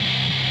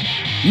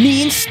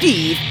Me and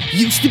Steve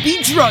used to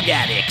be drug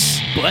addicts,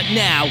 but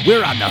now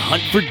we're on the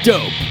hunt for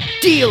dope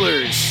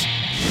dealers.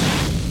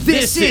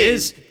 This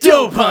is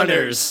Dope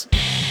Hunters.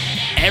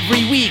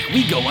 Every week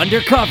we go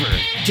undercover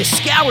to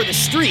scour the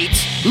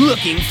streets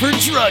looking for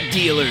drug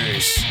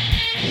dealers.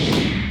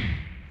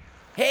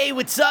 Hey,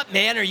 what's up,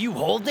 man? Are you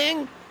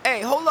holding?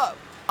 Hey, hold up.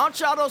 Aren't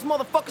y'all those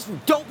motherfuckers from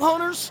Dope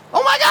Hunters?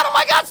 Oh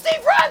my god,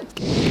 Steve, run!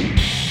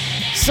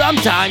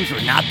 Sometimes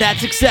we're not that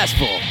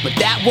successful, but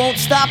that won't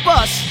stop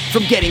us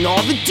from getting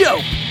all the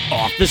dope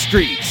off the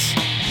streets.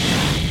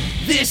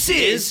 This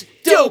is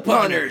Dope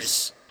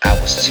Hunters. I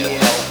was too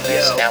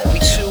hopeless, now we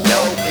too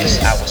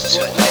hopeless. I was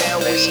too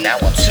hopeless, now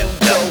I'm too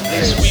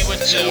dopeless. We were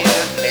too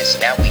hopeless,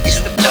 now we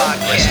too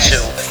dopeless.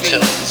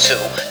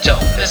 Too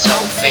dopeless,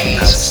 hope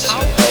fiends. I was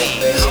too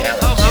hopeless, now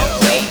I'm too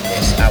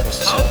hopeless. I was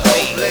too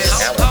hopeless,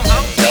 now I'm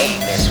too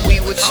dopeless. We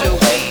were too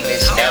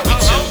hopeless, now we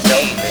too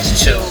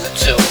dopeless.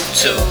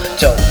 Too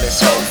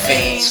dopeless, hope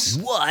fiends.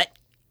 What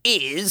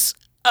is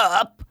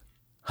up,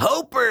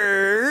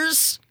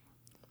 Hopers?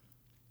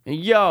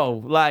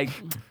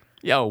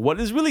 Yo, what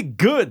is really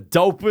good,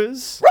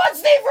 dopers? Run,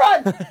 Steve,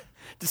 run!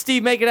 Did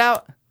Steve make it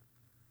out?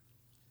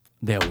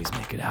 They always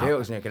make it out. They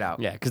always make it out.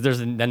 Yeah, because there's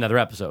another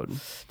episode.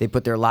 They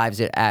put their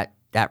lives at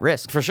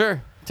risk. For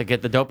sure. To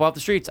get the dope off the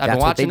streets. I've That's been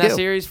what watching they that do.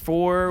 series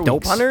for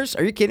Dope weeks. Hunters?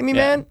 Are you kidding me,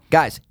 Yeah. man?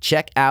 Guys,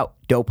 check out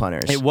Dope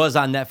Hunters. It was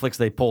on Netflix.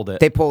 They pulled it.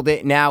 They pulled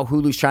it. Now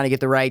Hulu's trying to get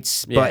the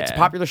rights, but it's a Yeah.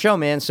 popular show,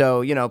 man.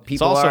 So, you know, it's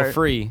people also are...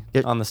 free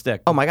on the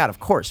stick. Oh, my God, of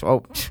course.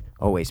 Oh,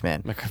 always,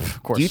 man.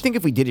 Of course. Do you think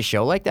if we did a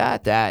show like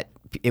that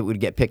it would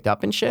get picked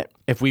up and shit?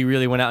 if we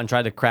really went out and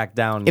tried to crack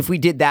down... If we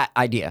did that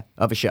idea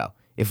of a show,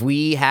 if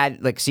we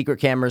had like secret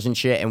cameras and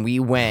shit and we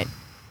went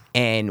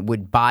and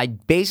would buy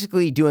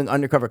basically doing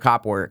undercover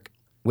cop work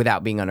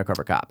without being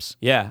undercover cops.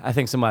 Yeah, I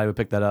think somebody would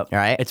pick that up. All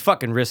right. It's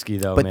fucking risky,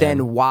 though, But man.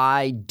 then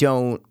why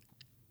don't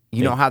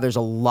you know how there's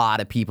a lot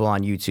of people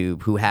on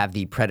YouTube who have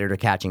the predator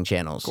catching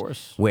channels? Of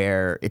course.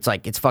 Where it's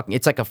like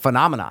a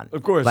phenomenon.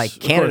 Of course, Like of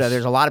Canada, course.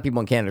 there's a lot of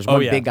people in Canada. There's Oh,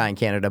 one yeah. big guy in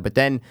Canada, but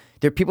then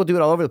people do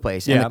it all over the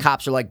place. And Yeah. the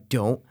cops are like,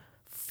 don't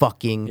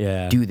fucking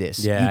Yeah. do this.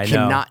 Yeah, you I know.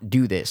 cannot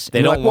do this. They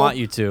And they're don't like, well, want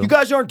you to. You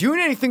guys aren't doing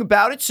anything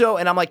about it, so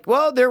and I'm like,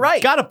 well, they're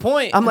right. Got a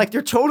point. I'm like,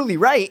 they're totally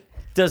right.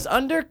 Does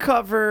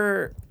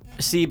undercover...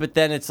 See, but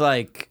then it's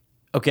like...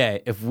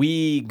 Okay, if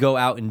we go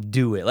out and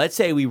do it, let's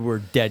say we were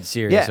dead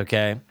serious, Yeah.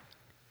 okay?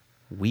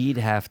 We'd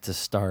have to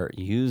start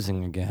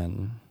using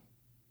again.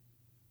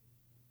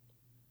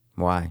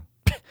 Why?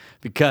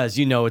 Because,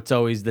 it's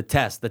always the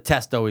test. The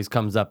test always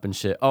comes up and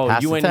shit. Oh,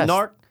 Pass you the ain't a test.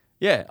 narc?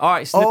 Yeah. All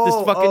right, snip this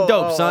fucking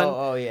dope, son.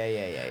 Oh,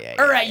 yeah.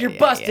 All right, you're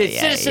busted.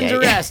 Citizens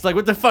arrest. Like,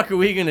 what the fuck are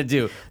we going to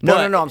do? No.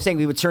 I'm saying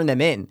we would turn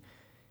them in.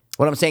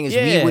 What I'm saying is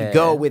we would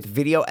go with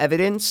video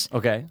evidence.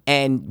 Okay.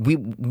 And we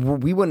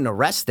wouldn't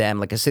arrest them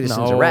like a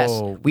citizen's No.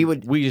 arrest.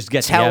 We just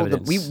get the tell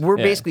evidence. we're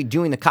Yeah. basically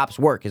doing the cops'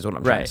 work is what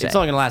I'm trying Right. to say. It's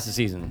only going to last a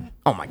season.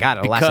 Oh my God,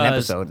 it'll last an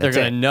episode. They're That's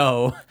going it. to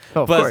know.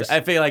 Oh, of But course.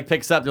 I feel like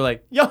picks up. They're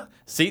like, yo,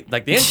 see,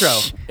 like the intro.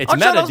 It's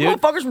Aren't y'all meta, those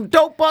dude. motherfuckers from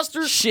Dope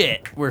Busters?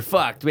 Shit, we're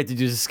fucked. We have to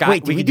do disguise.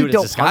 Wait, did we do it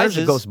as Dope Hunters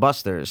or disguises.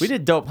 Ghostbusters? We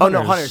did Dope Oh no,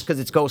 Hunters. Hunters because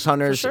it's Ghost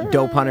Hunters, For sure.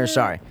 Dope Hunters.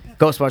 Sorry,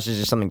 Ghostbusters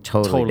is something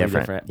totally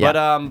different.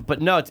 Yeah. But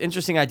no, it's an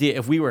interesting idea.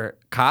 If we were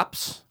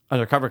cops,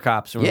 undercover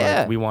cops, and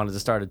Yeah. we wanted to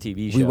start a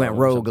TV show. we went or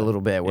rogue something. a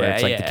little bit, where Yeah,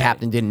 it's like the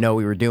captain didn't know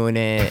we were doing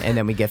it, and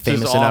then we get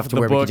famous Just enough off to the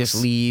where we could books.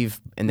 just leave,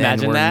 and then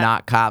Imagine we're that.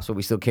 not cops, but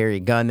we still carry a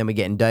gun. Then we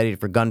get indicted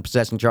for gun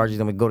possession charges.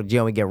 Then we go to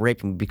jail, and we get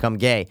raped, and we become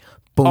gay.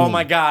 Boom. Oh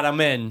my God, I'm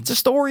in. It's a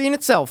story in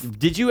itself.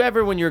 Did you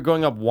ever, when you were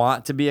growing up,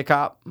 want to be a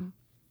cop?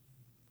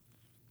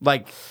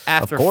 Like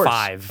after course.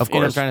 5, Of you know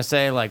what I'm course. trying to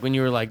say? Like when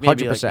you were like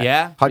maybe 100%. like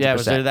yeah, yeah.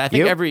 Was there 100%. that? I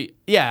think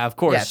You? of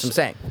course. Yeah, that's what I'm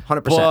saying.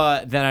 100%.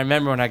 But then I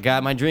remember when I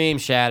got my dream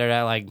shattered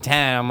at like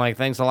 10. I'm like,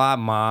 thanks a lot,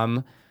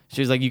 mom. She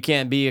was like, you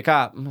can't be a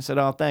cop. I said,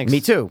 oh, thanks. Me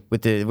too.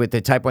 With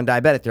the type 1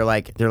 diabetic, they're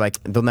like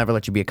they'll never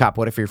let you be a cop.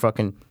 What if you're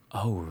fucking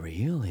Oh,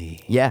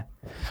 really? yeah?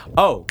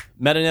 Oh,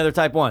 met another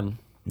type 1.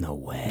 No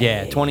way.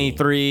 Yeah,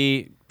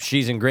 23.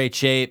 She's in great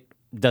shape.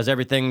 Does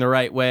everything the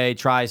right way.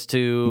 Tries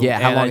to. Yeah.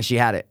 How and long has she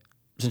had it?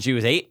 Since she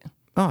was 8.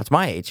 Oh, it's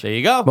my age. There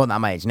you go. Well,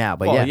 not my age now,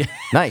 but Well, yeah. yeah.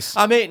 Nice.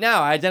 I'm 8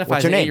 now. I identify What's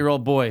as her an name?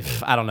 8-year-old boy.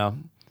 I don't know.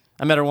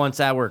 I met her once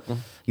at work.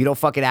 You don't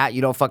fucking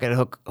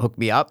hook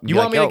me up. You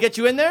want me to get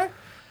you in there?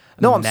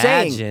 No, I'm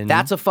saying Imagine.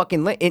 that's a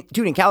fucking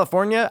dude in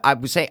California. I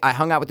was saying I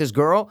hung out with this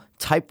girl,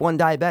 type 1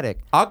 diabetic.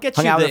 I'll get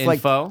Hung you out the with, like,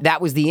 info.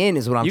 that was the in,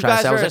 is what I'm You trying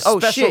to say. I was guys like, are a oh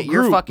special shit,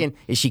 you're group. fucking.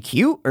 Is she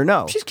cute or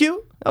no? She's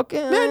cute.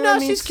 Okay. Man, no,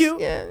 she's cute.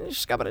 Yeah,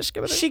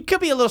 scabbity. She could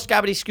be a little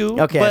scabby scoo.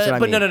 Okay, but, that's what I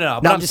mean. But no.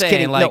 But I'm I'm just saying,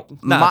 kidding. like,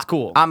 no, it's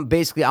cool. I'm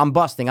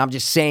busting. I'm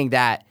just saying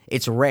that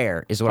it's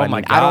rare, is what Oh I mean.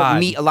 my I don't God.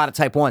 meet a lot of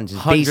type 1s.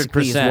 Is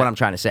basically is 100%. what I'm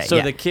trying to say. So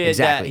Yeah, the kid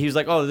exactly. that he was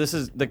like, oh, this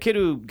is the kid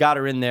who got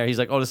her in there. He's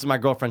like, oh, this is my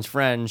girlfriend's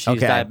friend. She's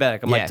Okay.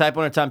 diabetic. I'm Yeah. like, type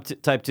 1 or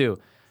type 2?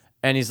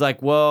 And he's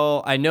like,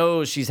 well, I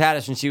know she's had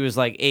it since she was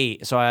like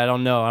 8, so I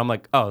don't know. I'm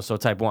like, oh, so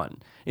type 1.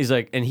 He's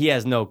like, and he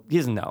doesn't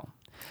know.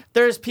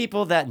 There's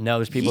people that know.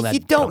 There's people that you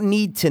don't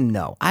need to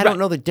know. I don't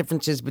know the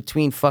differences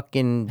between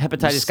fucking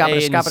Hepatitis A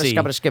and C.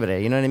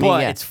 skabada, you know what I mean?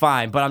 But Yeah. it's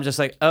fine. But I'm just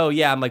like, oh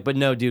yeah. I'm like, but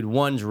no, dude,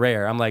 one's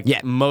rare. I'm like,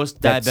 Yeah.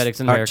 most That's- diabetics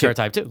in are America are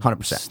type 2.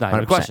 100%. It's not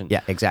even a question.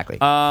 Yeah, exactly.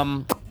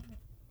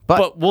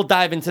 But we'll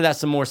dive into that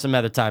some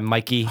other time,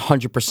 Mikey.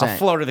 100%. I'll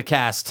flow to the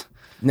cast.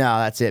 No,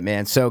 that's it,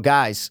 man. So,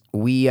 guys,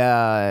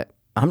 I'm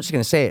just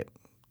going to say it.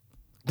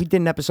 We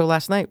did an episode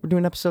last night. We're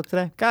doing an episode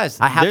today. Guys,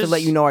 I have to there's-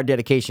 let you know our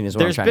dedication is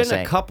what I'm There's trying to been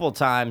say. a couple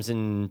times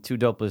in Two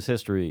Dopeless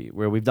history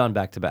where we've done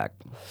back to back.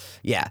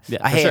 Yeah, Yeah,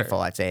 a for sure.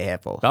 handful. I'd say a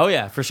handful. Oh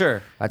yeah, for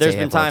sure. I'd There's say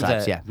a been handful of times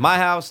times, at yeah. my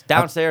house,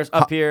 downstairs,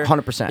 up here,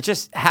 100%. It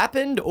just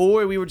happened,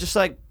 or we were just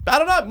like, I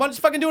don't know, I'm just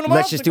fucking doing tomorrow.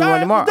 Let's just do one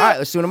tomorrow. All right,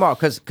 let's do it tomorrow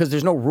because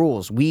there's no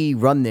rules. We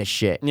run this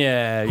shit.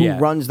 Yeah, Who yeah.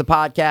 runs the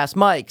podcast?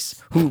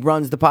 Mike's. Who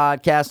runs the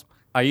podcast?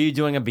 Are you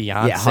doing a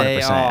Beyonce? Yeah,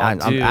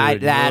 100%. Oh,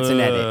 dude. That's an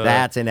edit.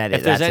 That's an edit.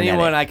 If there's That's an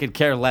anyone edit. I could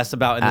care less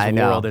about in this I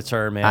know. world, it's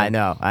her, man. I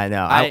know.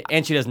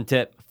 And she doesn't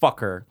tip. Fuck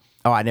her.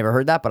 Oh, I never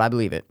heard that, but I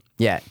believe it.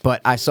 Yeah, but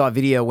I saw a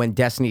video when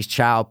Destiny's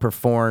Child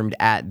performed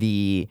at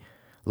the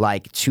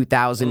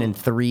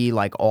 2003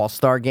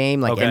 All-Star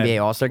game, Okay.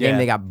 NBA All-Star game. Yeah.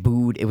 They got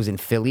booed. It was in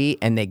Philly,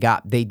 and they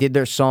did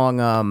their song.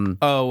 They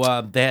had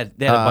a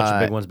bunch of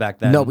big ones back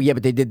then. No,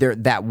 but they did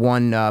that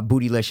one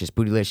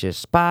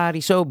Bootylicious,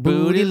 body so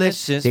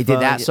bootylicious. They did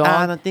that Bootylicious, song.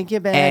 I don't think you're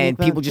bad, and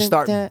but people just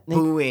start that-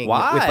 booing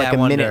Why? with I a minute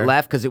wonder.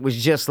 left because it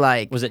was just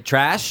Was it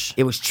trash?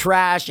 it was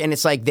trash, and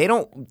it's like they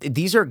don't.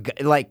 These are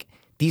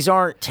these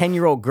aren't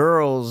 10-year-old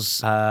girls.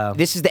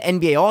 This is the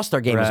NBA All-Star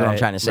game, is what I'm Right,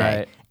 trying to say.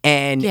 right.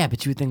 And Yeah,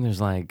 but you would think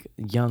there's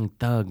young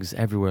thugs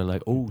everywhere,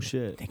 oh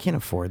shit. they can't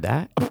afford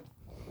that. Go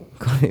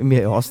to the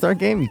NBA All-Star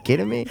game? You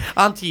kidding me?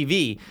 On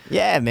TV.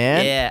 Yeah,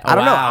 man. Yeah. I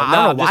don't know. Wow. I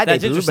don't No, know why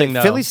that's they do. interesting, But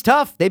though. Philly's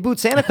tough. They booed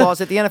Santa Claus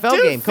at the NFL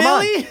Dude, game. Come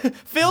on.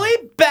 Philly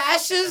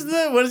bashes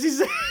what does he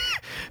say?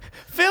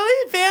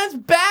 Philly fans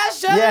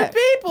bash other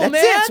people, that's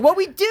man. It. It's what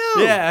we do.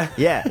 Yeah.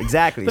 Yeah,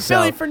 exactly. The So-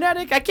 Philly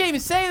frenetic. I can't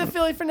even say the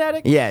Philly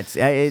frenetic. Yeah,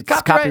 it's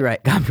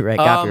Copyright.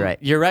 copyright.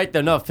 You're right,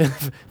 though. No,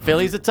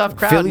 Philly's a tough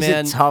crowd, Philly's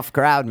man. a tough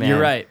crowd, man. You're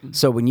right.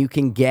 So when you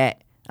can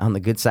get on the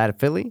good side of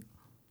Philly,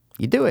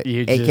 you do it.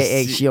 You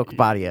AKA just- Shio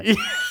Kapadia.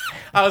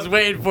 I was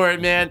waiting for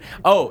it, man.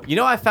 Oh,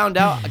 I found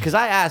out because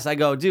I asked. I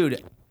go,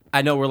 dude.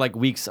 I know we're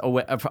weeks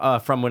away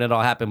from when it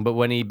all happened, but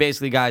when he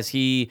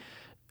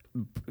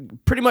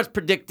pretty much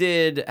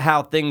predicted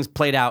how things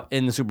played out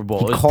in the Super Bowl.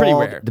 It was pretty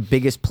Called rare. the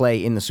biggest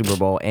play in the Super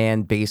Bowl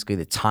and basically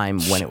the time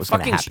when it was going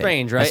to Fucking happen.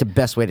 strange, right? That's the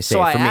best way to say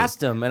so it for I me.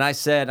 asked him, and I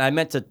said, I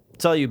meant to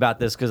tell you about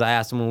this because I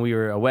asked him when we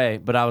were away,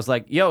 but I was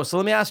like, yo, so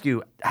let me ask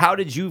you, how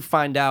did you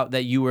find out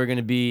that you were going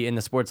to be in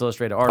the Sports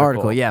Illustrated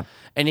article? Yeah.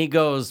 And he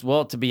goes,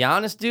 well, to be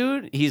honest,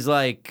 dude, he's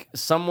like,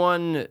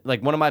 one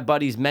of my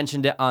buddies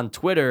mentioned it on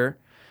Twitter,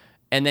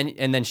 and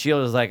then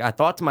Sheila was like, I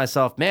thought to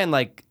myself, man,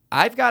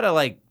 I've got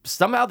to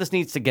somehow this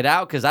needs to get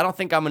out because I don't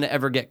think I'm going to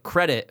ever get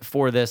credit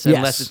for this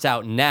unless Yes. it's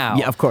out now.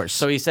 Yeah, of course.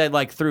 So he said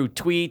through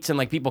tweets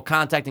and people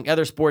contacting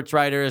other sports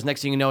writers.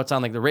 Next thing you know, it's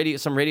on the radio.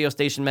 Some radio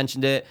station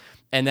mentioned it,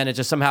 and then it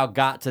just somehow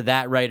got to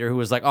that writer who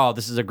was like, "Oh,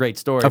 this is a great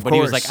story." Of But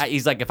he was course.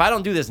 he's like, if I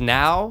don't do this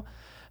now.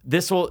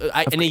 This will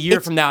in a year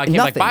it's from now. I came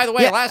nothing. by the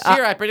way, Yeah, last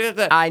year I predicted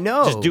that. I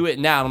know. Just do it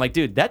now. And I'm like,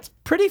 dude, that's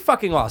pretty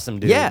fucking awesome,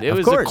 dude. Yeah, it of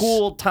was course. a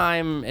cool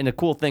time and a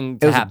cool thing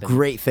It to was happen. a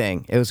great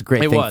thing. It was a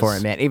great It thing was. for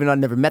him, man. Even though I've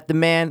never met the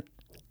man,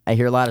 I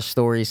hear a lot of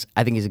stories.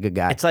 I think he's a good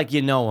guy. It's like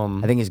you know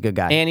him. I think he's a good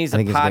guy. and he's I a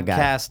think he's a good guy.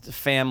 podcast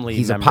family.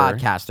 He's member. a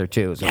podcaster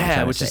too. Is what I'm Yeah,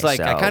 trying which to is say. I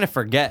So, kind of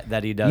forget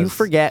that he does. you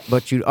forget,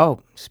 but you.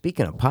 Oh,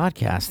 speaking of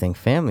podcasting,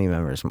 family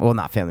members. Well,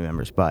 not family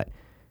members, but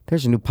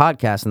there's a new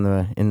podcast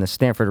in the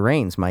Stanford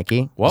Reigns,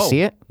 Mikey. Whoa, You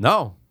see it?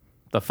 No,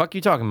 the fuck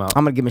you talking about?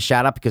 I'm gonna give him a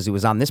shout out because he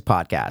was on this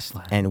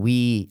podcast, and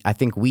I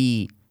think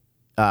we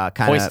kind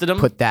Hoisted him?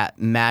 of put that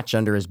match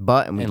under his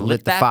butt, and we And lit lit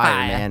the that fire,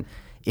 fire. man.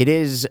 It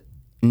is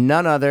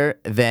none other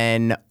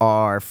than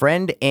our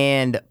friend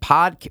and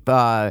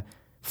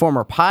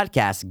former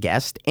podcast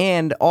guest,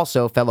 and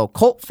also fellow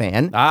Colt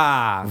fan,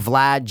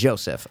 Vlad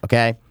Joseph.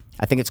 Okay,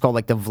 I think it's called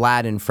the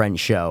Vlad and Friends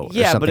Show or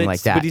yeah, something but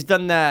like that. But he's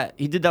done that.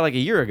 He did that a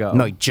year ago.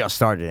 No, he just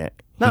started it.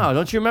 No,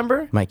 don't you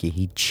remember? Mikey,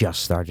 he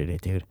just started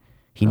it, dude.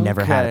 He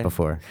never had it Okay.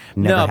 before.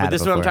 Never No, had but it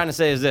this is what I'm before. trying to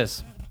say is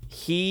this.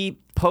 He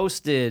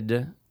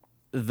posted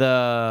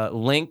the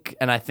link,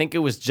 and I think it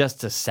was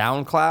just to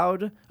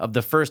SoundCloud of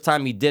the first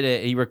time he did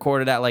it. He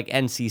recorded at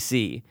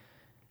NCC.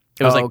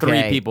 It was 3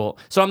 Okay. people.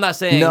 So I'm not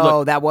saying No,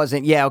 look, that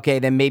wasn't. Yeah, okay,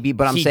 then maybe.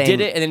 But I'm he saying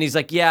did it, and then he's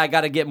like, yeah, I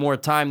got to get more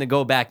time to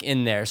go back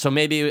in there. So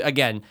maybe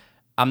again,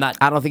 I'm not.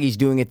 I don't think he's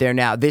doing it there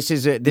now. This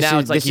is Now it's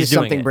like this he's is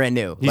doing something it. brand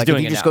new. He's if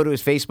doing you it just now. go to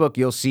his Facebook,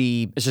 you'll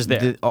see It's just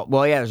there.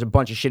 Well, yeah, there's a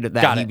bunch of shit that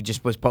Got he it.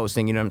 just was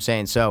posting. You know what I'm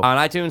saying? So On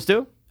iTunes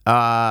too?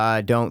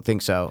 I don't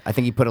think so. I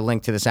think he put a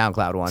link to the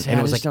SoundCloud one, See, and I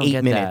it was just like don't 8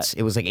 get minutes. that.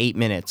 It was like 8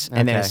 minutes,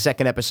 and then a Okay.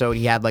 second episode,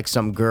 he had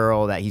some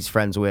girl that he's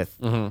friends with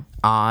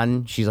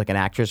on. She's like an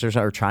actress or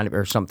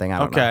something. I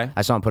don't know. Okay.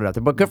 I saw him put it out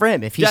there, but good for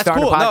him. If he's That's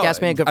starting cool. a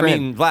podcast, man, good for I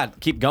him. mean,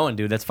 Vlad, keep going,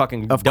 dude. That's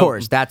fucking Of dope.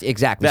 course, that's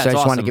exactly. That's so I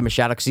just want to awesome. give him a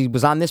shout out because he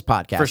was on this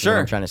podcast. For is what sure.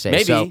 I'm trying to say.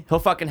 Maybe So, he'll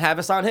fucking have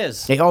us on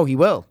his. oh, he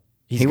will.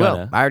 He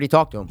will. I already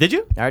talked to him. Did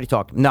you? I already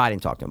talked to him. No, I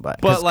didn't talk to him,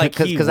 but like,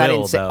 he I didn't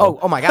will, say. though.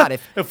 Oh my God!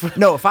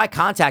 If I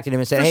contacted him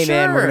and said, "Hey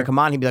man, we're sure. gonna come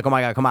on," he'd be like, "Oh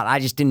my God, come on!" I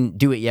just didn't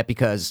do it yet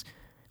because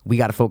we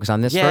got to focus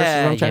on this first.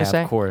 Is what I'm trying to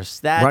say. Of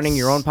course. Running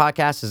your own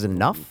podcast is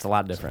enough. It's a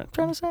lot different. I'm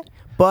trying to say,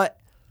 but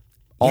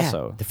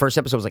Also, the first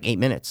episode was like 8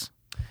 minutes.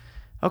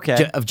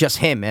 Okay. Of just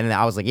him, and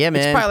I was like, "Yeah,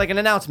 man." It's probably like an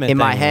announcement in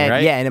my thing, head,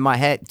 right? yeah, and in my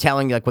head,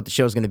 telling you like what the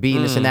show's going to be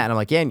and this and that, and I'm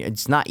like, yeah,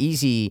 it's not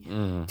easy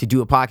to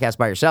do a podcast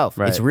by yourself.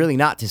 Right. It's really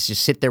not to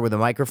just sit there with a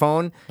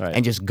microphone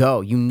and just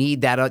go. You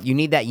need that. You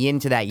need that yin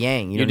to that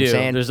yang. You know what I'm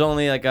saying? There's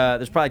only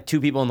there's probably 2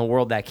 people in the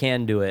world that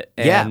can do it,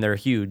 and they're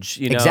huge.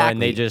 You know, exactly.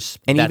 and they just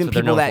and that's even what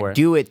they're people known that for.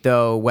 do it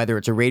though, whether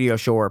it's a radio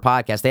show or a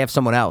podcast, they have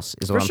someone else.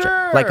 Is what For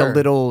I'm like a sure.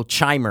 little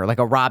chimer, like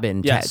a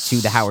Robin Yes. to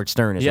the Howard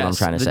Stern. Is what I'm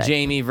trying to the say.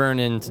 Jamie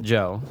Vernon to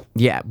Joe.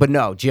 Yeah, but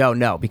no, Joe,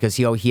 no, because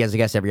he has a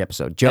guest every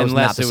episode. Joe's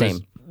Unless not the it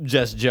same. was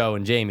just Joe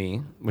and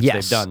Jamie, which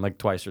Yes. they've done like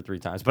twice or 3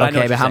 times. But I know Okay,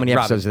 what but how you're many saying.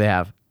 episodes do Robin. they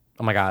have?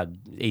 Oh my God,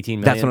 18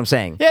 million. That's what I'm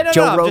saying. Yeah, no,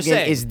 Joe I'm just Rogan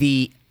saying. is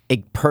a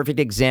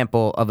perfect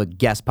example of a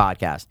guest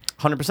podcast.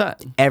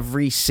 100%.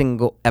 Every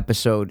single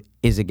episode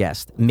is a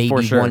guest. Maybe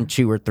For sure. 1,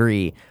 2, or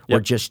 3, or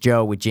Yep. just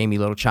Joe with Jamie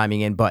Little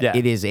chiming in, but Yeah.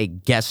 it is a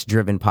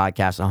guest-driven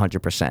podcast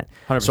 100%.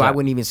 100%. So I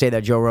wouldn't even say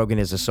that Joe Rogan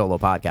is a solo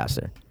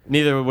podcaster.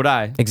 Neither would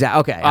I. Exactly.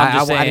 Okay. I'm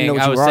just saying, I didn't know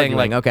what I you was were saying,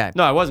 arguing. like, Okay.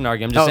 No, I wasn't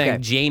arguing. I'm just Okay.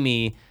 saying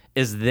Jamie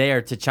is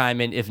there to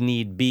chime in if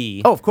need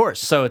be. Oh, of course.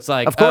 So it's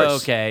like, Of course. oh,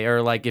 okay.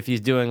 Or like if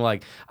he's doing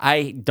like,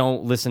 I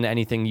don't listen to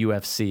anything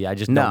UFC. I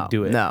just No, don't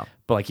do it. no.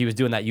 But like he was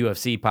doing that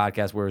UFC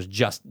podcast where it was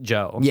just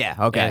Joe. Yeah,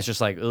 okay. And it's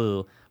just like,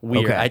 ugh,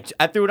 weird. Okay.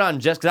 I threw it on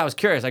just because I was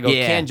curious. I go,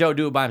 Yeah. can Joe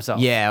do it by himself?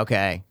 Yeah,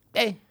 okay.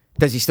 Hey.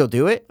 Does he still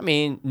do it? I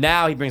mean,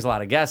 now he brings a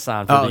lot of guests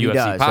on for Oh, the he UFC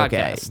does. podcast.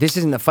 Okay. This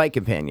isn't the Fight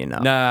Companion, no.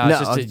 No, it's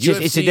just a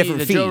UFC, it's a different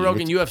the feed. Joe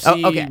Rogan It's-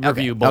 UFC Oh, okay,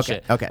 review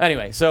bullshit. Okay.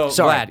 Anyway, so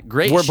Sorry. Vlad,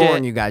 great We're shit.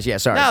 boring you guys. Yeah,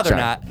 sorry. No, they're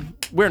sorry. not.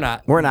 We're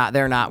not. We're not.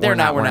 They're not. They're we're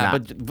not. We're not.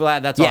 not. But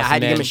Vlad, that's Yeah, awesome, I had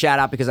to man. give him a shout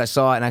out because I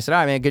saw it and I said,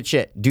 all right, man, good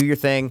shit. Do your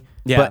thing.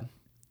 Yeah. But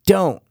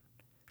don't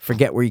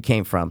forget where you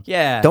came from.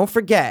 Yeah. Don't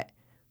forget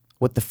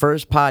what the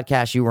first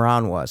podcast you were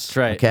on was. That's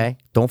right. Okay?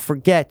 Don't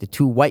forget the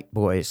 2 white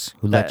boys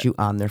who let That- you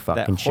on their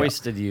fucking that show.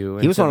 hoisted you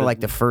He was into one of the-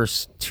 like the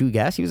first 2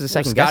 guests. He was the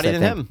second Scotty guest, I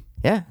than think. him.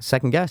 Yeah,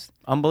 second guest.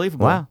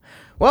 Unbelievable. Wow.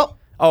 Well,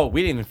 Oh,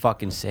 we didn't even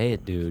fucking say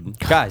it, dude.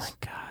 Guys,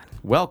 God.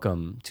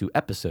 welcome to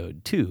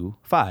episode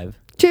 2-5.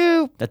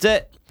 2, That's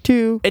it.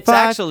 2, It's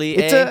 5. actually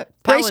it's a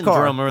race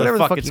car, palindrome or whatever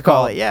the fuck it's you call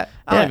called. it. Yeah.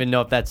 I don't Yeah. even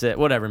know if that's it.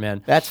 Whatever,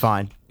 man. That's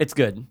fine. It's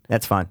good.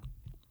 That's fine.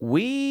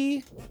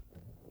 We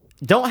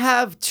don't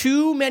have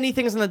too many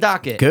things on the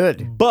docket.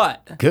 Good.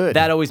 But Good.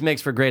 that always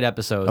makes for great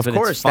episodes. Of and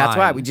it's course, that's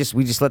why fine. we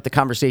just let the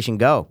conversation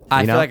go.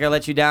 I you know? feel like I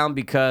let you down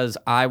because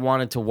I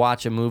wanted to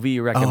watch a movie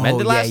you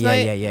recommended Oh, last yeah,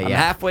 night. yeah. I'm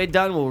halfway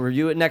done. We'll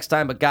review it next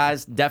time. But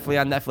guys, definitely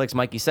on Netflix.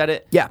 Mikey said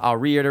it. Yeah. I'll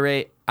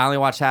reiterate. I only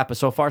watched half, but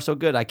so far so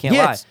good. I can't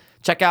Yeah, lie. it's-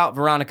 Check out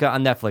Veronica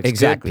on Netflix.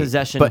 Exactly. Good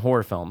possession But-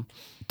 horror film.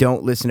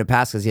 Don't listen to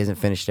Pass because he hasn't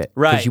finished it.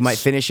 Right. Because you might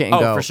finish it and Oh,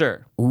 go, for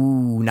sure.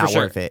 ooh, not For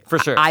sure. worth it. For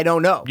sure. I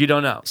don't know. You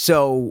don't know.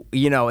 So,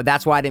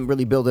 that's why I didn't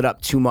really build it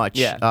up too much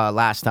Yeah.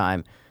 last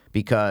time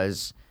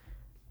because,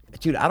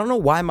 dude, I don't know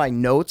why my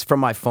notes from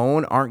my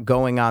phone aren't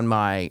going on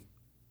my,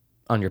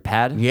 On your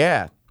pad?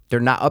 yeah, they're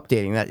not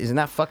updating that. Isn't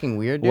that fucking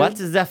weird, dude? What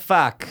is the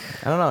fuck?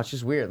 I don't know. It's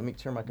just weird. Let me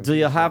turn my computer. Do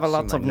you so I have a can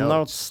lot see of my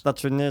notes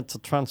that you need to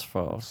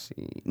transfer?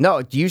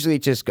 No, usually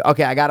it just,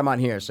 okay, I got them on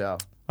here, so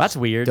That's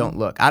weird. don't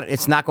look.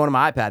 It's not going to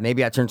my iPad.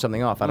 Maybe I turned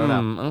something off. I don't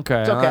know. Okay.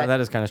 It's okay. That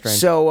is kind of strange.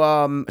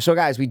 So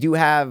guys, we do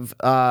have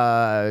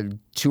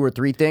 2 or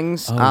 3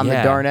 things on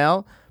yeah. the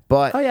Darnell,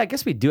 but Oh yeah, I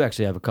guess we do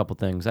actually have a couple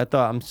things. I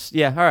thought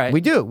yeah, all right.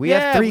 we do. We Yeah,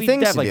 have 3 we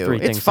things have, to like, do. 3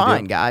 It's things to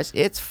fine, do. guys.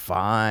 It's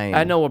fine.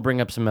 I know we'll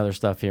bring up some other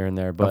stuff here and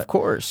there, but Of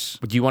course.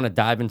 do you want to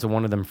dive into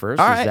one of them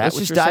first? All Is right, that let's what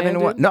just you're dive saying, into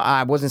dude? one. No,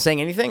 I wasn't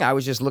saying anything. I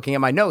was just looking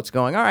at my notes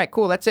going, all right,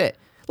 cool, that's it.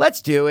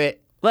 Let's do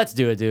it. Let's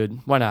do it, dude.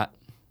 Why not?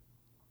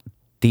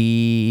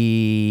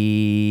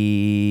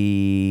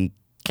 The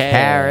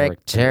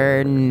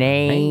character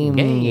name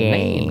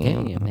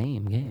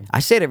game. Game. I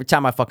say it every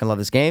time I fucking love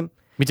this game.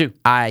 Me too.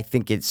 I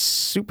think it's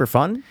super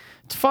fun.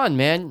 It's fun,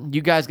 man.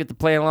 You guys get to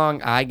play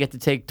along. I get to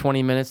take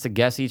 20 minutes to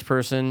guess each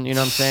person. You know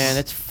what I'm saying?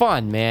 It's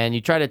fun, man.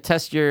 You try to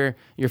test your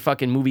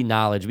fucking movie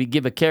knowledge. We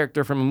give a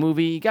character from a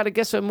movie. You got to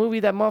guess a movie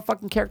that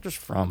motherfucking character's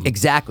from.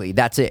 Exactly.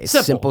 That's it. It's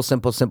Simple.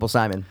 simple,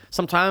 Simon.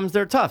 Sometimes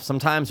they're tough.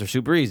 Sometimes they're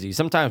super easy.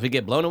 Sometimes we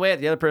get blown away at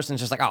the other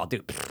person's just like, oh,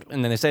 dude.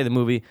 And then they say the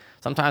movie.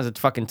 Sometimes it's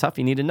fucking tough.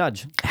 You need a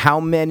nudge.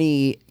 How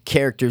many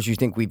characters you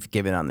think we've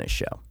given on this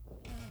show?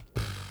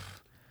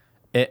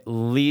 At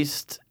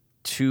least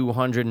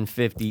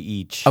 250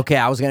 each. Okay,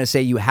 I was gonna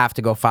say you have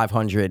to go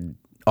 500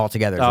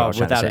 altogether. Oh,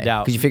 without a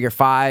doubt. Because you figure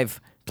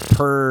 5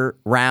 per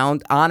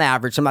round on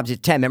average. Sometimes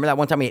it's 10. Remember that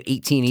one time we had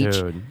 18 each.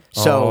 Dude.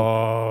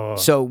 So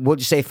we'll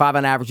just say 5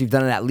 on average. We've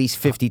done it at least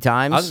 50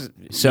 times.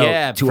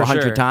 Yeah, to for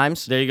 100 sure.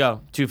 times. There you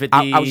go.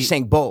 250. I was just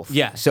saying both.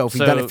 Yeah, So if we've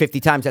done so it 50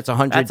 times, that's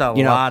 100. that's a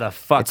lot of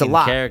it's a fucking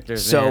lot.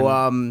 characters, So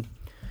man.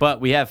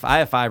 But I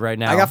have 5 right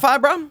now. I got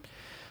 5, bro.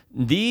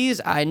 These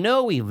I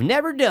know we've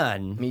never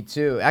done. Me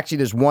too. Actually,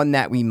 there's one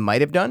that we might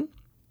have done.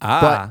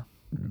 Ah.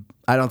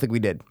 I don't think we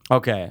did.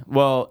 Okay.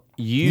 Well,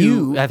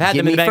 you have had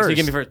them in the bank, so you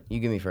give me first. You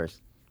give me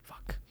first.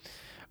 Fuck.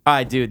 All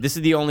right, dude. This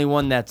is the only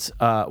one that's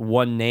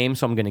one name,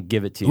 so I'm gonna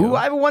give it to you. Ooh,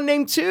 I have a one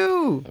name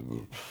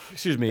too.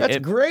 Excuse me. That's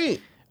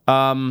great.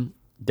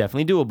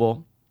 Definitely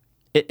doable.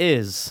 It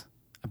is,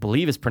 I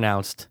believe it's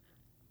pronounced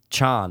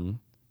Chon.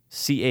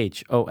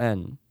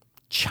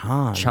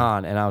 Chon.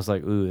 Chon. And I was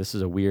like, ooh, this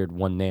is a weird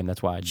one name.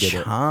 That's why I did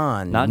it.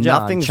 Chon. Not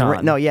John. Nothing's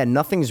Chon.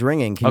 nothing's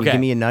ringing. Can you give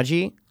me a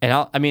nudgie?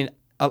 And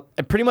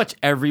pretty much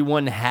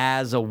everyone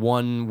has a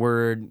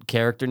one-word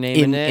character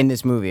name in it. In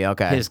this movie,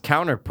 okay. His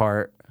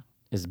counterpart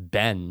is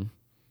Ben.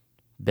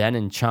 Ben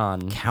and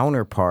Chon.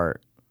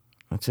 Counterpart.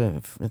 That's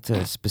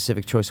a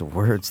specific choice of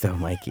words, though,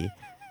 Mikey.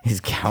 His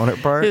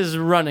counterpart. His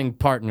running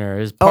partner.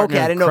 His partner.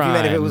 Okay, I didn't know if you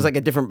meant if it crime. was like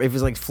a different. If it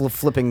was like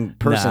flipping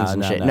persons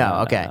and shit.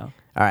 No, okay. no.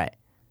 All right.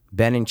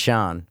 Ben and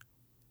Chon.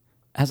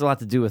 Has a lot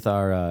to do with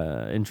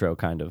our intro,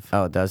 kind of.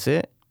 Oh, does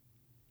it?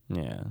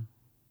 Yeah.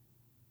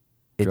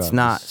 It's Drugs.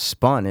 not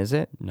spun, is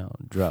it? No,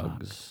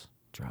 drugs.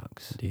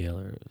 Drugs.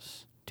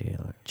 Dealers.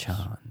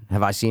 Chon.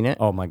 Have I seen it?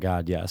 Oh my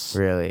God, yes.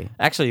 Really?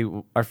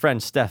 Actually, our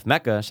friend Steph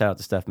Mecca, shout out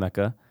to Steph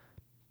Mecca,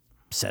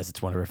 says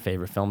it's one of her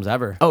favorite films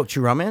ever. Oh,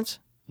 True Romance?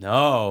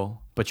 No,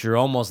 but you're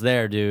almost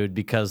there, dude,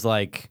 because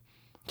like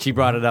she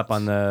brought it up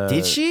on the.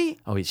 Did she?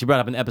 Oh, she brought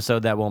up an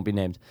episode that won't be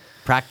named.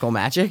 Practical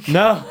Magic?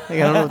 No. I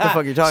don't know what the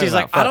fuck you're talking She's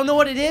about. like, I don't know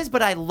what it is,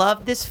 but I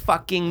love this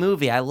fucking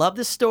movie. I love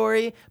the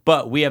story,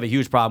 but we have a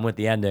huge problem with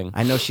the ending.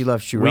 I know she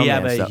loves True We Romance.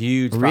 have a though.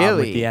 huge problem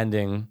Really? with the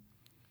ending.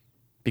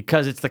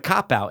 Because it's the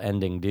cop-out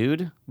ending,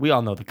 dude. We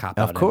all know the cop-out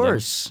ending. Of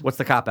course. What's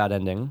the cop-out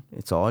ending?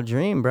 It's all a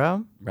dream,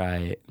 bro.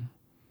 Right.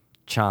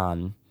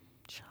 Chon.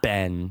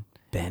 Ben.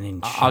 Ben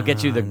and Chon. I'll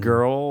get you the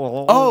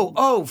girl.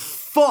 Oh,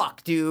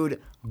 fuck,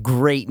 dude.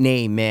 Great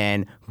name,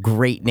 man.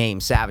 Great name,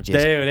 Savages.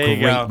 There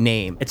you go. Great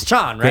name. It's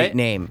Chon, right? Great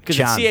name. Because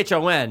it's Chon.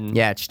 C-H-O-N.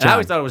 Yeah, it's And I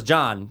always Chon. thought it was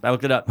John. I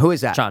looked it up. Who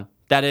is that? Chon.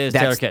 That's That's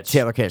Taylor Kitsch.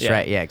 Taylor Kitsch,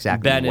 right. Yeah,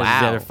 exactly. Ben is Wow.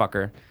 the other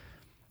fucker.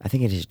 I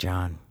think it is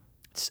John.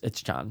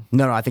 It's John.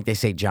 No, I think they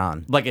say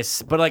John. It's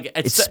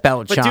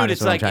spelled but Chon dude, is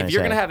it's what I'm like trying if to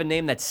you're say. gonna have a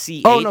name that's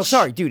C-H. Oh, no,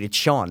 sorry, dude. It's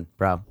Sean,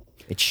 bro.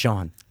 It's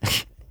Sean.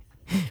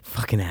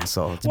 Fucking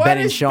asshole. It's Why Ben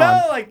do and you Sean.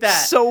 spell it like that?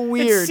 So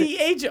weird. It's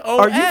C-H-O-N.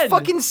 Are you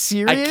fucking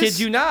serious? I kid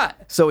you not.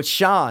 So it's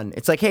Sean.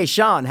 It's like, hey,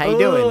 Sean, how you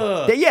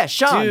doing? Yeah,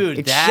 Sean. Dude,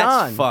 it's that's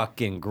Sean.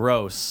 fucking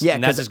gross. Yeah,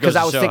 And that just goes because I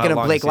to was show thinking how of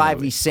long Blake you've seen the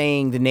Lively movie.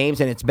 saying the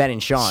names, and it's Ben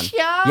and Sean.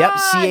 Sean! Yep,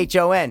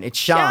 C-H-O-N. It's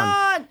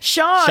Sean.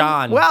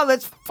 Sean. Wow,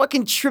 that's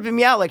fucking tripping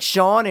me out. Like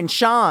Sean and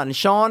Sean.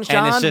 Sean.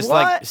 And it's just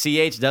what?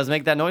 like CH does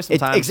make that noise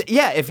sometimes.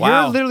 Yeah, if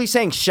Wow. you're literally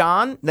saying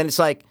Sean, then it's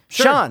like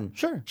Sure, Sean.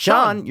 sure,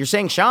 Sean. Sean. You're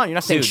saying Sean. You're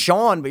not saying Dude,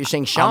 Sean, but you're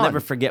saying Sean. I'll never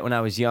forget when I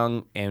was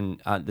young,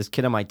 and this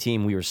kid on my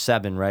team, we were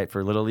 7, right,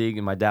 for Little League,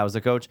 and my dad was the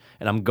coach,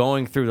 and I'm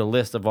going through the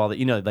list of all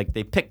the, like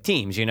they pick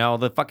teams,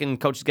 the fucking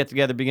coaches get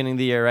together beginning of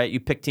the year, right? You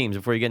pick teams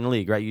before you get in the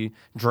league, right? You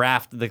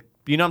draft the,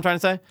 you know what I'm trying to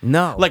say?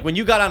 No. Like when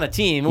you got on a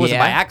team, it wasn't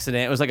Yeah. by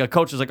accident. It was like a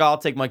coach was like, oh, I'll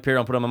take Mike Pirro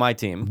and put him on my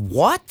team.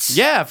 What?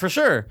 Yeah, for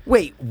sure.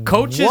 Wait,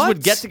 Coaches what?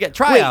 would get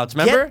tryouts,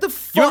 Wait, remember? Get the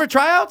You remember fuck.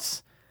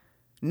 tryouts?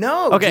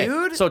 No, Okay,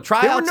 dude. so There were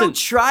tryouts no and-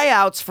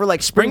 tryouts for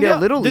like Springdale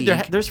Little Dude,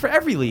 League. there's for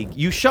every league.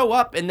 You show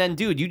up and then,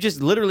 dude, you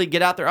just literally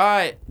get out there. All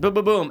right, boom,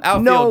 boom, boom,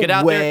 outfield. No get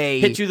out way.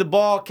 there, hit you the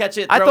ball, catch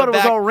it. I throw thought it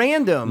was back. all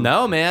random.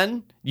 No,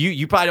 man.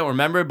 You probably don't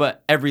remember,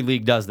 but every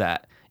league does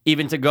that.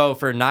 Even to go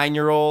for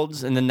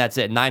 9-year-olds, and then that's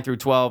it. 9 through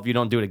 12, you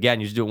don't do it again.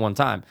 You just do it one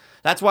time.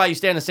 That's why you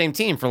stay on the same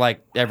team for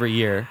like every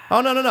year.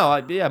 Oh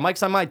no. Yeah,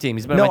 Mike's on my team.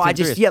 He's been No, on my team I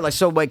 3 just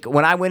years. like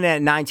when I went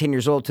at 9, 10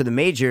 years old to the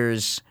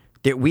majors,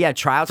 we had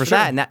tryouts for, sure.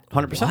 that, and that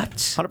 100%. What?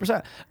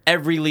 100%.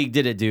 Every league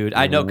did it, dude.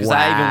 I know because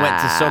I even went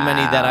to so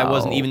many that I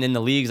wasn't even in the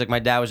leagues. Like my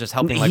dad was just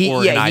helping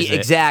organize it.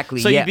 Exactly.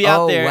 So yeah. you'd be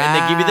out Oh, there and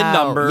they give you the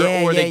wow. number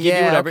Yeah, or they yeah, give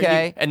you whatever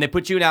okay. and they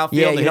put you in outfield.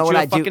 Yeah, they you hit know what you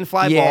I a fucking do?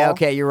 fly Yeah, ball.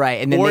 okay, you're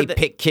right. And then Or they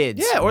pick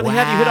kids. Yeah, or they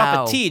have you hit off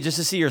Wow. a tee just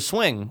to see your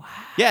swing.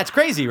 Yeah, it's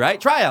crazy,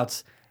 right?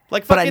 Tryouts.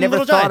 Like But I fucking never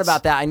Little thought Giants.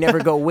 about that. I never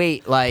go,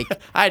 wait, like.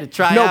 I had to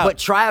try No, out. but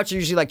tryouts are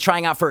usually like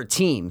trying out for a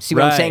team. See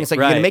what I'm Right, saying? It's like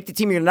you're going to right. make the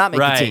team or you're not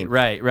make Right, the team.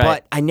 right.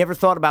 But I never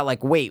thought about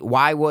like, wait,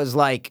 why was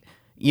like,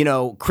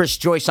 Chris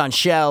Joyce on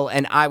Shell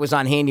and I was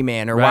on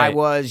Handyman? Or why Right.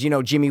 was,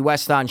 Jimmy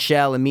West on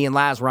Shell and me and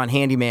Laz were on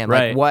Handyman?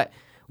 Right. Like what?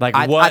 Like,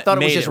 I what thought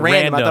it was made just it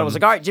random. I thought it random? was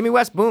like, all right, Jimmy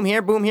West, boom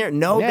here, boom here.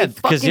 No, Yeah, they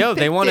because fucking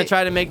they want to picked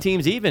try to make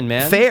teams even,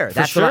 man. Fair, For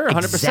that's what sure, I-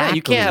 100%.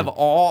 You can't have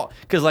all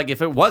because like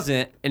if it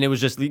wasn't and it was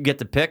just you get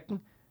to pick.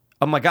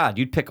 Oh my God,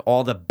 you'd pick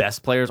all the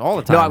best players all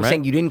the time. No, I was right?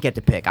 saying you didn't get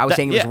to pick. I was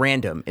saying it was yeah.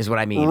 random, is what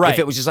I mean. Right. If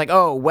it was just like,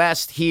 oh,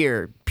 West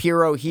here,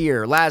 Pirro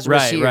here,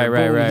 Lazarus Right, here, right,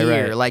 boom right,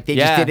 here. right. Like they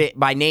Yeah. just did it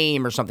by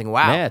name or something.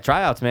 Wow. Yeah,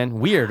 tryouts, man.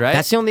 Weird, right?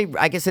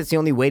 I guess that's the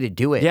only way to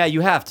do it. Yeah, you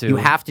have to. You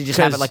have to just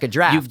have it 'Cause like a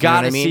draft. You've you know got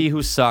what to I mean? see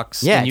who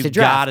sucks. Yeah, and it's a you've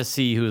draft. got to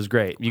see who's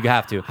great. You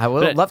have to. I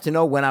would But- love to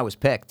know when I was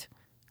picked.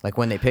 Like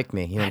when they picked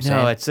me. You know what I'm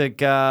saying? No, it's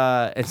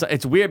like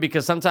it's weird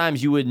because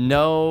sometimes you would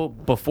know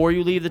before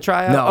you leave the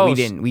tryout. No, Oh, we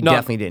didn't. We no,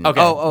 definitely didn't.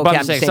 Okay. Oh, okay. But I'm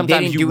just saying they sometimes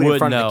didn't you do it in would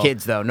front of know. the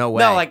kids, though. No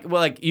way. No,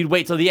 like you'd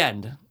wait till the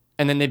end,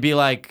 And then they'd be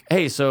like,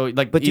 hey, so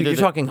like, But dude, either you're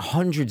talking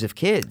hundreds of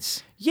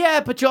kids. yeah,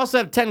 but you also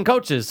have 10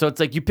 coaches, so it's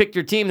like you pick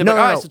your team. They're No, like,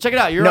 no, all right, no. so check it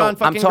out. You're No, on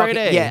fucking I'm talking,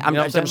 grade A. Yeah, I'm You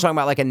know what just talking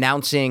about like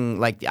announcing.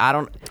 Like I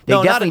don't. They No,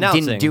 not definitely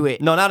announcing. didn't do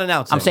it. No, not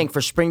announcing. I'm saying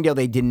for Springdale,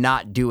 they did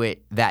not do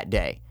it that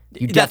day.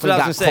 You That's what I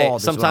definitely was got gonna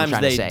called. say. is what I'm Sometimes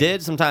trying to they say.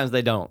 did, sometimes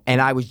they don't.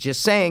 And I was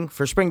just saying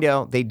for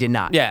Springdale, they did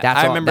not. Yeah, that's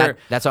I all, remember.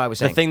 That's all I was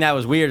The saying. thing that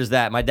was weird is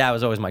that my dad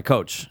was always my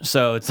coach,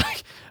 so it's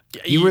like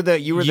you were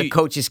the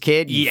coach's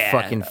kid. You yeah.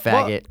 fucking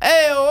faggot. Well,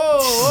 hey,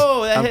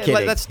 whoa, that I'm hit,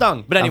 kidding. that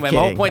stung. But anyway, I'm my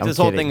whole kidding. point to I'm this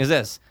whole kidding. thing is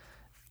this.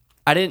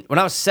 I didn't when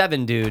I was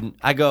 7, dude.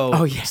 I go,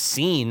 Oh, yeah.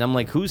 Scene. I'm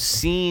like, who's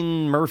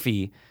Scene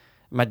Murphy?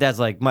 My dad's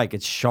like, Mike,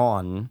 it's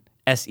Sean,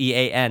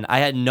 Sean. I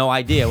had no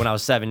idea when I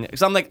was 7.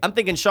 So I'm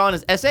thinking Sean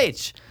is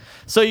SH.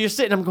 So you're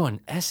sitting, I'm going,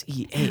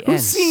 Sean.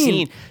 Who's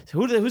Scene?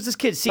 Who's this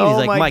kid Scene? Oh He's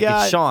like, my Mike,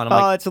 God. it's Sean. I'm Oh,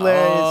 like, it's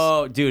hilarious.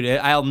 Oh, dude,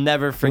 I'll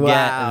never forget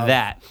Wow.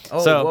 that.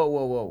 Oh, so,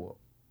 whoa.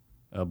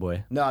 oh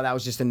boy. No, that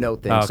was just a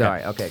note thing. Oh, okay.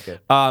 Sorry. Okay, good.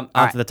 On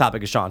right. to the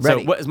topic of Sean.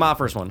 Ready. So what is my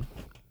first one?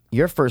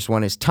 Your first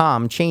one is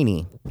Tom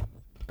Cheney.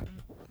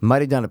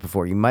 Might have done it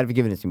before. You might have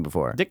given it to me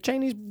before. Dick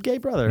Cheney's gay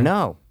brother.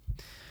 No.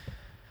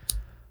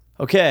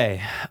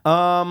 Okay.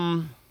 I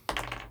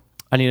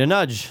need a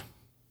nudge.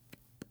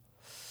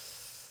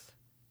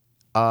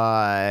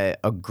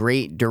 A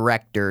great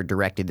director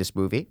directed this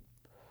movie.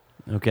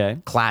 Okay.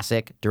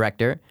 Classic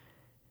director.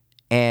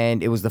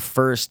 And it was the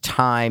first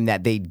time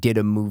that they did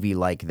a movie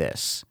like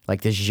this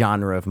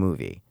genre of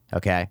movie.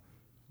 Okay?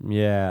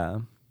 Yeah.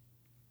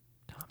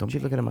 Don't you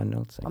look at my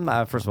notes? I'm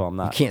not. First of all, I'm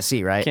not. You can't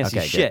see, right? Can't see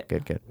okay, shit.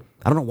 Good.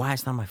 I don't know why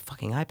it's not on my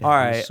fucking iPad. All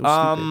It's right. so stupid.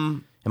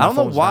 And my I don't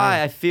know phone's why.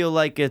 dying. I feel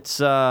like it's.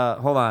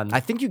 Hold on. I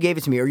think you gave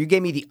it to me, or you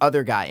gave me the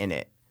other guy in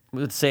it.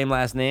 With the same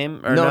last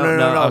name? Or No.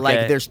 Okay.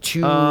 Like there's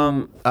two.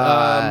 Tom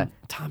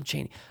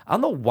Cheney. I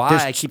don't know why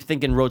there's I keep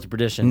thinking Road to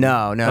Perdition.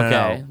 No.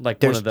 Okay. Like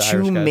there's one of the two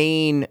Irish guys.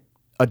 main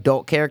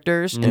adult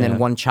characters and Yeah. then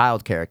one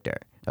child character.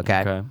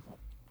 Okay. Okay.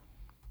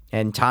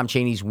 And Tom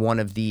Cheney's one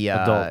of the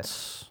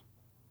Adults.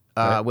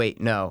 Wait,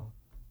 no.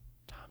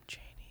 Tom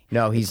Cheney.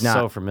 No, he's It's not.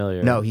 so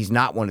familiar. No, he's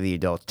not one of the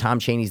adults. Tom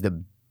Cheney's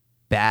the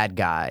bad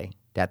guy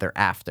that they're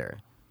after.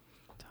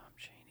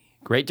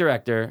 Great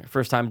director.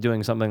 First time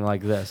doing something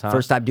like this, huh?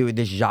 First time doing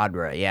this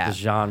genre, yeah. The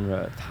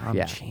genre. Tom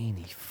Yeah.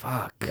 Cheney.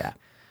 Fuck. Yeah.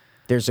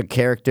 There's a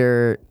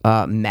character,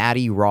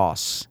 Maddie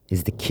Ross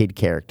is the kid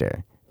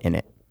character in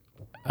it.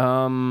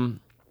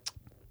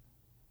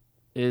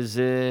 Is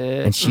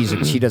it? And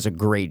she does a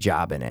great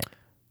job in it.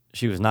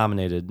 She was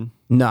nominated.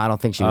 No, I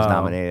don't think she was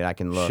nominated. I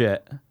can look.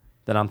 Shit.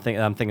 Then I'm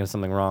thinking of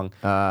something wrong.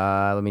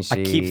 Let me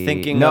see. keep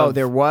thinking No, of-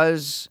 there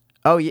was.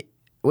 Oh, yeah.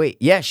 Wait,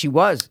 yeah, she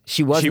was.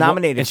 She was She won-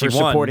 nominated and for she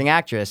won. supporting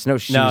actress. No,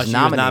 she No, was she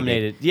nominated. was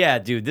nominated. Yeah,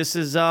 dude. This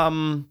is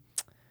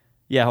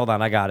Yeah, hold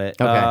on. I got it.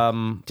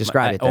 Okay.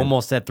 Describe I it then.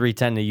 Almost said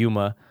 310 to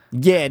Yuma.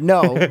 Yeah,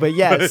 no, but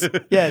yes,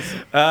 yes.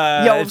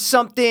 Yo, if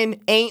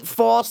something ain't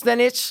false, then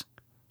it's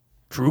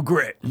True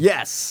Grit.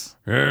 yes.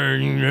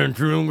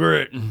 True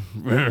Grit.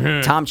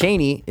 Tom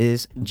Cheney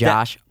is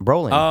Josh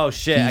Brolin. Oh,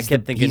 shit. I He's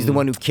kept thinking- he's the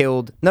one who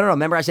killed. No.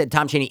 Remember, I said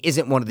Tom Cheney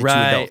isn't one of the two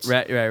Right, adults.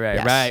 right.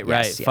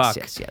 Yes, Fuck.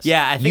 yes.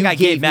 Yeah, I think You I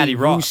gave Maddie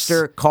me Ross.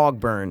 Rooster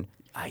Cogburn.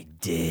 I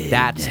did.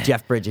 That's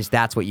Jeff Bridges.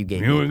 That's what you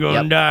gave me.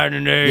 Yep. die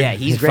today. Yeah,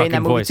 he's great in that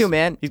fucking movie voice. too,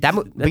 man. He's-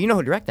 But you know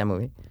who directed that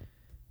movie?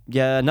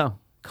 Yeah, no.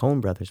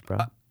 Coen Brothers, bro.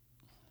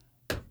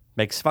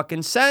 Makes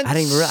fucking sense. I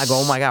didn't even realize. I go,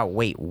 oh my god,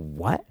 wait,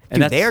 what? And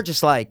Dude, that's- they're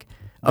just like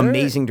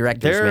amazing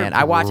directors, they're man.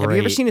 I watch. Have you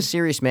ever great. seen A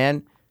Serious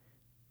Man?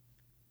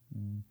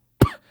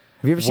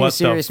 Have you ever seen What A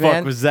Serious the fuck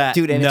Man? was that?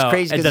 Dude, and No, it's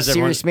crazy it because A doesn't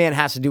Serious Man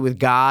has to do with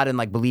God and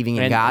like believing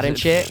in And- God and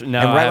shit. no,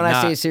 and I right have when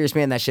I say not. A Serious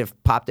Man, that shit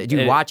popped. Dude,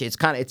 It- watch it. It's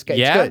kind of it's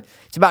Yeah? good.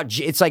 It's about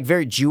it's like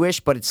very Jewish,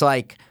 but it's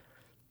like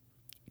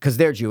because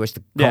they're Jewish,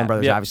 the Coen Yeah,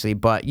 Brothers, yeah. obviously.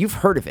 But you've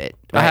heard of it.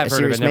 I right? have A heard of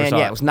Serious it, never Man. saw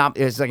Yeah, it.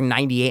 it was like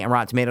 98 on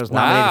Rotten Tomatoes,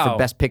 nominated Wow. for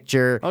Best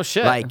Picture. Oh,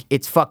 shit. Like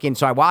it's fucking.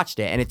 So I watched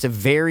it, and it's a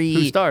very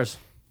Who stars?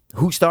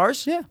 Who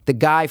stars? Yeah. The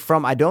guy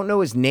from I don't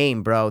know his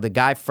name, bro. The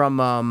guy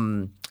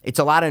from it's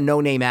a lot of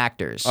no-name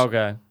actors.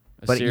 Okay.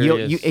 But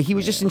he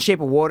was just in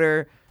Shape of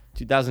Water.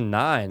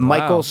 2009.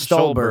 Michael Wow.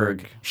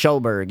 Stolberg.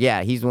 Schulberg.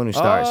 Yeah, he's the one who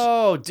stars.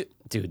 Oh,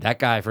 dude, that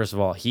guy. First of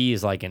all,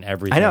 he's like in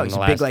everything. I know, in he's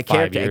the a big last like 5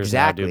 character. years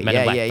Exactly. Now, dude. Men yeah,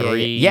 in Black yeah,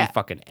 3. yeah.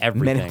 Fucking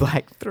everything. Men in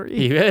Black 3.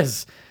 He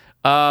is.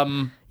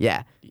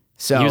 Yeah.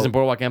 So He was in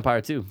Boardwalk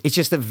Empire too. it's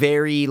just a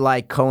very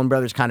like Coen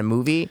Brothers kind of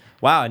movie.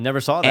 Wow, I never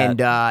saw that.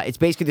 And it's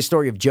basically the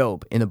story of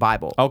Job in the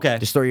Bible. Okay.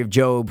 The story of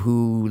Job,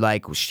 who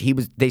like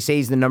they say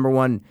he's the number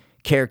one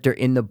character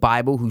in the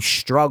Bible who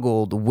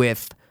struggled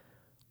with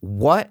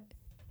what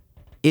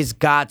is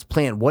God's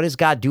plan? What is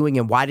God doing,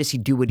 and why does He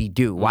do what He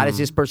do? Why does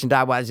this person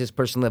die? Why does this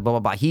person live? Blah blah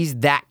blah. He's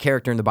that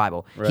character in the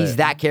Bible. He's Right.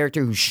 that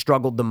character who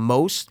struggled the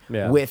most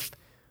Yeah. with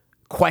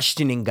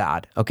questioning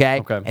God. Okay.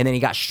 Okay. And then he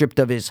got stripped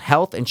of his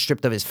health and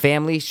stripped of his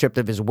family, stripped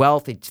of his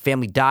wealth. His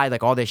family died,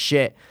 like all this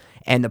shit.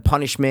 And the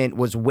punishment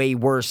was way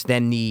worse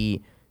than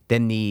the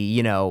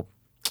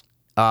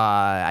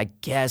I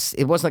guess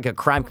it wasn't like a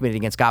crime committed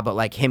against God, but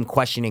like him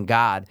questioning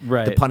God.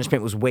 Right. The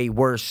punishment was way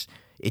worse.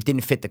 it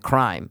didn't fit the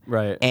crime.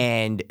 Right.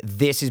 And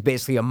this is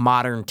basically a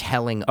modern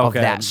telling of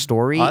Okay. that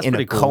story Oh, that's in a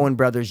pretty cool. Coen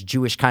Brothers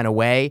Jewish kind of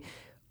way.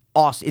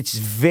 Awesome. It's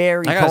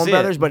very I gotta Coen see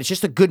Brothers, it. but it's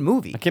just a good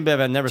movie. I can't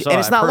believe I never saw it. And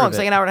it's I've not heard long. of It's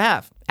like it. an hour and a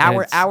half.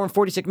 And Hour and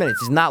 46 minutes.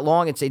 It's not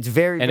long. It's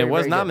very, And very, it was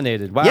very good.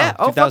 nominated. Wow. Yeah.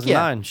 Oh, fuck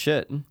yeah. 2009.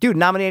 Shit. Dude,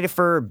 nominated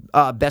for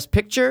Best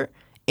Picture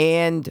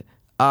and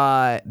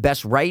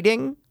Best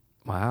Writing.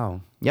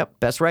 Wow. Yep,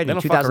 Best Writing, They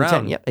don't fuck 2010.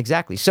 around. Yep,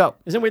 exactly. So,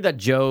 Isn't it weird that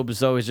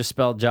Job's always just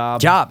spelled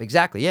job? Job,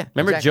 exactly, yeah.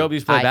 Remember exactly. Job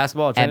used to play I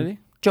basketball at am Trinity?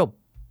 Job.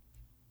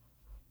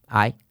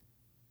 I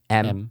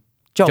am M.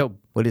 Job. Job.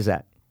 What is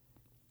that?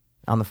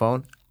 On the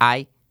phone?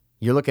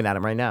 You're looking at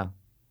him right now.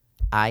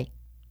 I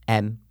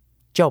am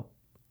Job.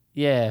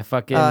 Yeah,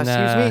 fucking.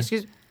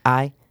 Excuse me.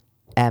 I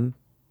am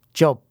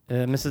Job.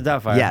 Mrs.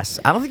 Doubtfire.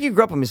 Yes. I don't think you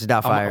grew up with Mrs.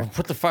 Doubtfire.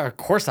 What the fuck? Of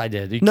course I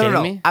did. Are you No, kidding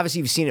no. me? Obviously,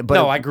 you've seen it, but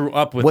No, I grew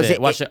up with it.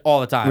 Watched it all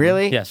the time.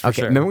 Really? Yes, for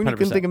okay. sure. Remember when you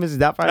couldn't 100%. think of Mrs.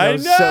 Doubtfire? I That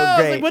was know. so I was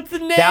great. like, what's the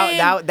name?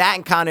 That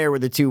and Con Air were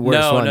the two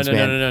worst ones,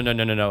 man.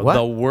 No. What?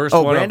 The worst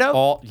Oh, one Brando? of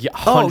all. Yeah,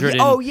 Oh, 100.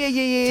 yeah,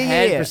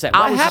 yeah. 10%. I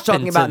What was just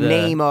talking happened about to the-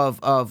 name of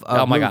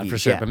Oh my god, movies. for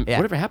sure. Yeah, But yeah.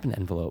 whatever happened to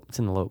Envelope? It's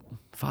in the lope.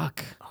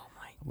 Fuck. Oh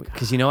my.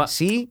 Because you know what?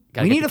 See,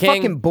 Gotta we get need the a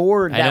king. fucking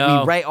board I that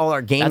know. we write all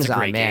our games That's a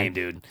great on, man. game,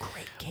 dude.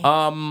 Great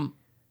game.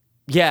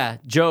 Yeah,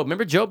 Job.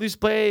 Remember Job used to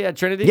play at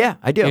Trinity? Yeah,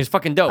 I do. He was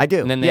fucking dope. I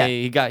do, And then yeah.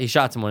 he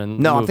shot someone and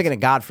No, I'm moved. thinking of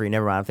Godfrey.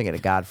 Never mind. I'm thinking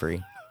of Godfrey.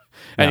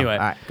 No. Anyway. All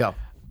right, go.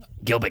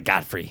 Gilbert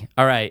Godfrey.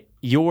 All right.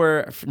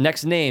 Your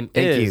next name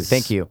is.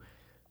 Thank you.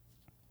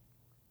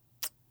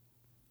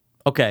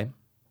 Okay.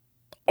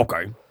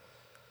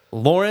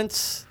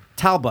 Lawrence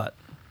Talbot.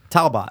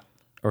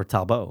 Or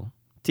Talbot.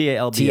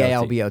 Talbot.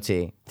 Talbot.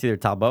 It's either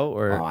Talbot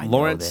or Oh, I know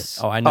Lawrence.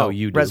 this. Oh, I know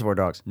you do. Reservoir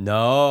Dogs.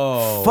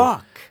 No.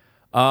 Fuck.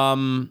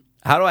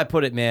 How do I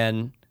put it,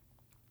 man?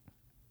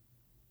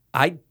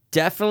 I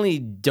definitely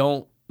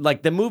don't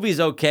like the movie's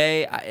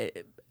okay.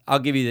 I'll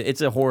give you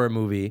it's a horror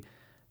movie.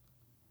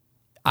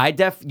 You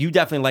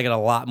definitely like it a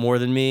lot more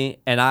than me,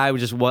 and I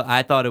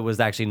thought it was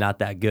actually not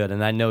that good,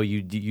 and I know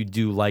you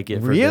do like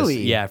it. For Really?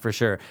 This. Yeah, for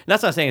sure. And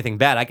that's not saying anything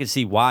bad. I could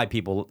see why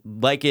people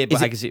like it,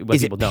 but I can see why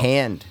is people it don't.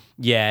 panned?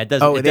 Yeah, it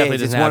doesn't. Oh, it definitely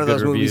is. doesn't It's have one of good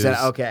those movies reviews.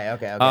 that.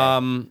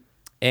 Okay.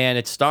 And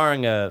it's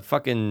starring a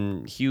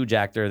fucking huge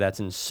actor that's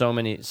in so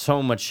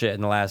much shit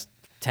in the last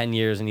 10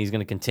 years, and he's going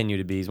to continue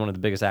to be. He's one of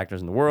the biggest actors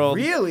in the world.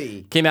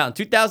 Really? Came out in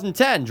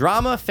 2010.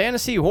 Drama,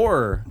 fantasy,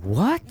 horror.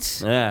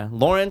 What? Yeah.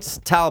 Lawrence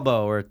Talbot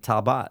or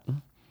Talbot.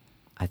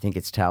 I think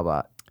it's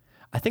Talbot.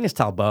 I think it's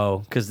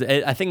Talbot because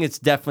I think it's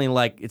definitely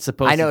like it's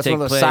supposed to I know it's take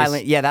one of those place.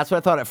 silent. Yeah, that's what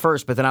I thought at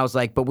first, but then I was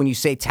like, but when you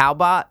say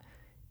Talbot,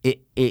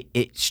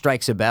 it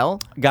strikes a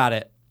bell. Got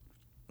it.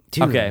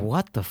 Dude, Okay.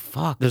 what the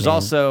fuck? There's man?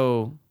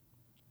 also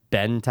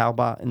Ben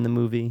Talbot in the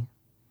movie.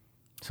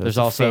 So There's it's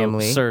a also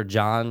family. Sir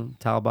John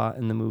Talbot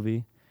in the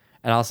movie.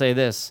 And I'll say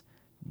this.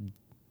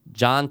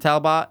 John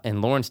Talbot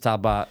and Lawrence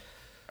Talbot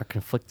are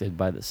conflicted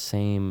by the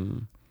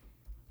same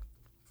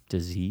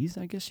disease,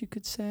 I guess you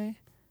could say.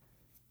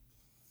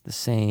 The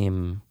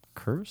same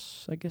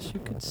curse, I guess you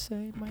could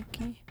say,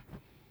 Mikey.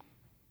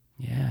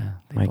 Yeah.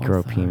 they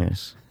Micro both are.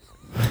 penis.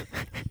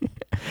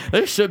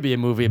 There should be a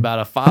movie about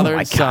a father Oh my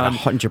and son. God,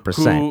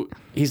 100%. Who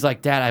he's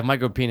like, Dad, I have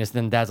micro penis.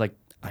 Then Dad's like,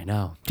 I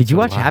know. Did you So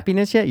watch do I."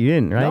 Happiness yet? You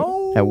didn't, right?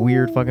 No. That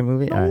weird fucking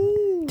movie. All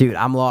right. Dude,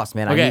 I'm lost,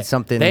 man. I Okay, need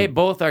something. They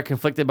both are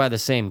conflicted by the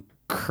same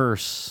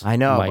curse. I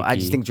know. But I Mikey.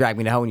 just think drag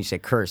me to hell when you say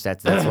curse.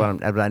 That's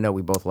what I know.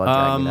 We both love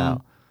drag me to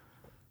hell.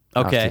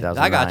 Okay, That was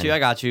I got 2009. you. I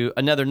got you.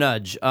 Another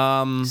nudge.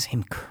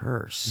 Same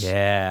curse.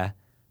 Yeah,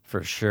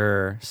 for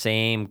sure.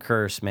 Same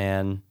curse,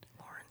 man.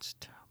 Lawrence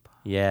Talbot.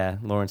 Yeah,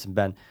 Lawrence and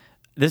Ben.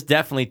 This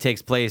definitely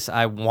takes place,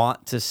 I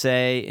want to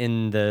say,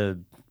 in the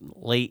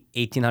late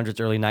 1800s,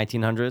 early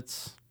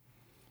 1900s.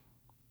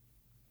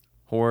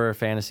 Horror,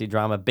 fantasy,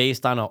 drama,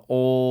 based on an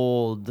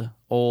old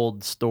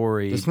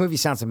story. This movie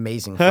sounds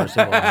amazing, first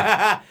of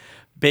all.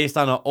 Based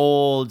on an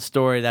old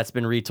story that's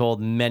been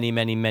retold many,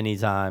 many, many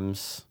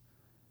times.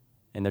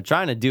 And they're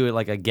trying to do it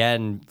like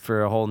again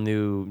for a whole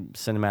new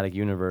cinematic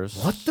universe.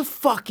 What the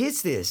fuck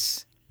is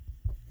this?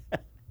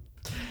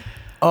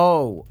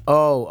 Oh,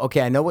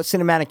 okay. I know what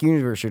cinematic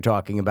universe you're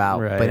talking about,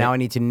 Right. but now I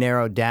need to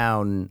narrow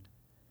down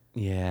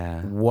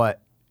Yeah,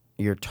 what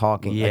you're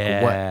talking.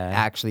 Like what Yeah.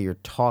 actually you're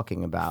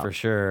talking about. for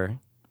sure.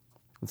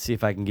 Let's see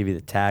if I can give you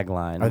the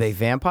tagline. Are they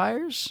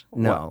vampires?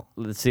 No. Well,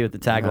 let's see what the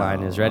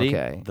tagline No, is. Ready?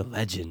 okay. The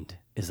legend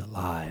is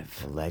alive.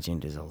 The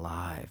legend is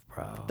alive,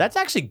 bro. That's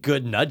actually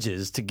good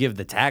nudges to give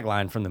the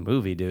tagline from the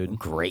movie, dude.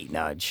 Great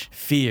nudge.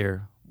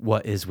 Fear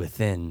what is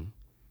within.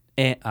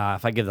 And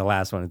if I give the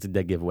last one, it's a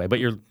dead giveaway. But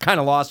you're kind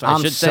of lost. So I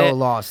I'm should so say it.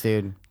 lost,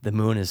 dude. The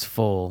moon is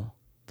full.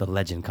 The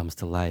legend comes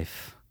to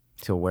life.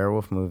 It's a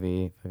werewolf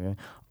movie. Okay.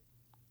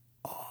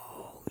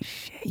 Oh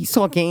shit! You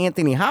talking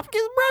Anthony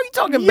Hopkins, bro? You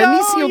talking Yo,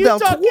 Benicio you del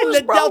talking Toro,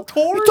 the bro? Del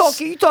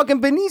Toros? You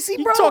talking Benicio,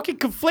 You bro? talking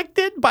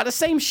conflicted by the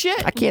same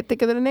shit? I can't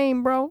think of the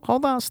name, bro.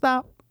 Hold on,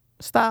 stop.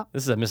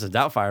 This is a Mrs.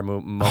 Doubtfire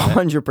moment.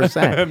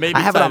 100%. Maybe I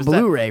have it on times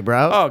 10. Blu-ray,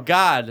 bro. Oh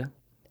God!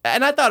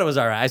 And I thought it was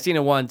all right. I seen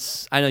it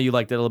once. I know you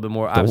liked it a little bit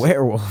more. The Obviously,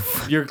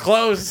 werewolf. you're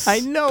close. I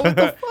know. What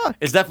the fuck?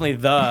 It's definitely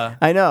the.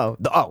 I know.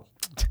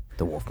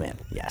 The Wolfman.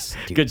 Yes.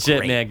 Dude, Good shit,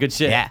 great. man. Good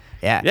shit. Yeah.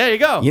 Yeah. There you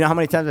go. You know how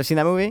many times I've seen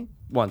that movie?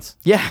 Once.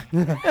 Yeah.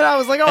 And I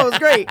was like, oh, it was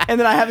great. And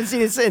then I haven't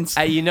seen it since.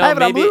 You know, I have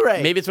it on maybe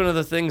Blu-ray. maybe it's one of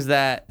the things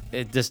that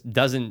it just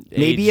doesn't.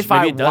 Maybe age. if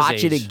I it does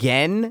watch it age.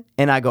 again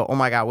and I go, oh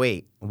my God,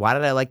 wait, why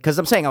did I like? Because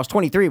I'm saying I was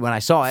 23 when I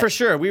saw it. For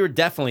sure, we were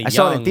definitely. I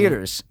saw it in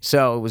theaters,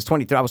 so it was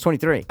 23. I was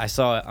 23. I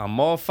saw it on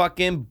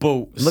motherfucking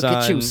boat. Look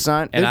at you,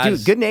 son. And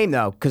Dude, good name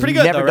though, because Pretty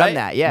we've good, never though, done right?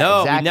 that. Yeah,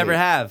 no, exactly. we never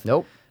have.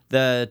 Nope.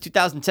 The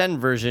 2010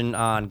 version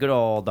on good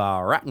old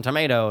Rotten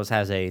Tomatoes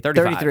has a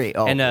 35. 33.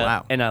 Oh, and a,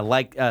 wow. And a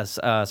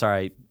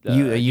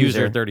A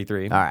user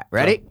 33. All right,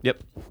 ready? So,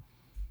 yep.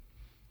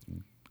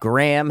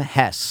 Graham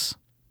Hess.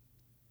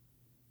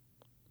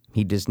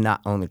 He does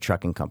not own the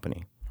trucking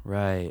company.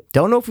 Right.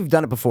 Don't know if we've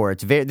done it before.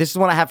 This is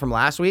one I had from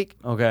last week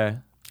Okay.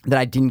 that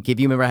I didn't give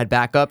you. Remember, I had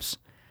backups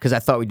because I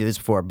thought we did this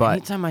before. But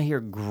Anytime I hear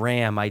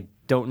Graham, I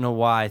don't know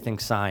why I think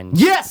signs.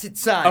 yes,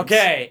 it's signs.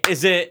 Okay.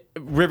 Is it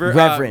River?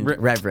 Reverend.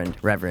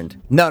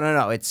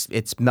 No.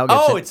 It's Mel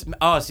Gibson.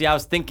 See, I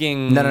was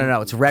thinking. No.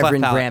 It's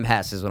Reverend Cleft Graham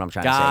Hess is what I'm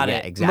trying Got to say.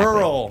 it. Yeah, exactly.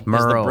 Merle is the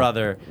Merle.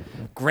 brother.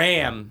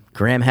 Graham.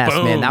 Graham Hess,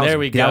 Boom, man. That there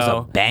we go. was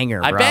a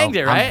banger, bro. I banged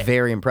it, right? I'm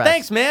very impressed.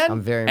 Thanks, man.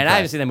 I'm very And impressed. I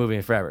haven't seen that movie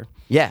in forever.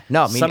 Yeah,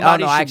 no, I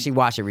Somebody I should- actually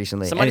watched it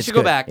recently. somebody and it's should go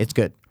good. back. It's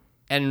good.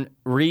 And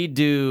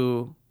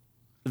redo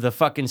the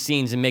fucking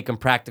scenes and make them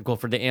practical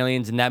for the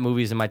aliens, and that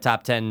movie's in my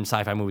top 10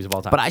 sci-fi movies of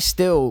all time. But I like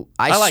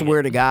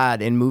swear it. to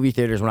God, in movie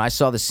theaters, when I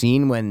saw the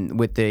scene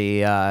with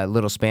the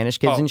little Spanish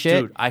kids and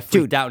shit, Dude, I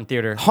freaked out in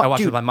theater. I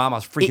watched it with my mom. I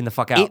was freaking the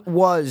fuck out. It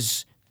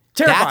was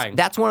Terrifying.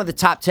 That's one of the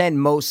top 10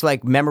 most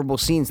like memorable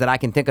scenes that I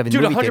can think of in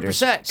Dude, movie 100%,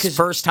 theaters. 'cause-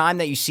 First time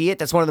that you see it,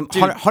 that's one of them.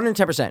 Dude,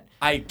 110%.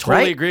 I totally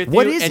right? agree with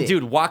What you. is and it?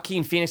 dude,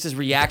 Joaquin Phoenix's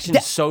reaction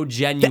is so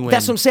genuine.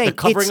 That's what I'm saying. The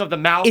covering It's- of the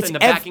mouth it's and the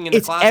backing in the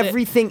it's closet.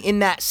 everything in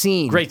that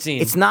scene. Great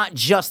scene. It's not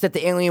just that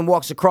the alien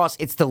walks across.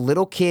 It's the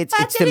little kids.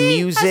 It's the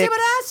music.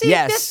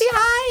 Yes.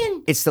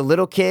 It's the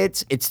little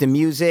kids. It's the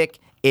music.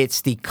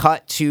 It's the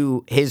cut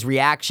to his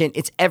reaction.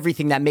 It's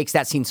everything that makes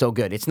that scene so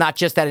good. It's not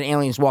just that an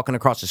alien's walking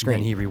across the screen.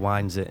 And he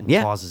rewinds it and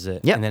Yeah. pauses it.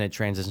 Yep. And then it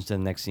transitions to the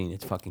next scene.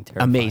 It's fucking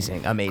terrifying.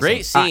 Amazing.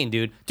 Great scene,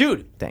 dude.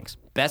 Dude, Thanks.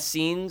 best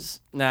scenes?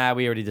 Nah,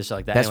 we already did shit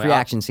like that. Best Anyway,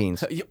 reaction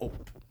scenes. Oh,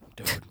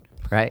 dude.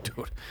 Right?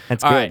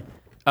 That's good. All right.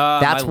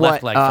 That's my what.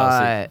 left leg fell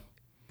asleep.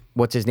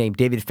 What's his name?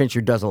 David Fincher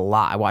does a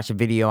lot. I watched a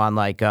video on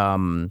like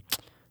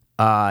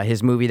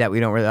his movie that we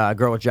don't.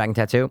 Girl with Dragon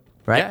Tattoo.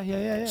 Right?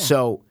 Yeah.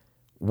 So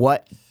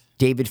what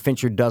David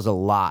Fincher does a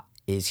lot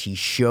is he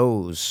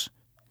shows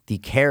the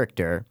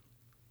character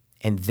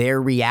and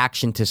their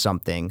reaction to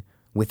something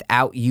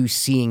without you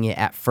seeing it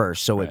at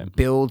first. So it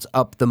builds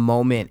up the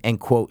moment and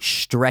quote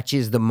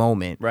stretches the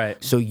moment. Right.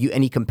 So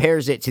and he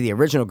compares it to the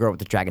original Girl with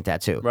the Dragon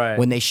Tattoo. Right.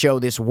 When they show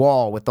this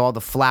wall with all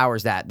the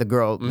flowers that the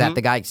girl that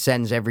the guy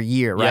sends every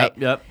year, right?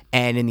 Yep.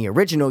 And in the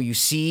original, you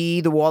see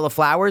the wall of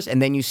flowers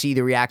and then you see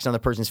the reaction on the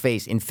person's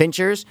face. In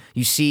Fincher's,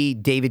 you see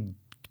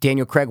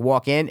Daniel Craig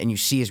walk in and you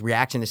see his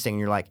reaction to this thing and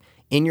you're like,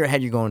 in your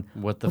head, you're going,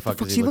 What the fuck is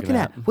fuck's he looking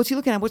at? What's he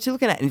looking at? What's he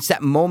looking at? And it's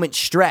that moment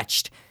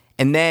stretched.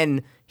 And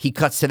then he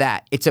cuts to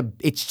that.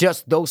 It's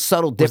just those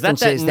subtle Was that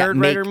differences Nerd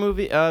make Writer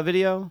movie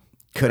video?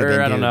 Could have Or been.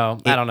 I don't dude. know.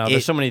 I don't know.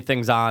 There's so many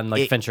things on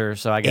like Fincher,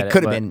 so I get it. It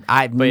could have but- been.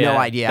 I have but no yeah,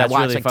 idea. I that's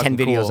watched really like 10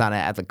 fucking videos cool. on it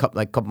at the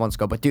couple months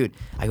ago. But dude,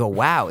 I go,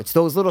 wow, it's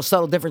those little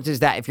subtle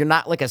differences that if you're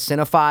not like a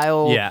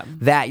cinephile, Yeah.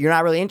 that you're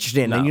not really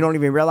interested in, No. and you don't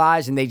even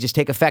realize, and they just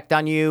take effect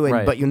on you, and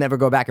Right. but you'll never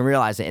go back and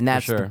realize it. And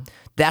that's sure.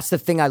 that's the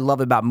thing I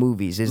love about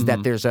movies is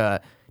that there's a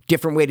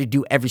different way to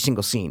do every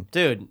single scene.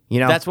 Dude, You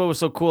know? that's what was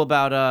so cool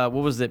about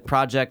what was it?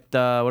 Project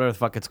whatever the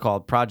fuck it's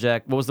called.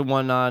 Project. What was the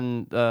one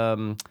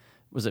on?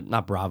 Was it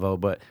not Bravo?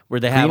 But where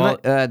they have all,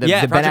 Greenlight? The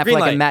Ben Project Affleck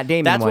Greenlight. and Matt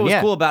Damon That's one, what was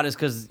yeah. cool about it is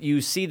because you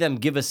see them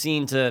give a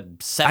scene to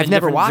 7 I've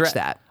never different watched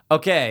that.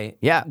 Okay.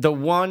 Yeah. The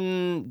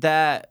one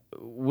that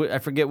I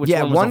forget which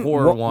Yeah, one was the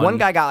horror one. one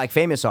guy got like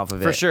famous off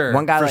of it for sure.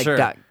 One guy for like sure.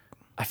 got.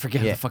 I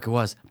forget who the fuck it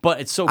was, but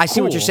it's so. I see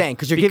what cool you're saying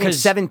because you're giving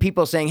 7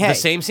 people saying, "Hey," the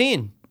same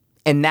scene.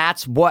 and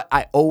that's what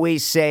I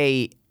always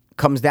say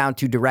comes down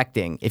to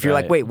directing. If you're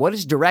like, Right. wait, what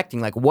is directing?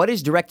 Like, what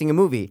is directing a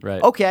movie?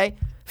 Right. Okay,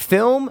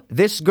 film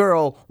this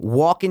girl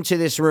walk into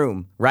this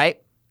room, right?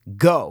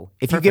 Go.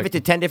 If you give it to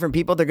 10 different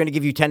people, they're going to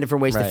give you 10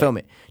 different ways to Right. film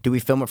it. Do we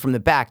film it from the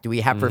back? Do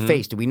we have her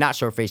face? Do we not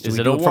show her face? Do Is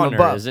we it do a it from oneer?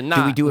 above? Is it Do we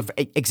not? do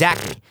it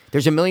exactly?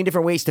 There's a million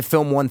different ways to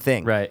film one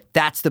thing. Right.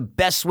 That's the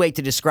best way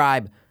to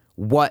describe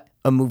what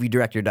a movie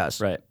director does.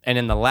 Right. And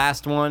in the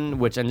last one,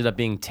 which ended up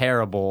being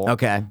terrible,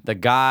 Okay. the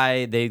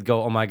guy, they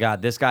go, oh my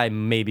God, this guy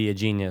may be a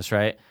genius,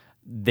 right?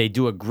 They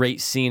do a great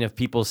scene of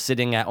people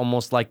sitting at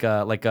almost like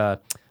a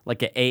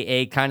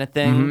AA kind of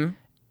thing. Mm-hmm.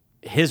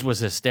 His was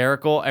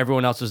hysterical.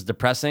 Everyone else was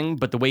depressing,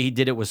 but the way he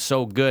did it was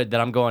so good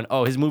that I'm going,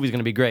 oh, his movie's going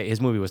to be great.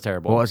 His movie was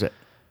terrible. What was it?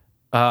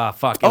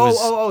 Fuck. It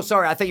Oh, was,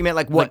 sorry. I thought you meant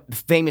like what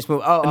famous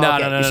movie. Oh, No,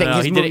 okay. no, You're saying no.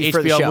 his He did movie an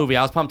for the HBO show. movie.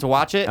 I was pumped to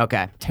watch it.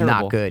 Okay. Terrible.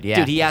 Not good, yeah.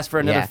 Dude, he asked for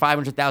another Yeah.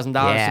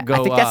 $500,000 Yeah, to go.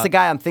 I think that's the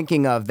guy I'm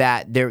thinking of.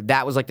 That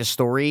was like the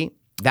story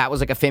that was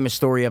like a famous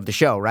story of the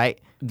show, right?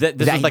 This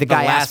was like the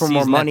guy asked for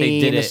more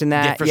money and this and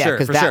that. For sure,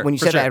 because when you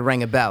said that, it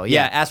rang a bell.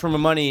 Yeah, asked for more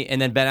money,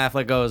 and then Ben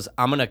Affleck goes,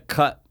 I'm gonna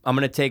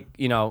take,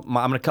 I'm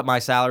gonna cut my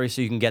salary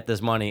so you can get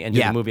this money, and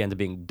the movie ended up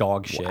being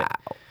dog shit. Wow.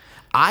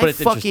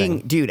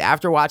 Dude,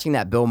 after watching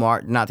that Bill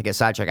Maher, not to get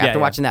sidetracked, after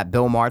watching that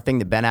Bill Maher thing,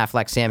 the Ben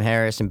Affleck, Sam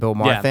Harris, and Bill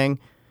Maher thing,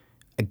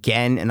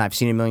 again, and I've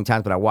seen it a million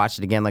times, but I watched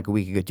it again like a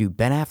week ago. Dude,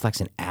 Ben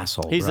Affleck's an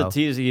asshole, he's bro.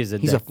 He's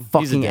a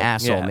fucking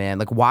asshole, man.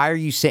 Like, why are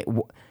you saying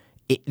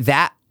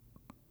that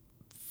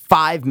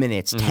 5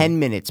 minutes, 10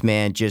 minutes,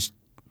 man, just...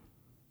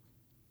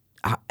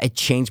 it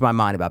changed my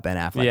mind about Ben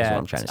Affleck, is what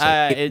I'm trying to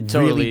say. It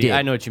totally really did.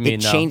 I know what you mean,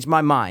 It though. changed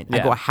my mind. I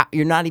go,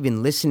 you're not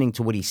even listening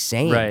to what he's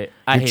saying. Right.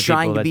 You're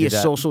trying to be a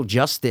social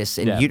justice,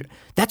 and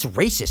that's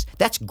racist.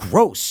 That's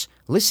gross.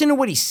 Listen to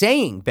what he's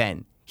saying,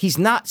 Ben. He's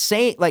not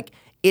saying, like,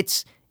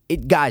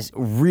 guys,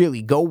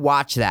 really, go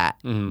watch that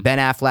Ben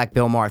Affleck,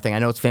 Bill Maher thing. I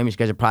know it's famous. You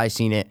guys have probably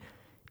seen it.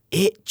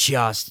 It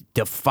just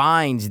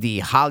defines the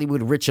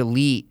Hollywood rich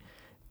elite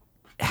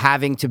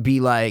having to be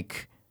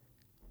like,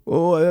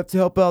 oh, I have to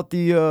help out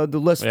the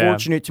less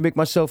fortunate to make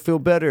myself feel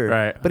better.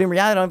 Right. But in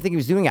reality, I don't think he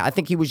was doing it. I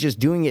think he was just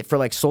doing it for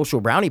like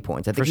social brownie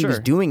points. I think he was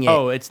doing it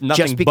it's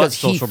nothing just because but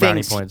social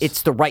brownie thinks points.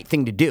 it's the right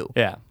thing to do.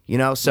 Yeah. You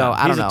know, so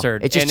I don't know. A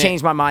turd. It just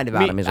changed my mind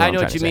about him. Is what I I'm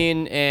know trying what to you say.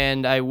 mean,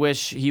 and I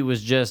wish he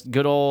was just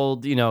good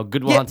old,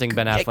 Good Will Hunting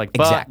Ben Affleck.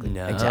 Exactly. But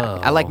no.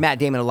 Exactly. I like Matt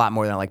Damon a lot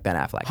more than I like Ben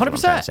Affleck.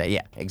 100%.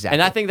 Yeah, exactly.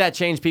 And I think that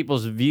changed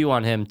people's view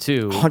on him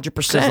too. 100%.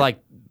 Because like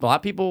a lot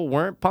of people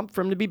weren't pumped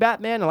for him to be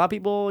Batman. A lot of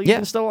people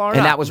even still are.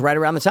 And that was right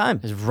around the time.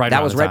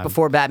 That was right time.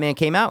 before Batman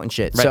came out and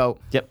shit. Right. So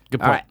yep,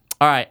 good point.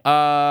 All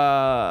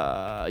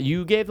right.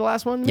 You gave the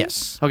last one?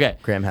 Yes. Okay.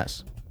 Graham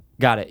Hess.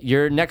 Got it.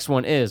 Your next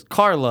one is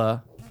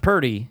Carla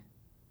Purdy.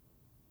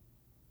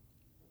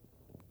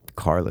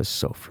 Carla's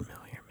so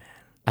familiar,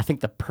 man. I think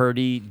the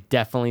Purdy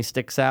definitely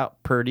sticks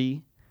out.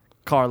 Purdy.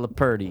 Carla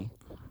Purdy.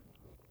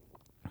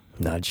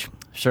 Nudge.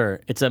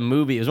 Sure. It's a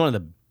movie. It was one of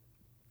the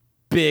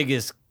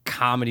biggest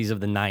comedies of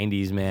the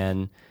 90s,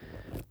 man.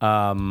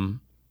 I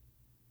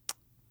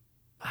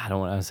don't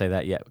want to say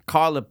that yet.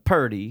 Carla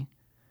Purdy.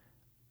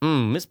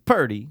 Miss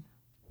Purdy.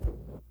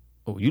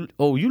 Oh,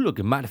 you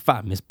looking mighty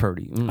fine, Miss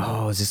Purdy.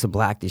 Oh, is this a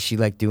black? Is she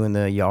like doing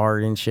the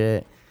yard and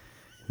shit?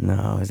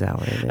 No, is that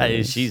what it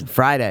is? She's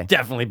Friday.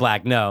 definitely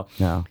black. No.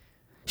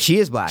 She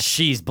is black.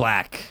 She's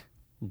black.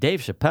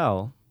 Dave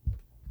Chappelle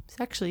is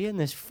actually in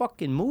this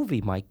fucking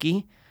movie,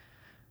 Mikey.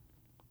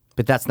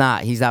 But that's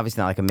not, he's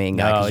obviously not like a main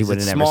guy because you would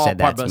have never said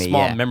that to me.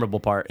 Small,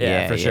 memorable part.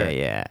 Yeah, for sure.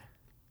 Yeah.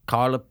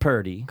 Carla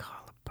Purdy.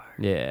 Carla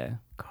Purdy. Yeah.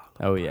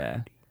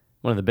 Yeah.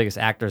 One of the biggest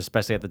actors,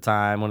 especially at the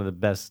time. One of the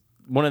best.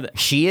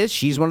 She is?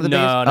 She's one of the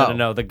biggest?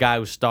 No. The guy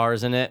who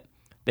stars in it.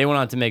 They went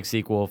on to make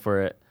sequel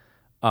for it.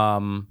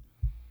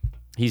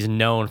 He's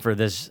known for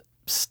this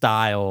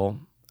style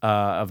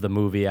of the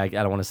movie. I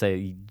don't want to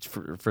say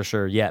for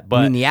sure yet,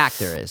 but I mean, the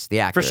actor is.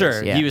 For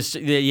sure. Yeah. He was.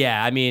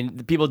 Yeah. I mean,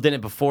 the people did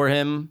it before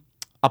him.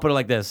 I'll put it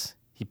like this.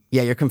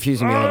 Yeah, you're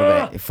confusing me a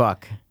little bit.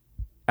 Fuck.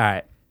 All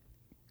right.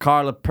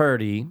 Carla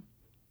Purdy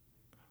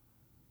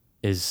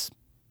is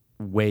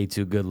way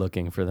too good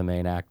looking for the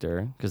main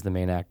actor because the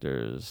main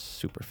actor is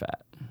super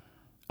fat.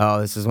 Oh,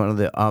 this is one of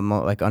the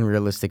like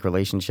unrealistic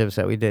relationships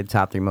that we did.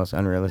 Top 3 most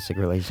unrealistic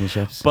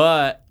relationships.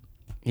 But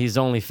he's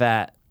only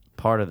fat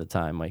part of the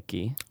time,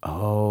 Mikey.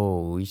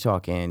 Oh, you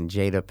talking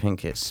Jada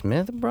Pinkett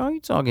Smith, bro? You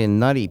talking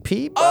Nutty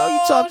P, bro? You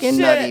talking shit.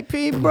 Nutty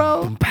P,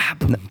 bro?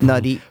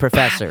 Nutty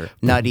Professor.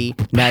 Nutty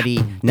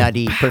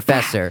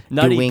Professor.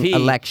 Nutty Doing P. a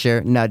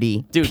lecture.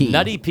 Nutty Dude, P.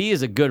 Nutty P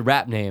is a good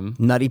rap name.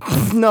 Nutty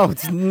P. No,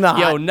 it's not.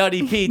 Yo,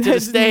 Nutty P to the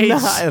That's stage.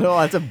 not at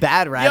all. That's a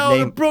bad rap Yo, name.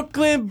 the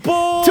Brooklyn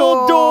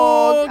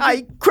Bulldog.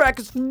 I crack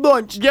his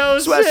lunch. Yo,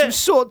 Sweat shit. some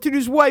salt to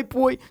this white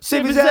boy.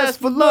 Save his ass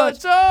for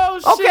lunch. Oh,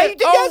 shit. Okay, you think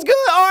that's good?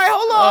 All right,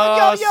 hold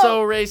on. Yo.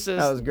 So racist.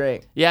 That was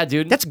great. Yeah,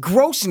 dude. That's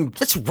gross and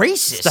that's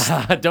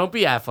racist. Don't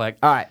be Affleck.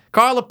 All right.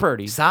 Carla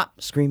Purdy. Stop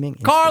screaming.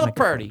 into Carla the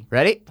microphone. Purdy.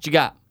 Ready? What you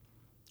got?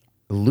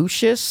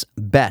 Lucius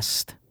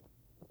Best.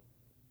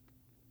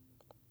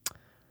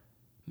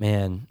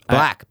 Man.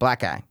 Black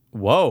guy.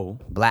 Whoa.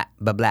 Black.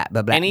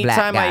 Anytime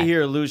black guy. I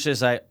hear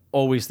Lucius, I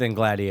always think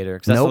Gladiator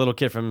because that's the little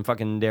kid from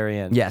fucking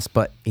Darien. Yes,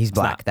 but he's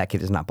black. not. That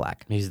kid is not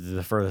black. He's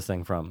the furthest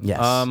thing from. Yes.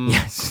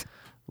 Yes.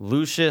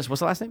 Lucius,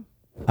 what's the last name?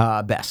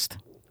 Best.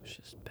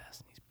 Lucius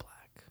Best. He's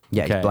black.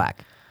 Yeah, Okay. he's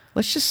black.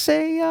 Let's just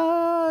say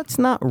it's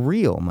not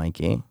real,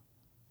 Mikey.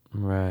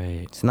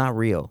 Right. It's not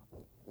real.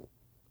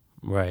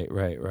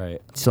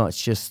 Right. So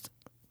it's just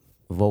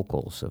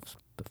vocals of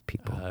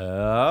people.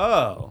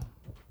 Oh.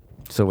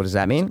 So what does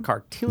that mean?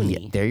 Cartoony.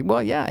 Yeah, there you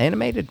well, yeah,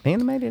 animated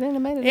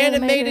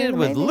Animated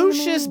with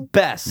Lucius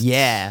Best.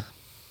 Yeah.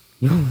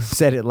 You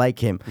said it like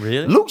him.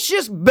 Really?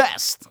 Lucius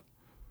Best.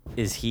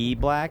 Is he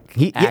black?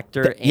 He,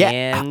 Actor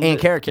and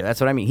character. That's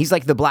what I mean. He's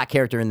like the black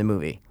character in the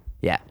movie.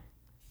 Yeah.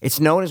 It's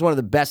known as one of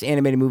the best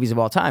animated movies of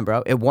all time,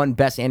 bro. It won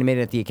Best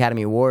Animated at the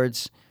Academy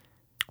Awards.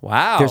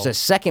 Wow. There's a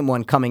second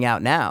one coming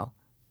out now.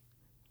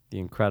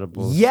 The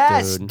Incredibles.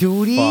 Yes, dude.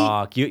 duty.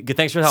 Fuck.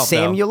 Thanks for the help, though.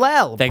 Samuel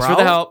L. Thanks bro.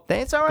 for the help.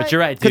 It's all right. But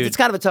you're right, dude. Because it's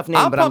kind of a tough name.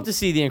 I'm but pumped to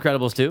see The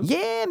Incredibles too.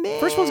 Yeah, man.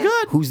 First one's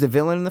good. Who's the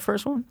villain in the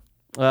first one?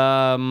 You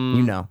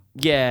know.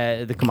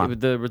 Yeah, Come on. with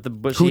the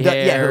bushy Who do-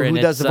 hair. yeah, who and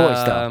does the it's,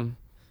 voice, though?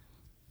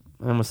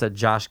 I almost said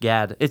Josh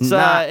Gad. It's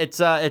Not-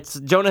 it's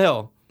Jonah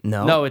Hill.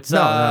 No. No, it's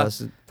no.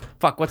 This is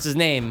fuck. What's his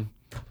name?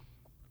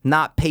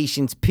 not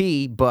Patience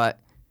P, but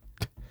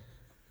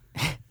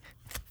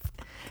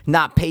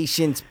not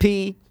Patience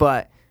P,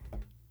 but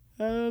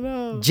I don't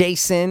know.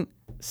 Jason.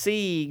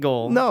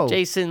 Seagull. No.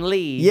 Jason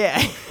Lee.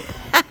 Yeah.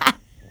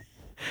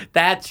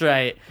 That's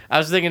right. I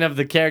was thinking of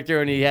the character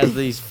when he has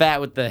these fat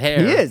with the hair.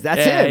 He is. That's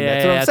Yeah, him. yeah,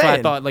 That's yeah, what I'm That's why I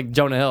saying. thought like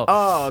Jonah Hill.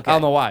 Oh, okay. I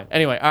don't know why.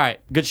 Anyway, all right.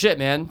 Good shit,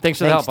 man. Thanks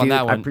for the Thanks, help on dude. that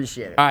I one.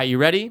 appreciate it. All right, you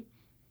ready?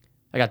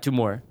 I got two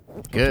more.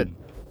 Good.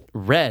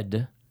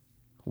 Red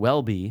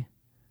Welby.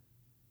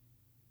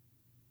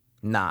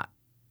 Not.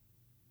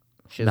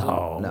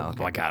 No. No.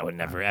 Oh my God, I would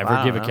never, I ever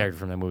don't give a know. character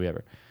from that movie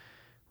ever.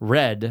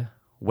 Red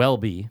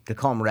Welby. They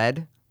call him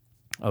Red.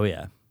 Oh,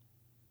 yeah.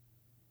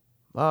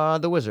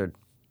 The Wizard.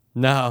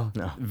 No.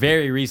 No.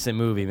 Very recent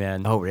movie,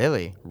 man. Oh,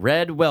 really?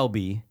 Red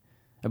Welby.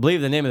 I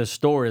believe the name of the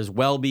store is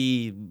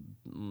Welby.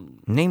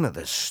 Name of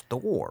the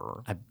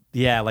store.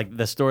 Yeah, like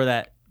the store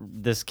that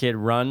this kid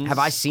runs. Have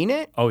I seen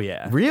it? Oh,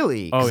 yeah.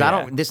 Really? Oh, Because I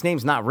yeah. don't. This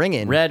name's not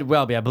ringing. Red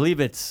Welby. I believe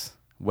it's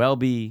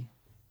Welby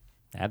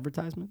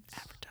Advertisements.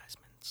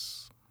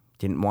 Advertisements.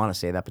 Didn't want to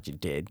say that, but you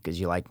did because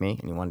you like me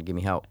and you wanted to give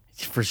me help.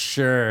 For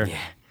sure. Yeah.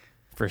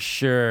 For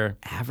sure.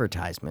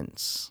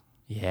 Advertisements.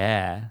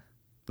 Yeah.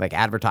 Like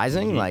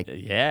advertising? Like,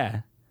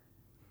 Yeah.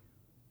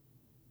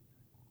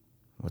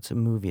 what's a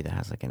movie that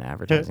has like an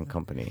advertising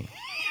company?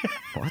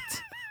 What?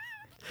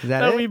 Is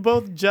that it?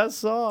 both just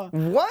saw.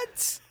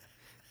 What?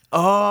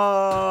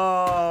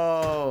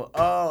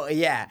 Oh,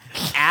 yeah.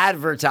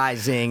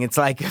 Advertising. It's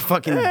like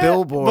fucking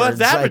billboards. Well, it's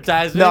like-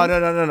 advertising.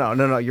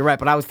 No. You're right.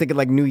 But I was thinking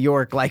like New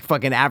York, like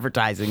fucking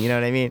advertising. You know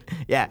what I mean?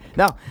 Yeah.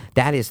 No,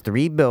 that is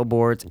 3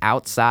 billboards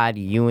outside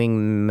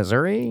Ewing,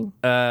 Missouri.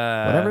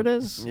 Whatever it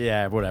is.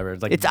 Yeah, whatever.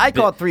 It's like I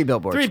call it 3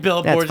 billboards. 3 That's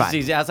billboards fine. is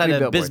easy. Outside 3 of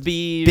billboards.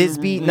 Bisbee.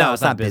 Bisbee? No,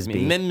 it's not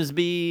Bisbee.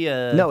 Bisbee.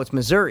 Mimsby. No, it's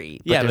Missouri.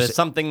 Yeah, but there's- it's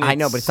something I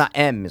know, that's- but it's not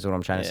M. Is what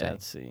I'm trying to Yeah, say.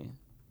 let's see.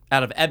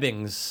 Out of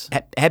Ebbings.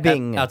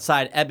 Ebbing,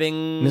 Outside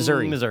Ebbing,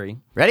 Missouri.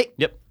 Ready?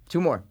 Yep. 2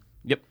 more.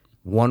 Yep.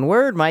 1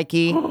 word,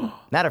 Mikey.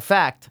 Matter of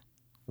fact,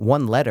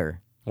 1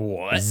 letter.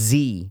 What?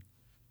 Z.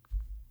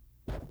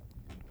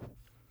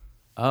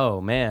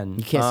 Oh, man.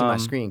 You can't see my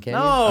screen, can no.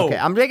 you? Okay,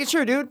 I'm making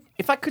sure, dude.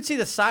 If I could see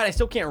the side, I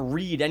still can't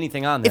read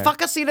anything on there. If I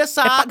could see the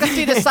side. If I could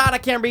see the side, I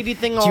can't read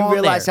anything on Do you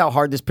realize there. how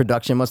hard this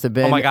production must have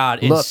been? Oh my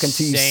God, Look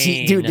until you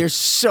see, dude. insane. There's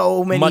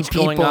so many Much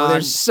people. going on,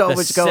 There's so the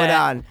much going set,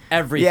 on.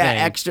 everything.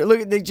 Yeah, extra.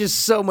 Look, there's just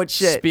so much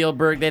shit.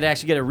 Spielberg, they'd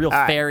actually get a real All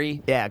right.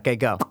 fairy. Yeah. Okay,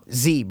 go.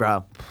 Z,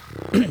 bro.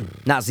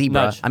 Not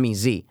zebra. Nudge. I mean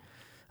Z.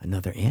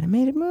 Another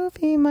animated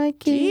movie,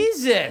 Mikey.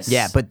 Jesus.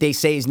 Yeah, but they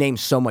say his name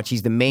so much.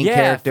 He's the main Yeah,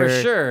 character.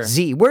 for sure.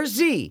 Z. Where's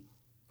Z?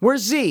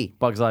 Where's Z?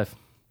 Bug's Life.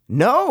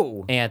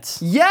 No.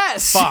 Ants.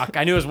 Yes. Fuck.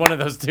 I knew it was one of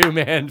those two,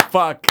 man.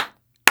 Fuck.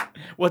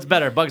 What's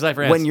better, Bug's Life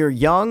or Ants? When you're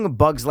young,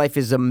 Bug's Life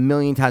is a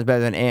million times better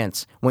than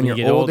Ants. When you you're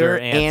get older, older,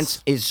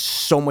 Ants is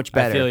so much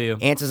better. feel you.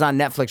 Ants is on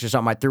Netflix or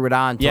something. I threw it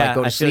on to Yeah, like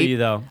go to I feel sleep. you,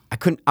 though. I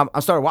couldn't. I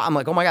started. I'm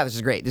like, oh my god, this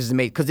is great. This is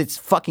amazing because it's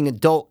fucking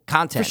adult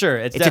content. For sure,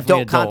 it's adult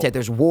definitely adult. content.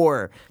 There's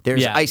war.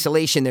 There's Yeah.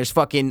 isolation. There's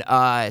fucking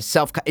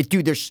self.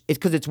 Dude, it's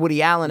because it's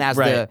Woody Allen as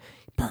Right. the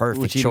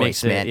perfect Which he choice,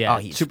 makes it, man. yeah, Oh,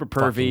 he's super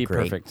fucking pervy,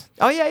 great. perfect.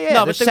 Oh yeah, yeah.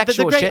 No, There's but the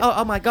sexual great. shit.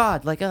 Oh my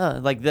God, like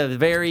the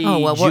very Oh,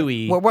 well,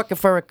 Jewy. we're working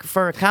for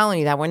a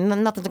colony that where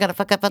nothing's gonna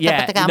fuck up.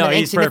 yeah, I'm no, an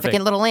he's insignificant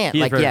perfect. little ant.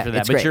 He's Like, perfect yeah, for that.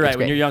 it's But great. you're right. It's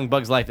When great. you're young,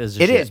 Bug's Life is.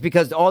 It is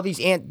because all these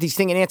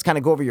stinging ants kind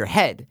of go over your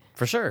head.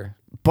 for sure.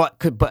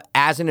 But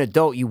as an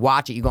adult, you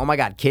watch it, you go, oh my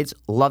god, kids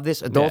love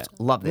this, adults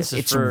Yeah. love this. This is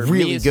It's for me,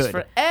 really this is good.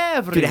 for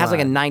everyone. Dude, it has like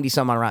a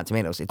 90-some on Rotten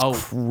Tomatoes. It's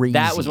crazy.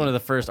 That was one of the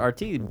first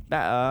RT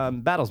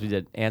battles we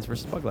did. Ants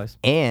versus Bug's Life.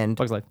 And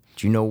Bug's Life.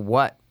 do you know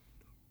what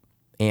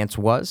Ants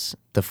was?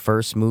 The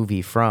first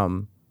movie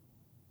from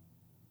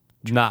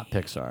Not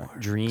Pixar.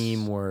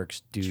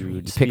 DreamWorks,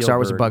 dude. Pixar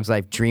was A Spielberg. Bug's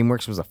Life.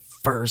 DreamWorks was the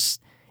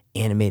first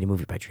animated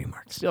movie by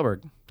DreamWorks.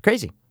 Spielberg.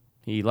 Crazy.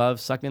 He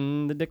loves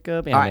sucking the dick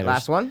of animators. All right,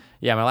 last one.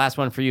 Yeah, my last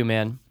one for you,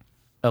 man.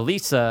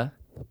 Elisa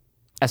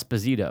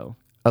Esposito.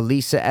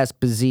 Elisa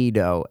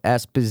Esposito,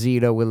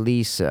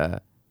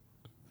 Elisa.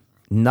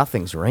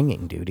 Nothing's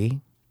ringing, duty.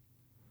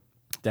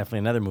 Definitely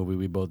another movie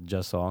we both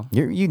just saw.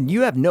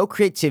 You have no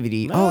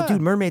creativity. Nah. Oh,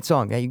 dude, mermaid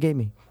song that you gave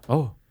me.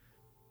 Oh.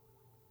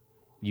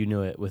 You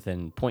knew it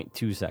within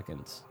 0.2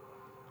 seconds.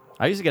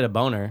 I used to get a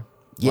boner.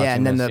 Yeah, watching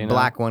and then this, the you know?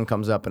 black one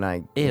comes up, and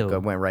I Ew.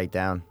 went right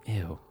down.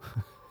 Ew.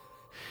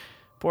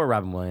 Poor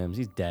Robin Williams.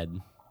 He's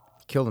dead.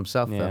 Killed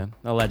himself, Yeah,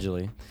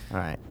 allegedly. though.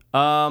 All right.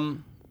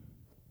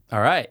 All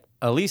right.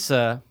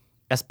 Elisa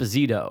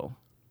Esposito.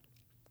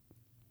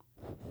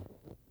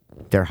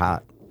 They're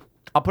hot.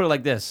 I'll put it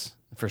like this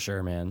for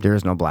sure, man. There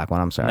is no black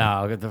one. I'm sorry.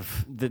 No,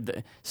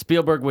 the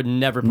Spielberg would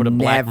never put a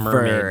black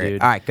mermaid,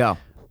 dude. All right, go.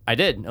 I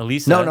did.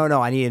 Elisa.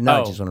 No. I need a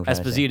nudge. Is what I'm trying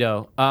to say.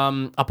 Esposito.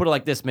 I'll put it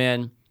like this,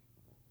 man.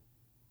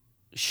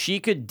 she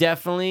could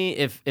definitely,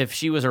 if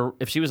she was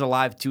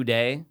alive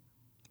today.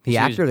 The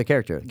actor or the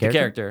character? The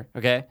character,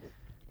 okay?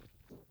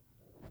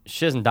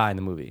 She doesn't die in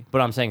the movie. But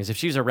what I'm saying is if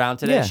she's around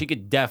today, she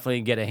could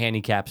definitely get a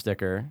handicap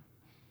sticker.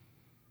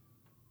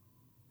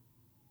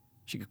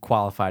 She could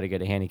qualify to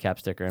get a handicap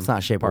sticker. It's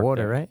not Shape of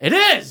Water, right? It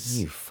is!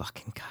 You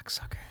fucking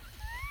cocksucker.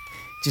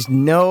 Just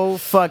no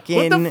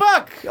fucking... What the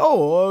fuck?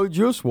 Oh, I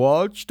just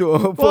watched...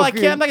 Well, I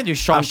can't. I'm not going to do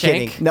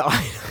Shawshank. No.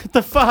 What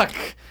the fuck?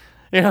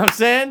 You know what I'm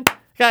saying?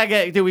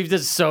 Dude, we've done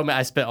so many.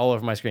 I spit all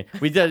over my screen.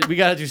 We got to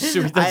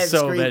do I have so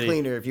screen many.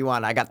 cleaner if you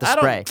want. I got the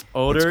spray.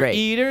 Odor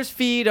eaters'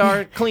 feet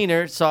are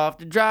cleaner,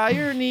 soft,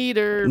 drier,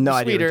 neater, No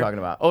sweeter. idea what you're talking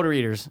about. Odor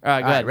eaters. All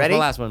right, go ahead. ready? The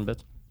last one,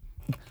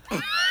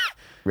 bitch.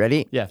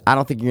 Ready? Yeah. I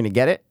don't think you're going to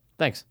get it.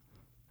 Thanks.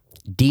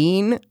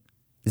 Dean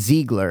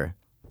Ziegler.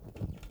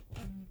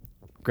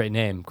 Great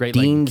name. Great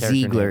Dean character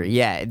Ziegler. name.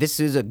 Yeah, this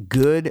is a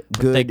good.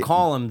 They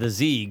call him the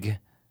Zieg.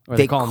 Or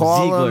they call him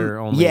Ziegler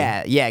only.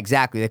 Yeah,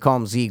 exactly. They call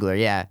him Ziegler,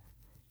 yeah.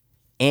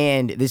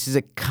 And this is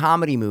a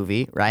comedy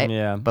movie, right?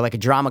 Yeah. But like a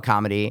drama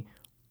comedy.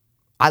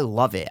 I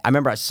love it. I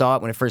remember I saw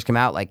it when it first came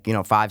out, like,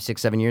 5,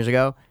 6, 7 years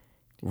ago.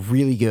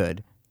 Really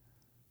good.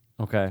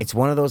 Okay. It's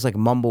one of those like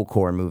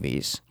mumblecore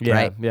movies, Yeah,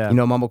 right? yeah.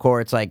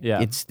 Mumblecore. It's like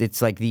Yeah.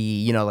 it's like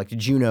the like the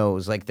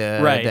Junos, like the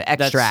Right, the that's-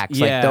 extracts,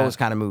 yeah. like those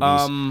kind of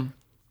movies.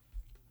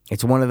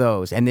 It's one of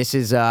those, and this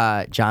is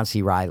John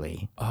C.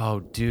 Reilly. Oh,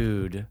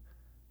 dude.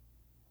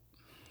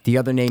 The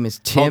other name is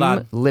Hold Tim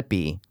on.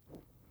 Lippy.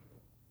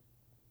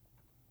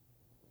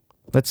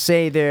 Let's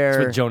say they're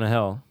It's with Jonah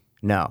Hill.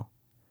 no,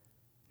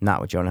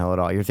 not with Jonah Hill at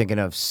all. You're thinking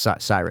of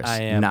Cyrus,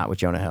 I am. not with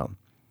Jonah Hill.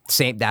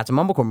 Same. That's a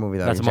mumblecore movie,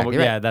 though. That's You're exactly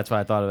right. Yeah, that's what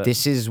I thought of it.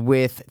 This is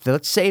with.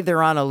 Let's say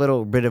they're on a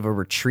little bit of a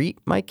retreat,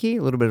 Mikey.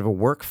 A little bit of a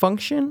work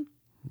function.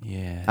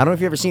 Yeah. I don't know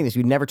if you've ever seen this.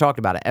 We've never talked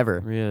about it ever.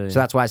 Really? So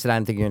that's why I said I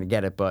didn't think you're gonna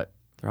get it. But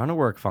They're on a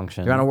work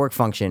function. they're on a work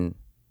function,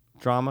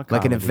 drama,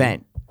 like an comedy.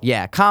 event.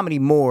 Yeah, comedy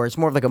more. It's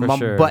more of like a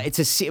sure. but it's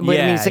but I mean,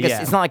 it's like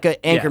Yeah, it's not like an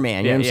Anchorman.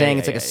 You know what I'm yeah, saying? yeah,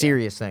 It's like a yeah.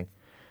 serious thing.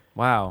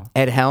 Wow.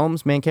 Ed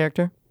Helms, main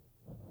character.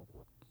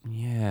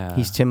 Yeah.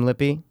 He's Tim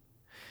Lippy.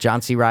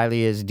 John C.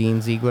 Reilly is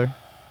Dean Ziegler.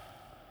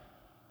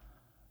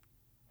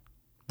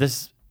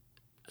 This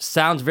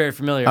sounds very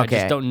familiar. I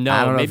just don't know.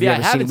 I don't know Maybe if I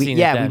you've ever haven't seen seen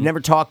it. Yeah, it. Then. we've never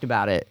talked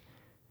about it.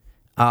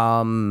 It's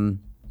Around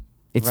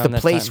the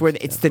that place time, where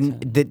it's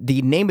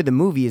the name of the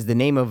movie is the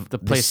name of the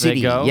place they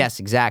city. go? Yes,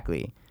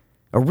 exactly.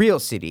 A real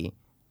city.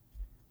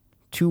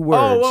 2 Oh,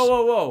 words.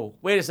 whoa.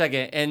 Wait a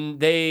second. And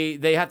they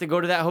have to go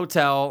to that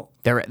hotel.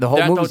 The whole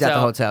They're movie's at the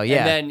hotel. Yeah.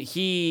 And then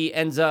he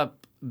ends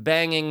up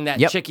banging that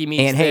yep. chick he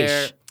meets Anne there.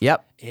 Heche.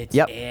 Yep. It's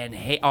yep. Anne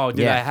Heche. Oh,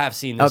 dude, Yeah. I have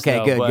seen this.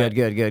 Okay, though, but-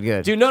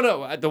 good. Dude,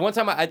 no. The one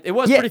time it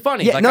was Yeah, pretty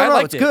funny. yeah, Like, no, I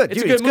liked it's it. good,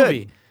 It's dude, a it's good good.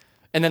 movie.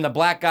 And then the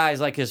black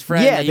guy's like his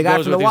friend Yeah, that he the guy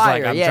goes from The with who's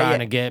like, Wire. I'm Yeah, trying yeah.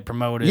 to get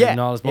promoted Yeah. and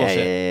all this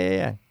bullshit.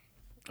 Yeah.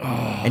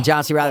 And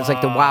John C. Reilly's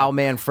like the wild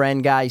man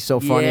friend guy. He's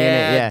so funny in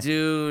it. Yeah.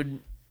 Dude.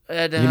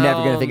 You're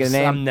never gonna think of the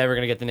name? I'm never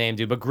gonna get the name,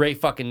 dude. But great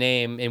fucking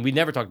name, and we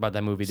never talked about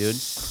that movie, dude.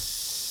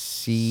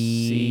 Cedar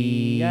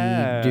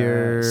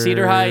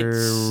Heights,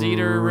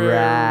 Cedar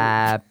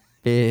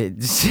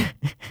Rapids.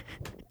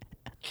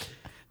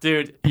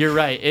 Dude, you're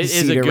right. It is a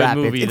Cedar good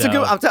Rapids. movie. It's a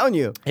good. though. I'm telling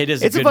you, It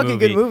is. It's a fucking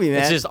good movie,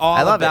 man. It's just all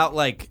I love about it.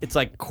 like it's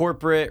like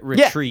corporate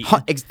Yeah, retreat.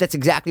 that's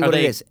exactly Are what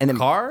they it is. And then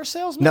car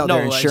salesman? no,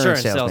 they're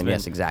insurance salesmen.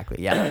 Yes,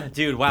 exactly. Yeah.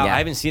 Dude, wow, Yeah. I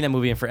haven't seen that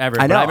movie in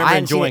forever. I know. But I remember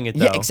hadn't seen enjoying it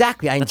though. Yeah,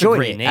 exactly. I That's a enjoyed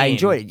great it. Name. I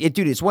enjoyed it.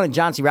 Dude, it's one of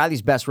John C.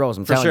 Reilly's best roles.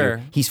 I'm telling sure.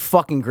 you, he's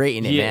fucking great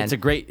in it, Yeah, man. it's a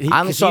great- I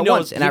only 'cause saw he it knows-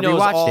 once, and he I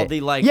knows rewatched all it. the,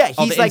 like, yeah,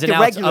 all he's the like ins the and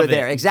outs regular of it.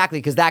 there, exactly,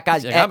 because that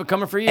guy's like, I've been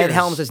coming for Ed years.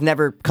 Helms has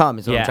never come.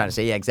 Is what Yeah. I'm trying to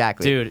say. Yeah,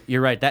 exactly. Dude,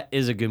 you're right. That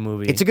is a good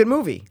movie. It's a good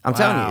movie. I'm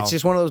telling you, Wow. it's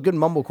just one of those good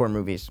mumblecore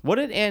movies. What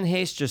did Anne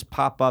Heche just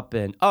pop up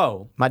in?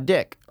 Oh, My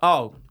dick.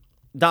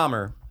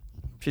 Dahmer.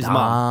 She's the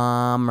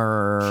mom.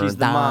 Dahmer. She's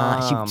the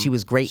mom. She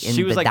was great in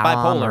She was the like Dahmer.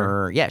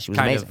 bipolar. Yeah, she was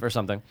kind amazing. of, or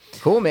something.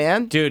 Cool,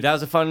 man. Dude, that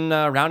was a fun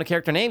round of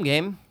character name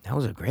game. That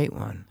was a great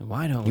one.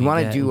 Why don't You we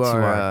wanna get do into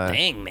our,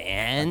 thing,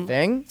 man?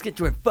 thing? Let's get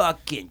to our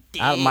fucking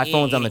thing. My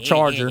phone's on the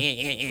charger.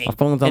 My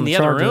phone's on in the the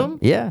charger. other room?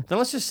 Yeah. Then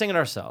let's just sing it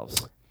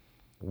ourselves.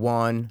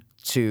 1,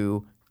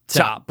 2,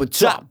 Top,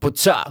 top,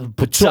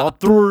 top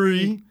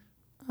 3.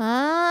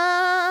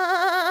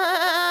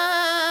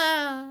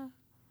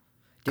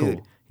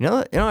 Dude, you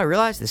know, I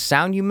realized the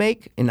sound you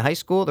make in high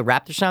school, the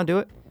Raptor sound, do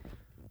it.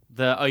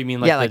 You mean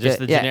like, Yeah, like just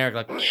the- the yeah. generic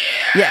like?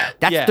 Yeah,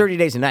 that's Yeah. 30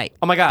 Days a Night.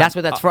 Oh my god, that's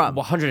what that's from.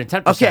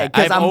 110%. Okay,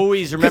 I've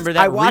always remembered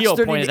that. Rio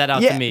pointed that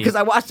out to me. because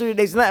I watched 30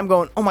 Days a Night. I'm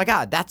going, oh my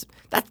god, that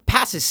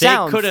passes They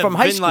sound could have from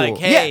high been school. like,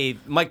 hey, yeah.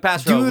 Mike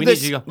Passero, Do we need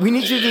this, you to go. we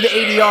need you to do the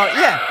ADR.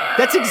 Yeah,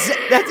 that's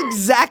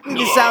exactly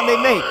the sound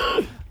they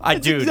make.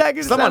 Dude,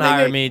 exactly the someone sound they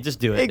hire make. me. Just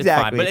do it.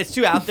 Exactly. It's fine. But it's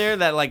too out there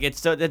that like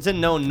it's a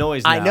known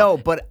noise. Now. I know,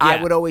 but I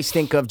Yeah. would always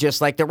think of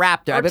just like the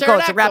Raptor. Or I'd be like, oh,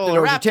 it's a pterodactyl, Raptor. or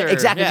Or it's a raptor,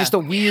 exactly, yeah. just a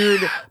weird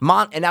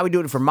and now we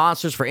do it for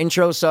monsters, for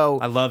intros. So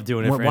I love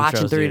doing it when for watching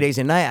intros, 30 dude. Days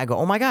a Night, I go,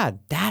 oh my god,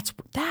 that's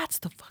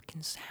the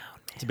fucking sound.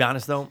 Man. To be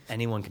honest though,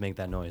 anyone can make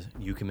that noise.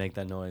 You can make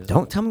that noise.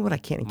 Don't tell me what I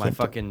can and My can't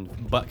do.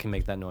 fucking butt can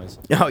make that noise.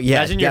 Oh yeah,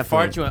 Imagine your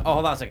definitely. fart. You went, oh,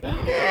 hold on a second.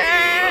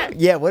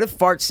 Yeah, what if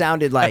fart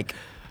sounded like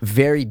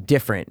very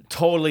different.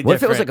 Totally What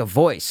if it was different. like a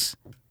voice?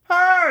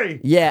 Hey!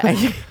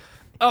 Yeah.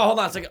 Oh, hold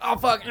on a second. Oh,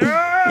 fuck.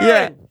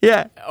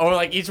 yeah. Or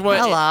like each one.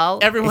 Hello.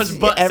 Everyone's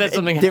butt said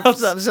something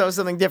different, else.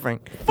 something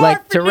different.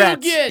 Like for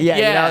Tourette's. Nugent. Yeah,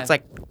 you know, it's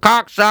like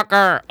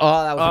cocksucker.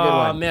 Oh, that was a good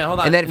one. Oh, man, hold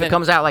on. And then if Man. it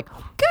comes out like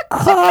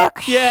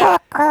Yeah.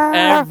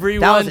 that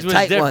Everyone's was a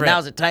tight different. one. That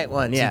was a tight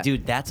one. Yeah. See,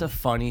 dude, that's a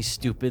funny,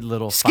 stupid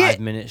little Skit.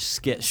 5-minute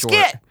skit short.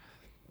 Skit.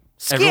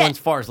 Everyone's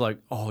farts like,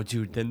 oh,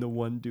 dude, then the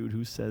one dude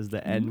who says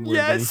the N word when he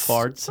Yes,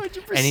 farts.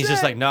 100%. And he's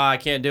just like, no, I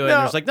can't do it. No.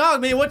 And it's like, no,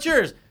 man, what's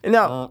yours?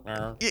 No.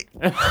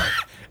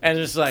 And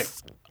it's just like,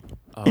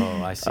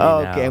 oh, I see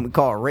Oh, now. okay, and we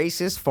call it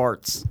racist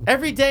farts.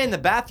 Every day in the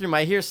bathroom,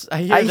 I hear the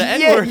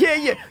N word.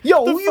 Yeah.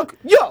 Yo,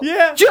 yo,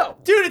 Yeah. Joe.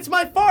 Dude, it's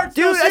my farts.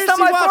 Dude, no, that's not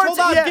seriously, my watch. farts. Hold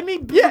on. Yeah. Give me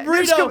Yeah, a burrito.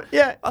 just go-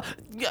 yeah.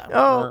 Yeah.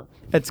 Oh,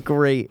 that's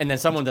great. And then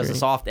someone does a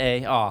soft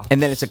A. Oh.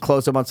 And then it's a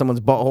close up on someone's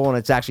butthole, and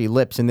it's actually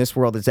lips. In this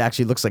world, it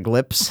actually looks like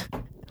lips,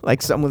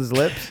 like someone's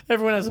lips.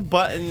 Everyone has a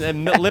butt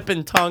and lip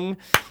and tongue.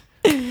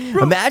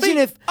 Imagine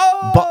if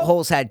Oh.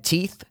 buttholes had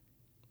teeth.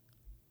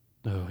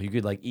 Oh, you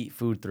could like eat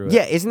food through it.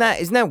 Yeah, isn't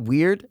that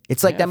weird?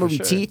 It's like Yeah, that for movie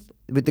sure. Teeth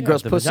with the Yeah,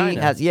 girl's the pussy vagina.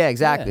 has. Yeah,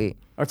 exactly. Yeah.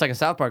 Or it's like in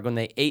South Park when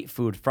they ate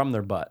food from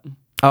their butt.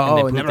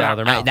 Oh, and they pooped out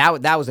of their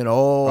mouth. that was an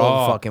old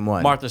fucking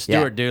one. Martha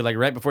Stewart, Yeah. dude, like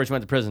right before she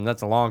went to prison.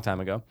 That's a long time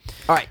ago.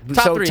 All right,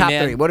 Top so three, top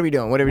man. three. What are we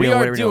doing? What are we We doing?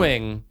 What are are we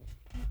doing? doing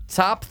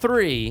top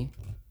 3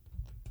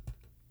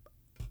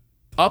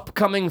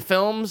 upcoming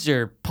films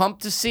you're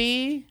pumped to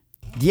see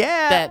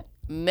Yeah. that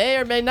may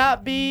or may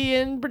not be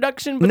in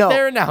production, but no,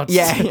 they're announced.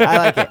 Yeah, I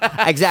like it.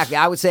 Exactly.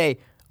 I would say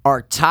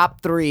our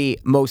top 3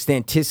 most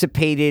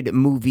anticipated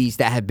movies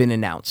that have been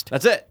announced.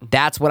 That's it.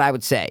 That's what I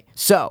would say.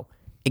 So,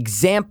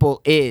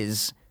 example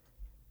is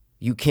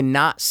you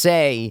cannot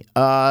say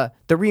the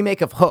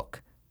remake of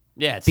Hook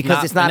Yeah,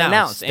 because it's not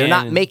announced. They're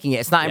not and- making it.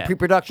 It's not in yeah.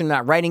 pre-production. They're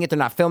not writing it. They're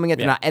not filming it.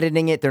 They're Yeah. not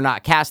editing it. They're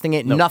not casting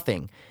it.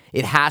 Nothing.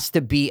 It has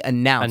to be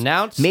announced.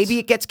 Announced? Maybe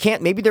it gets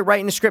can't. Maybe they're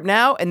writing the script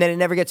now and then it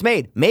never gets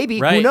made. Maybe.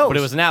 Who Right, knows? but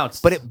it was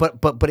announced.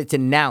 But it's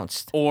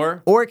announced.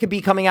 Or Or it could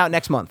be coming out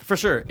next month. for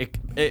sure,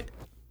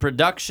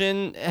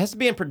 production it has to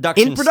be in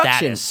production. In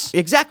production. status.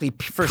 Exactly.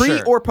 For Pre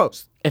sure. or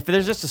post. If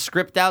there's just a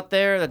script out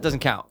there, that doesn't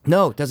count.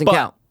 No, it doesn't But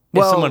count. If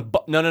Well, someone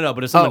but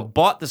if someone Oh.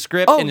 bought the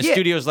script Oh, and the yeah.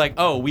 studio's like,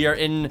 oh, we are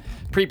in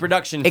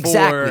pre-production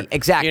Exactly, for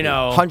exactly. you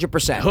know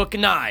 100%. Hook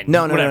 9.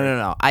 No.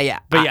 whatever.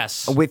 But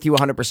yes. I'm with you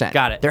 100%.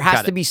 Got it, There has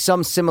got to it. be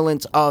some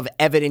semblance of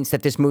evidence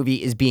that this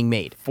movie is being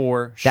made.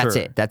 For sure.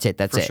 That's it.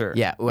 For it. sure.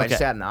 Yeah. Ooh, I just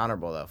Okay. had an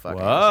honorable though. Fuck it,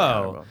 I just had an Whoa.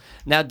 honorable.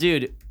 Now,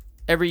 dude,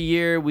 every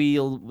year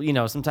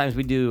sometimes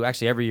we do,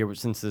 actually every year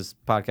since this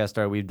podcast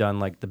started, we've done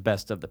like the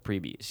best of the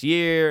previous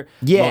year.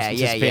 Yeah, most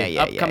anticipated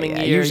upcoming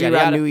year. Usually yada,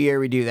 around yada. New Year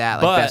we do that,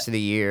 like But best of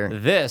the year.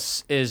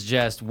 This is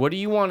just, what do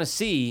you want to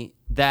see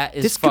that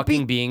is This could be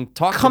fucking being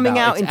talked coming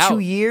about? out It's in 2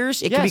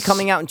 years. It could be Yes.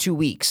 coming out in 2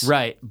 weeks.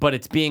 Right, but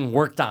it's being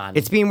worked on.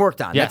 It's being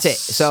worked on. That's it. Yes.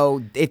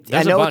 So I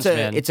There's a know bunch, it's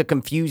man. it's a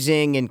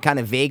confusing and kind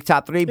of vague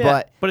top 3,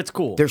 Yeah, but it's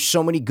cool. there's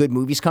so many good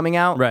movies coming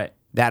out Right.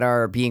 that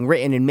are being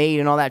written and made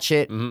and all that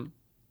shit. Mm-hmm.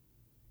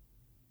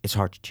 It's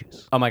hard to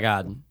choose. Oh my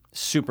god,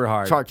 super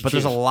hard. hard to but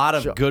there's a choose. lot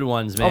of Sure. good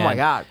ones, Oh man. my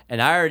God.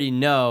 And I already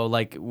know,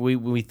 like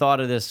we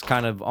thought of this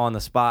kind of on the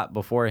spot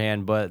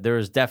beforehand, but there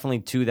was definitely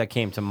 2 that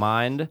came to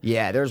mind.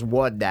 Yeah, there's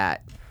one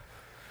that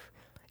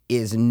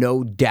is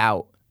no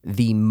doubt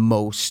the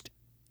most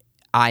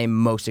I'm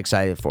most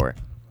excited for.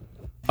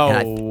 Oh, And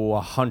I-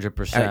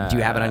 100%. Do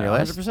you have it on your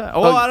list? 100%.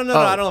 Oh, I don't know.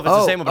 I don't know if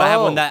it's the same one, but I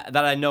have one oh. that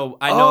I know.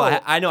 Oh.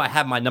 I know. I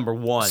have my number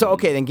 1. So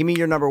okay, then give me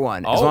your number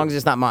 1. As Oh. long as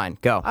it's not mine.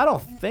 Go. I don't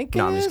think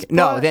No, it I'm just is, kidding.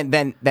 No, but-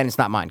 then it's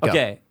not mine. Go.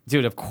 Okay,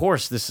 dude. Of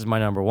course, this is my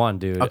number 1,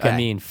 dude. Okay. I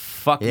mean,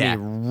 fuck Yeah.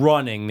 me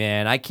running,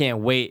 man. I can't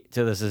wait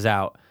till this is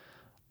out.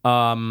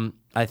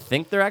 I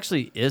think there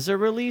actually is a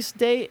release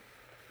date,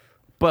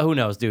 but who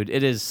knows, dude?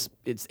 It's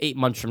 8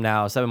 months from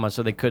now, 7 months,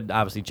 so they could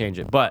obviously change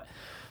it. But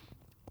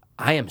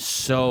I am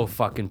so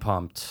fucking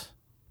pumped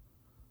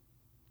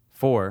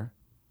for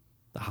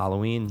the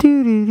Halloween.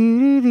 Danny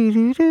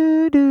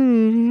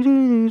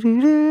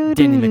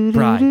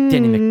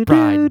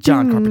McBride,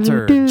 John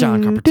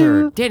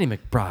Carpenter, Danny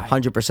McBride.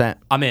 100%.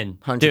 I'm in.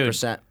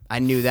 100%. I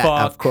knew that,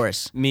 Fuck of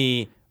course.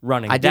 me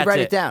running. I did That's wait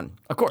it down.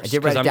 Of course. I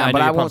did write 'cause it down, I but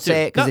know I you're won't pumped too.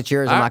 say it 'cause it's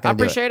yours. I'm not gonna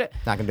do it. I appreciate it.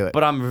 Not gonna do it.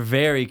 But I'm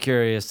very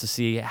curious to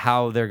see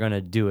how they're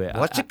gonna do it.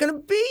 What's it gonna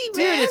be,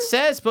 Dude, man? it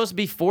says it's supposed to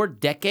be 4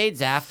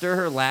 decades after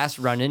her last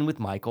run-in with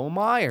Michael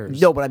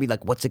Myers. No, but I'd be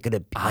like, what's it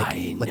gonna be?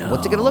 I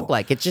What's it gonna look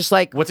like? It's just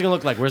like What's it gonna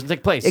look like? Where's it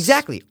take place?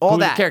 exactly all Who are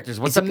that. the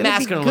characters? What's Is the it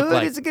mask be gonna good? look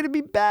like? Is it gonna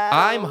be bad?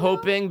 I'm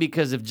hoping,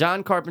 because if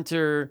John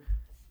Carpenter,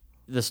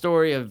 the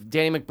story of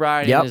Danny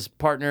McBride Yep. and his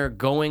partner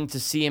going to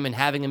see him and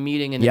having a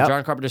meeting, and Yep. then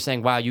John Carpenter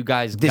saying, "Wow, you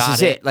guys This got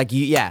is it. Like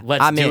yeah,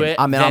 Let's I'm do in. it."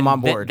 I'm Then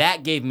on board.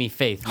 That gave me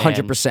faith.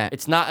 100%.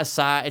 It's not a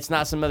side. It's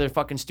not some other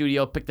fucking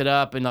studio picked it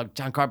up, and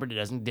John Carpenter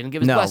didn't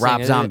give his no, blessing.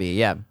 Rob Zombie.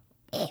 Yeah.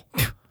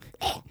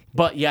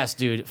 But yes,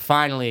 dude.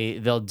 Finally,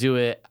 they'll do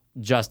it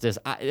justice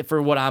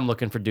for what I'm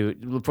looking for,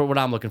 dude. For what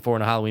I'm looking for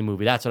in a Halloween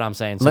movie. That's what I'm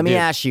saying. So, Let me dude,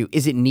 ask you: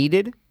 is it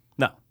needed?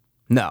 No,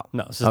 No.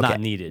 no, this is not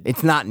needed.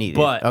 It's not needed.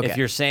 But okay. if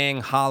you're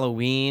saying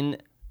Halloween,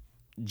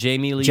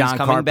 Jamie Lee's John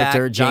coming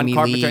Carpenter, back. John Jamie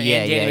Carpenter Lee,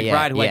 and Danny yeah,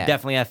 McBride, who yeah. I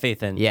definitely have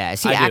faith in. Yeah,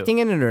 is he I do. acting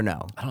in it or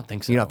no? I don't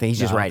think so. You don't think he's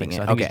just No, I don't writing think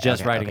so. it? I think Okay, he's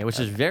just okay, writing okay, it, which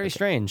is okay, very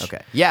strange.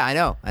 Okay. Yeah, I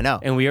know.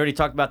 And we already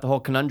talked about the whole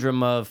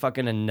conundrum of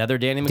fucking another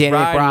Danny McBride, Danny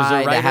who's a McBride,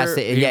 writer. that has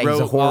to- yeah, he's a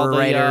wrote horror all the,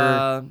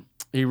 writer.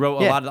 He wrote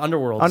a Yeah. lot of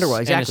Underworld. Underworld,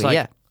 And exactly. it's like,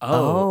 yeah.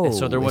 Oh, and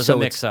so there was a it's-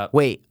 mix-up.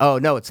 Wait, oh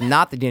no, it's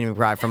not the Danny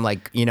McBride from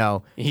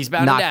He's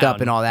bound knocked down.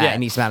 up and all that, Yeah.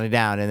 and he's found it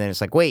down, and then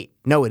it's like, wait,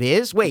 no, it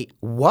is. Wait,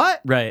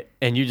 what? Right,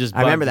 and you just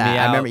I remember bugged that. me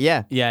I out. remember-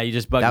 yeah. Yeah, you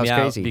just bugged That was me out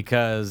crazy.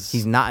 because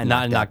He's not in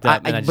knocked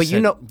up. And I but just you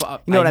said, know,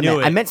 "But you know what I knew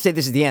meant. I it." meant to say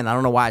this is the end. I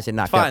don't know why I said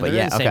knocked Fine, up, but they're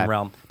yeah, in the okay. same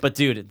realm. But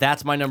dude,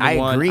 that's my number I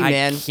one. agree,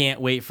 man. I can't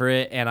wait for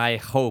it, and I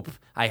hope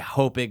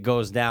it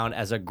goes down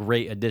as a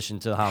great addition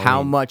to Halloween.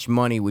 How much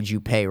money would you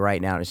pay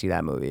right now to see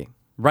that movie?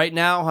 Right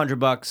now,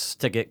 $100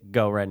 ticket.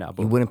 Go right now. You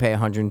Boom. wouldn't pay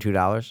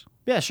 $102?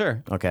 Yeah,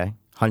 sure. Okay,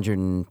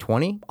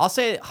 120? I'll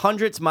say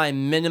 100's my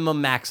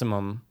minimum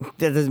maximum.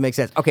 That doesn't make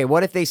sense. Okay,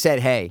 what if they said,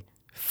 hey,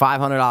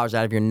 $500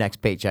 out of your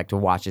next paycheck to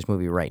watch this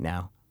movie right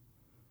now?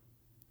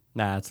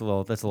 Nah, that's a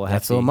little hefty.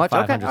 That's a little much?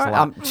 Okay, 500's a all right,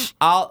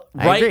 lot.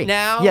 I right agree.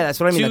 now. Yeah, that's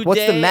what I mean. Like,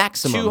 what's the today,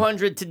 maximum?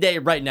 200 today,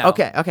 right now.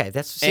 Okay,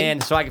 that's see,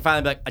 And so I can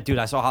finally be like, dude,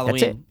 I saw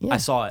Halloween. it, yeah. I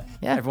saw it.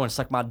 Yeah. Everyone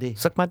suck my dick.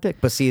 suck my dick.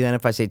 But see, then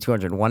if I say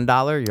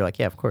 $201, you're like,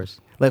 yeah, of course.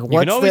 Like, You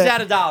what's can always the,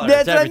 add $1. That's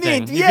It's what I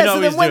everything. mean. You Yeah, can so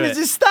always then when do does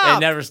it stop? It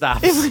never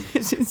stops.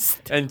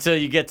 If Until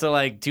you get to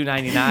like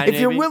 $2.99.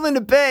 you're willing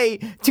to pay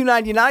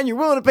 $299, you're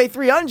willing to pay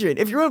 $300.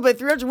 If you're willing to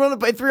pay $300, you're willing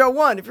to pay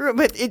 $301. If you're,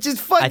 but it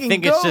just fucking I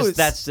think goes.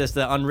 that's just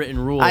the unwritten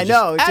rule. I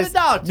know. It's Add just,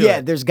 $1 to yeah,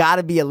 it. there's got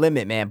to be a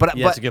limit, man. But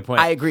Yeah, that's a good point.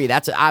 I agree.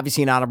 That's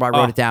obviously an honorable. I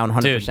wrote it down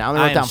 100%. Dude, I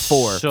only wrote down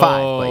 4, so 5.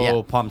 But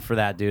yeah. pumped for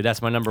that, dude.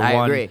 That's my number I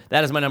one. agree.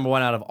 That is my number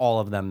one out of all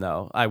of them,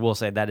 though. I will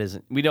say that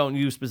isn't. We don't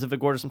use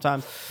specific order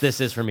sometimes.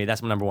 This is for me.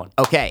 That's my number one.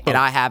 Okay, and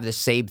I have the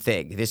same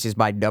thing. This is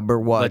my number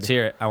one. Let's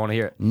hear it. I want to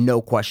hear it. No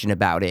question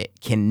about it.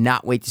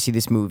 Cannot wait to see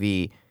this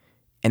movie.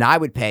 And I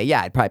would pay,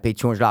 I'd probably pay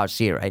 $200 to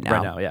see it right now.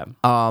 Right now,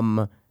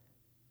 yeah.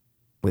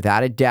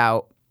 Without a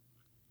doubt,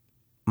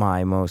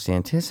 my most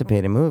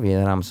anticipated movie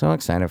that I'm so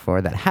excited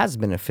for that has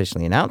been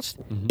officially announced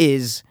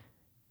is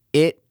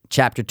It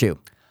Chapter 2.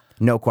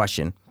 No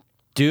question.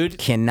 Dude,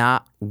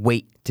 Cannot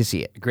wait to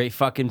see it. great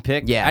fucking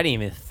pick. Yeah. I didn't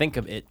even think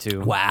of it,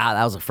 too. Wow,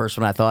 that was the first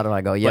one I thought of.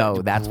 I go, yo,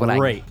 But that's what I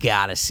great.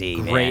 gotta see,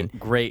 man.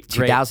 Great.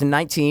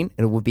 2019.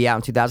 It will be out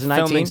in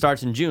 2019. Filming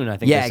starts in June, I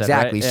think. Yeah, they said,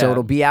 exactly. right? So Yeah.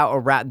 it'll be out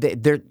around.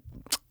 They're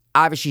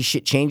obviously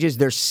shit changes.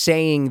 They're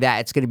saying that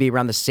it's going to be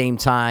around the same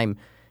time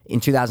in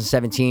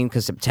 2017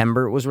 because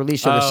September it was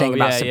released. So they're Oh, saying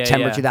about yeah,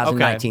 September yeah.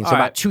 2019. Okay, So all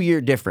about right. 2-year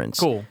difference.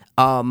 Cool.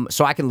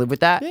 So I can live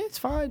with that. Yeah, it's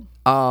fine.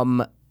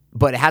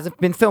 But it hasn't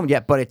been filmed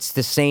yet. But it's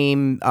the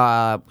same.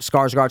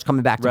 Skarsgård's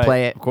coming back to Right,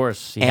 play it, of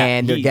course.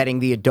 and they're He- getting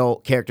the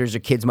adult characters. Or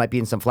kids might be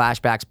in some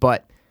flashbacks,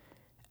 but.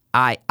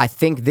 I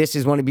think this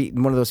is going to be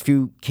one of those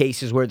few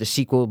cases where the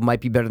sequel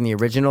might be better than the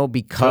original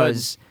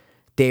because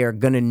they are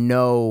going to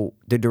know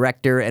the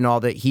director and all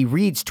that. He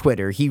reads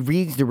Twitter. He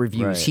reads the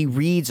reviews. Right. He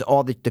reads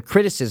all the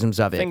criticisms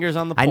of it. Fingers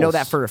on the I know pulse.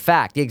 that for a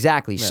fact.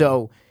 Exactly.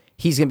 So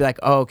he's going to be like,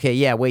 oh, okay,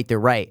 yeah, wait, they're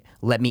right.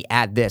 Let me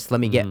add this. Let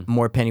me get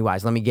more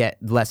Pennywise. Let me get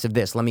less of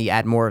this. Let me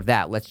add more of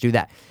that. Let's do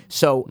that.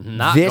 So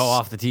Not this, go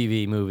off the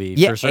TV movie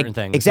yeah, for certain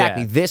things.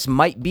 Exactly. Yeah. This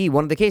might be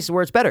one of the cases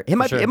where it's better. It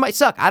might sure. it might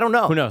suck. I don't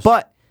know. Who knows?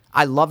 But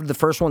I loved the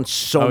first one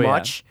so Oh, yeah.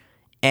 much,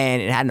 and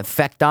it had an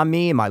effect on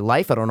me in my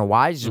life. I don't know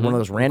why. It's just one of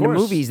those random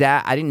course. movies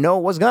that I didn't know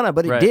it was gonna,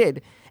 but it Right.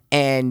 did.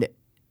 And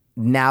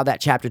now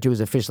that Chapter 2 is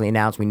officially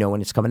announced, we know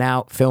when it's coming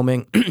out,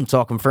 filming. It's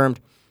all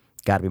confirmed.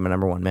 Got to be my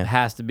number one, man.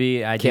 Has to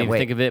be. I Can't didn't even wait.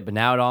 think of it, but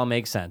now it all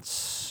makes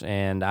sense.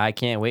 And I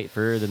can't wait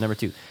for the number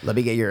 2. Let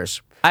me get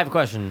yours. I have a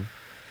question.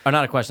 Or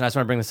not a question. I just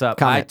want to bring this up.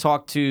 Comment.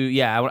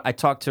 I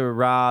talked to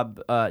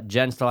Rob.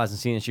 Jen still hasn't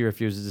seen it. She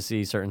refuses to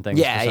see certain things.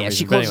 Yeah, for some yeah. reason.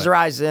 She But closes anyway. her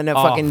eyes in a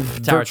Oh, fucking Tower of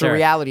virtual Terror.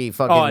 reality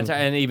fucking. Oh,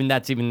 and even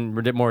that's even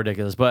more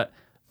ridiculous. But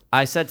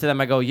I said to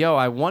them, I go, yo,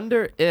 I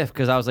wonder if,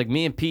 because I was like,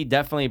 me and Pete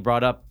definitely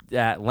brought up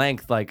at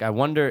length, like, I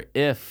wonder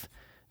if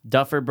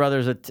Duffer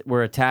Brothers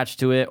were attached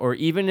to it, or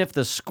even if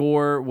the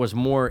score was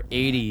more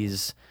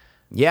 80s.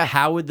 Yeah.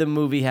 How would the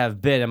movie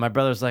have been? And my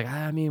brother's like,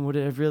 I mean, would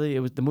it have really?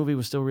 The movie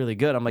was still really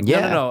good. I'm like,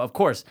 Yeah. no, of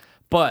course,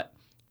 but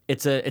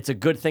it's a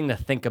good thing to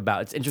think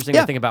about. It's interesting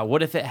Yeah. to think about.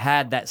 What if it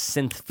had that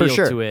synth For feel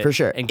sure, to it, for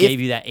sure. and If-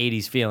 gave you that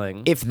 80s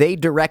feeling? If they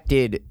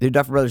directed, the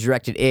Duffer Brothers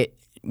directed it,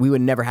 we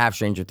would never have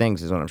Stranger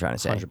Things, is what I'm trying to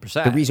say.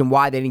 100%. The reason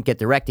why they didn't get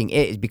directing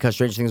it is because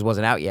Stranger Things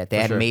wasn't out yet. They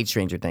hadn't sure. made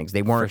Stranger Things.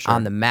 They weren't sure.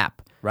 on the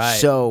map. Right.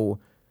 So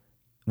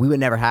we would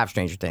never have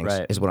Stranger Things,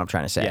 Right. is what I'm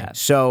trying to say. Yeah.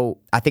 So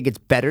I think it's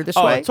better this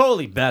Oh, way.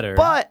 totally better.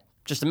 But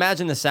just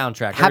imagine the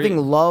soundtrack. having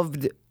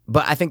loved,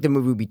 but I think the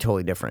movie would be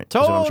totally different.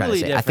 Is what I'm trying to Totally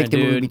say. I think the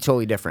different, movie would be dude.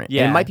 totally different. And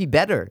Yeah. it might be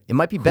better. It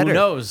might be better.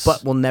 knows?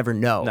 But we'll never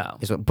know. No.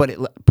 Put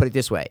it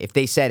this way: if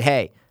they said,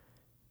 "Hey,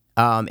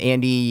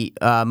 Andy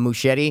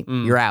Muschietti,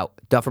 you're out.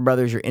 Duffer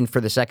Brothers, you're in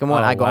for the second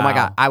one," Oh, I go, "Oh my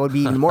wow. god!" I would be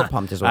even more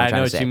pumped. Is what I'm I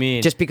trying know to say. what you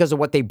mean. Just because of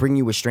what they bring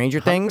you with Stranger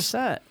Things,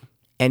 100%.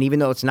 and even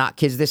though it's not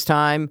kids this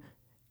time,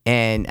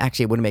 And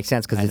actually, it wouldn't make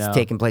sense because know, it's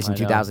taking place in I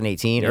know.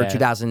 2018 or Yeah.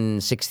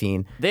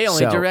 2016. They only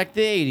So- direct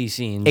the 80s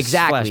scenes.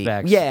 Exactly.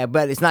 Flashbacks. Yeah,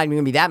 but it's not even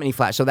going to be that many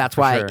flash. So that's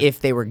why sure. if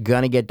they were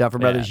going to get Duffer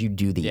Brothers, Yeah. you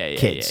do the Yeah,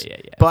 kids. Yeah.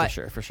 But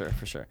for sure.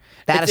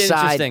 that it's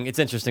aside- interesting. It's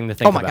interesting to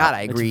think Oh my about. God,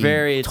 I agree It's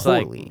very,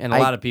 totally. like, and a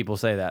lot of people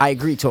say that. I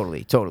agree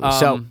totally. So,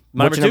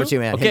 my what's your number two,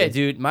 man? Okay, Hit me.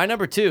 dude, my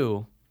number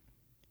two.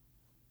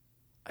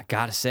 I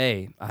gotta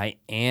say, I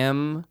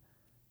am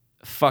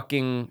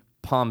fucking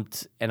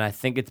pumped, and I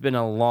think it's been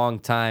a long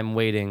time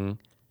waiting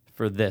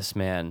for this,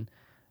 man.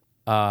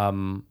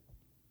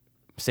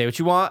 Say what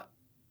you want.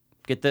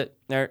 Get the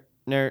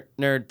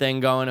nerd thing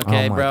going,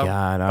 okay, Oh my bro?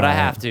 God, but all I right.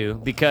 have to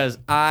because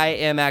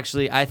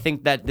I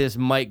think that this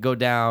might go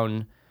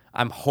down.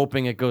 I'm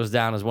hoping it goes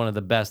down as one of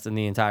the best in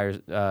the entire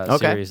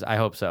series. I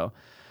hope so.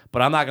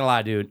 But I'm not gonna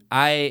lie, dude.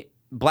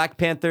 Black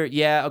Panther,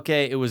 yeah,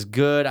 okay, it was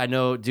good. I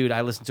know, dude, I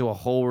listened to a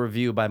whole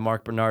review by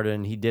Mark Bernardin,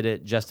 and he did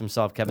it just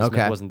himself. Kevin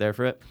Smith wasn't there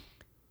for it.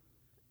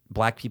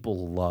 Black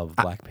people love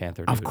Black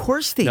Panther, dude. Of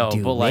course they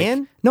do, but like,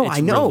 man. No, it's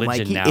I know,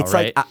 religion Mikey. now, It's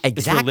right? like, It's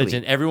exactly.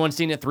 religion. Everyone's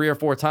seen it 3 or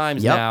 4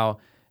 times Yep. now,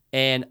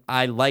 and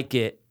I like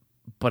it,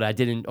 but I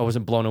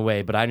wasn't blown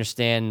away. But I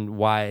understand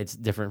why it's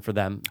different for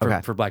them,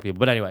 for Black people.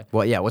 But anyway.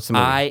 Well, yeah, what's the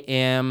movie? I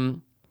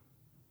am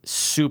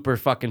super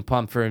fucking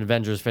pumped for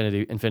Avengers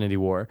Infinity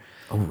War.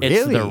 Oh, really?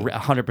 It's the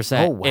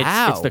 100%. Oh,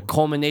 wow. It's the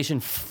culmination.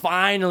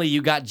 Finally,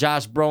 you got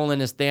Josh Brolin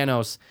as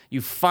Thanos.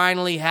 You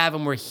finally have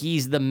him where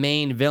he's the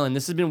main villain.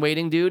 This has been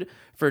waiting, dude,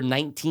 for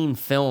 19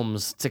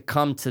 films to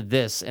come to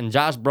this. And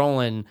Josh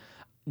Brolin,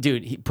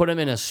 dude, he put him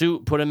in a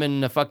suit, put him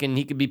in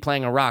he could be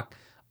playing a rock.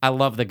 I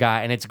love the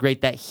guy, and it's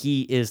great that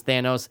he is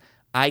Thanos.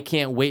 I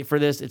can't wait for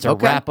this. It's a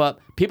wrap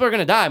up. People are going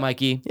to die,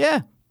 Mikey.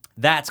 Yeah.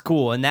 That's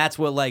cool, and that's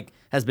what like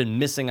has been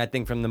missing, I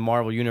think, from the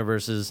Marvel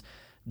Universe's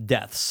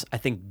deaths. I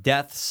think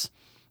deaths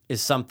is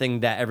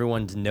something that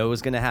everyone knows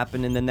is going to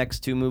happen in the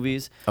next 2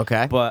 movies.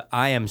 Okay. But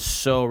I am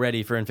so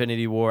ready for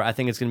Infinity War. I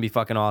think it's going to be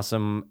fucking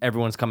awesome.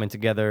 Everyone's coming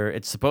together.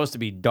 It's supposed to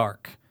be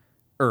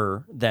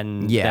darker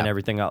than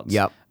everything else.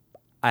 Yep.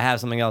 I have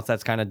something else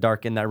that's kind of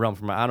dark in that realm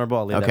for my honorable.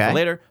 I'll leave that Okay. for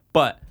later.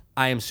 But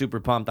I am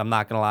super pumped. I'm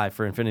not going to lie,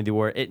 for Infinity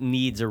War. It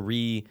needs a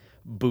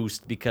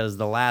boost because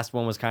the last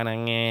one was kind of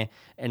meh,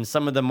 and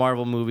some of the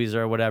Marvel movies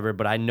or whatever,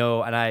 but I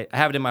know, and I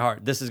have it in my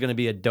heart, this is going to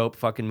be a dope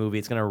fucking movie.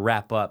 It's going to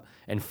wrap up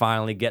and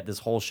finally get this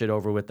whole shit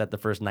over with that the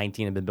first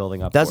 19 have been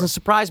building up Doesn't for.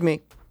 surprise me.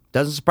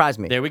 Doesn't surprise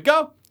me. There we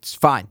go. It's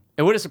fine.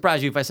 It would have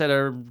surprised you if I said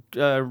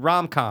a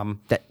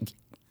rom-com.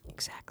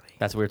 Exactly.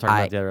 That's what we were talking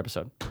about the other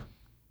episode.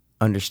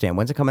 Understand.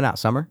 When's it coming out?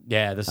 Summer?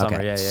 Yeah, this summer.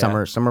 Okay. Yeah.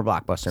 Summer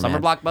blockbuster, Summer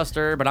man.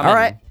 blockbuster, but I'm All in.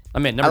 right.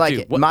 I'm in. I Number like 2.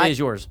 it. What is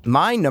yours?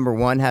 My number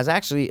one has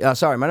actually,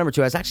 my number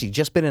 2 has actually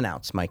just been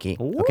announced, Mikey.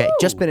 Okay,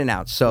 just been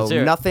announced. So Let's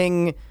hear it.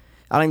 nothing,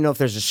 I don't even know if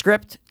there's a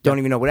script, don't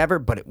even know whatever,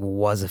 but it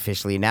was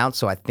officially announced.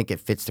 So I think it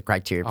fits the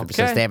criteria for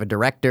Okay. They have a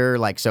director,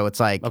 like, so it's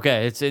like.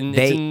 Okay, it's in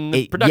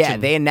They, production. yeah,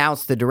 they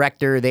announced the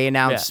director, they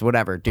announced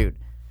whatever. Dude,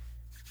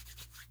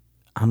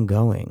 I'm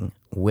going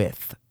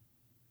with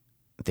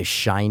The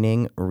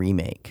Shining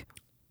remake.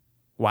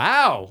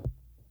 Wow.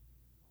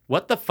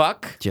 What the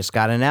fuck? Just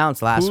got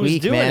announced last Who's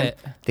week, doing man. it?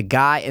 The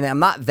guy, and I'm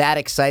not that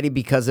excited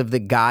because of the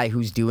guy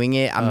who's doing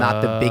it. I'm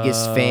not the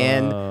biggest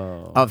fan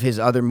of his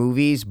other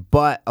movies,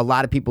 but a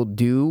lot of people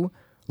do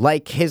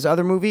like his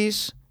other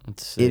movies.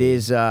 Let's see. It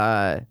is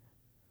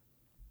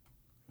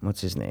what's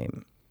his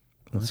name?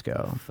 Let's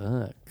go.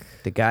 Fuck.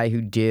 The guy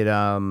who did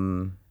I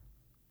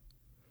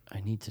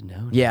need to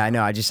know. yeah, I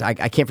know. I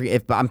can't forget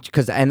if I'm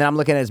because and then I'm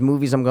looking at his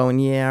movies. I'm going,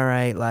 yeah, all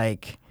right,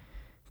 like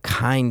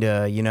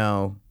kinda, you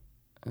know.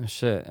 Oh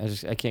shit!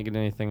 I can't get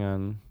anything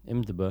on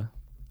IMDb.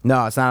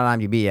 No, it's not on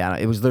IMDb. Yeah,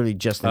 it was literally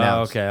just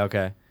announced. Oh,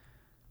 okay.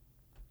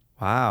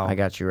 Wow. I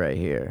got you right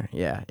here.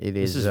 Yeah, it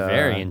is. This is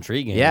very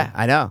intriguing. Yeah,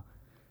 I know.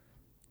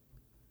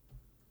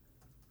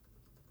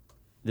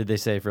 Did they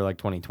say for like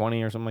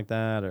 2020 or something like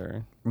that,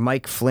 or?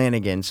 Mike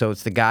Flanagan. So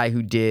it's the guy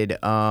who did.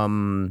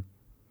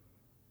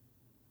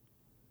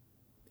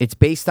 It's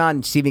based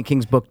on Stephen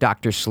King's book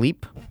Dr.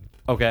 Sleep,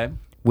 Okay.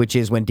 which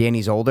is when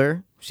Danny's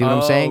older. See what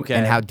I'm saying? Okay.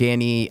 And how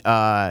Danny.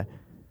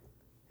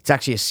 It's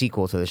actually a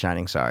sequel to The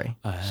Shining. Sorry.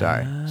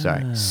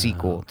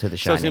 Sequel to The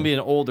So Shining. it's gonna be an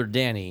older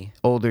Danny.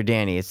 older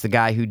Danny. It's the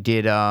guy who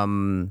did.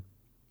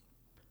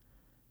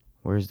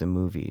 Where's the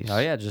movies? Oh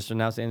yeah, just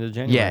announced the end of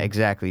January. Yeah,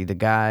 exactly. The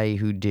guy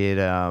who did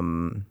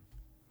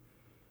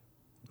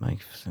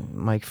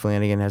Mike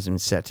Flanagan has been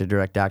set to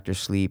direct Dr.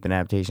 Sleep, an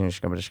adaptation of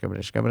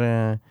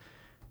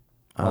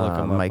I'll look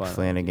him up Mike on-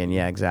 Flanagan.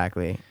 Yeah,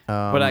 exactly.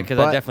 But I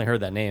definitely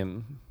heard that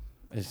name.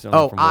 It's only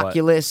Oh, from what?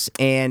 Oculus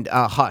and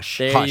Hush.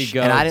 There Hush. you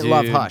go, And I didn't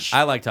love dude. Hush.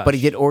 I liked Hush. But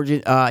he did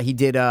origin. He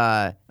did.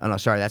 Oh no,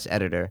 sorry, that's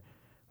editor.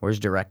 Where's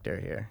director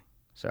here?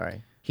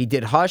 Sorry, he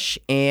did Hush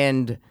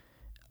and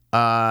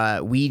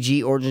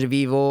Ouija, Origins of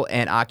Evil,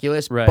 and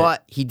Oculus. Right.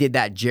 But he did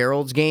that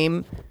Gerald's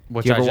Game.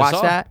 Which you I ever just watch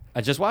saw. that?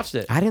 I just watched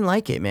it. I didn't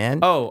like it, man.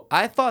 Oh,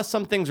 I thought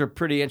some things were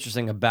pretty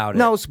interesting about it.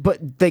 No, but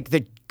like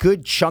the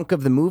good chunk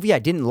of the movie, I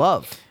didn't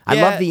love. I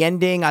Yeah. love the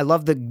ending. I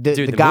love the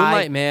dude, the guy.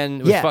 Moonlight Man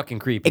was fucking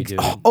creepy, dude.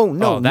 Oh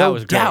no, that no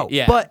was great. doubt.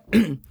 Yeah. But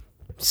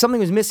something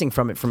was missing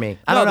from it for me.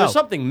 I No, don't know. there's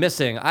something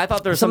missing. I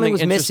thought there was Something something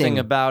was interesting missing.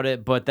 about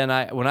it, but then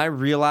when I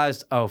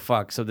realized, oh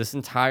fuck, so this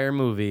entire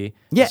movie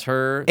Yeah, is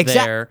her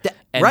exact- there, that-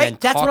 and right? then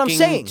That's what I'm talking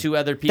saying. to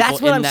other people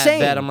That's what in I'm that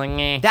saying. bed. I'm like,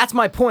 eh. That's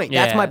my point.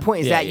 That's Yeah. my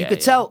point. Is Yeah, that you yeah, could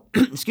yeah. tell.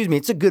 Excuse me.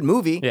 It's a good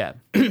movie. Yeah.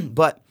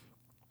 But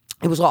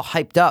it was all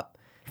hyped up.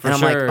 And I'm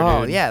sure, like,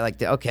 oh dude. yeah,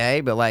 like okay,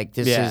 but like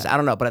this Yeah. is I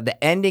don't know. But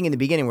the ending and the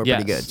beginning were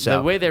pretty good. So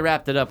the way they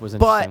wrapped it up was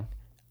but interesting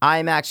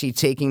I'm actually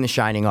taking The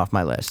Shining off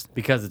my list.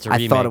 because it's a I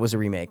remake. thought it was a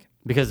remake.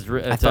 because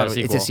I thought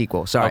it's a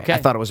sequel. Sorry, Okay. I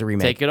thought it was a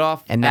remake. Take it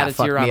off. and add that it to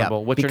fucked your me honorable.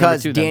 up What's your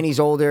because number 2 then? Danny's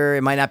older.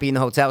 It might not be in the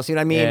hotel. See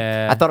what I mean?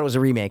 Yeah. I thought it was a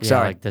remake. Yeah,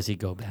 Sorry, like, does he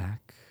go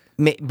back?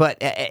 but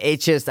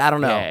it's just I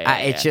don't know. Yeah,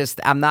 It's yeah. just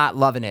I'm not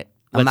loving it.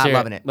 I'm Let's not hear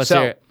loving it. Let's so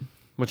hear it.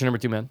 What's your number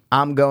 2, man?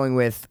 I'm going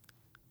with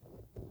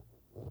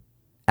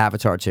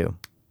Avatar 2.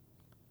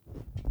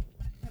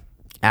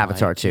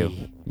 Avatar 2.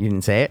 Mikey. You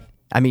didn't say it?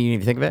 I mean, you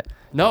didn't even think of it?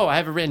 No, I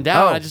have it written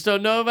down. Oh. I just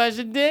don't know if I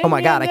should ding. Oh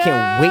my God, I it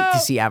can't wait to now.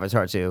 see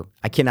Avatar 2.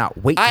 I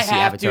cannot wait to I see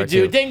have Avatar to,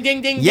 2. dude. Ding,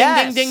 ding, ding,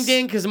 Yes. ding, ding,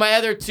 ding, because my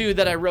other 2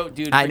 that I wrote,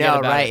 dude. I forget know,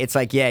 about right? It. It's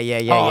like, yeah.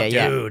 Oh,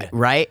 dude.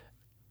 Right?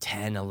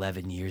 10,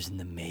 11 years in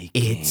the making.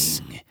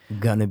 It's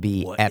gonna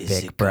be What is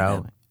epic, it bro.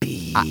 gonna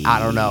be? I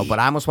don't know, but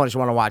I almost just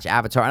want to watch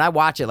Avatar, and I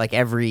watch it like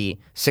every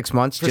 6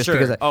 months For just sure.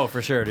 because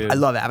For sure, dude. I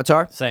love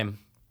Avatar. Same.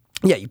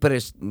 Yeah, you put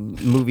a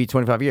movie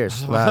 25 years,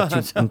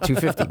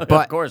 250, Of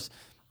but course.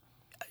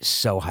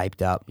 so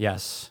hyped up,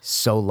 Yes.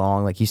 so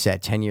long, like you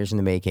said, 10 years in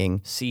the making.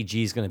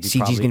 CG's going to be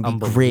CG's going gonna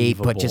to be great,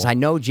 but just I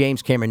know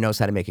James Cameron knows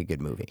how to make a good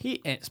movie.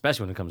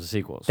 Especially when it comes to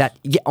sequels.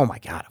 Oh my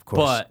God, of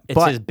course. but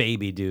it's his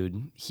baby,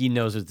 dude. He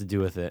knows what to do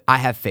with it. I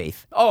have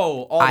faith.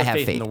 Oh, all the I have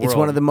faith in the world. It's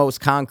one of the most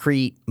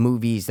concrete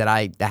movies that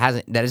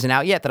isn't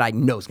out yet that I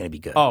know is going to be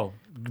good. Oh,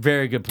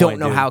 very good point. Don't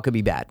know dude. how it could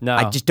be bad. No.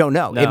 I just don't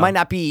know. No. It might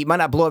not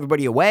blow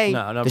everybody away.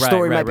 No, the right,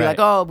 story right, might be right. like,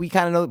 oh, we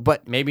kind of know,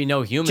 but Maybe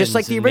no humans. just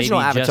like the and original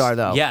maybe Avatar, just,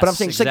 though. Yes, But I'm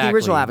saying just like the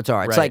original exactly.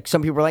 Avatar. It's Right. like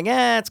some people are like,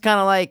 it's kind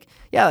of like,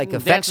 like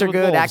effects Dancing are with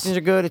good, Wolves. actors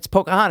are good. It's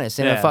Pocahontas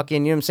and a Yeah.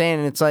 fucking, you know what I'm saying?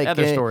 And it's like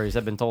Other stories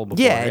have been told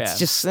before. Yeah, it's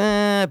just,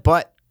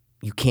 but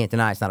you can't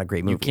deny it's not a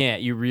great movie. You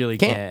can't. You really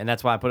Can't. can't. And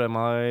that's why I put it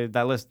on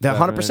that list.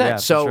 100%. Yeah,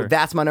 for So sure.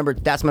 that's my number.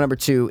 That's my number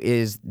 2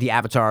 is the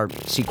Avatar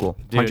sequel.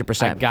 Dude,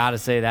 100%. I gotta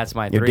say that's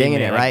my 3. You're dinging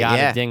man. it, right? I gotta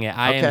Yeah. ding it.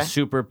 I Okay. am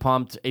super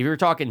pumped. If you're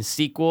talking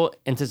sequel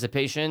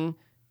anticipation,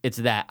 it's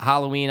that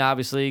Halloween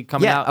obviously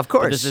coming Yeah, out. of but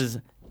course. this is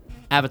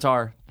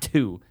Avatar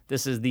 2.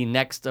 This is the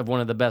next of one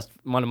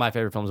of my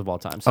favorite films of all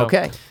time. So,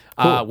 Okay,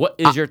 cool. What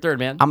is your third,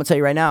 man? I'm gonna tell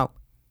you right now.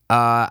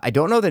 I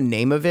don't know the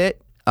name of it,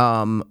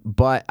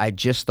 but I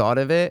just thought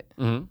of it.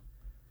 Mhm.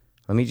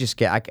 Let me just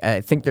get. I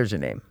think there's a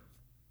name.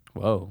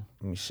 Whoa,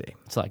 Let me see.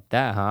 it's like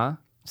that, huh?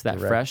 It's that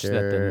fresh that the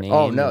Director- name.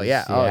 Oh no! is-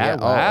 Yeah. Oh yeah.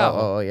 Wow.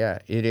 Oh yeah.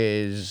 It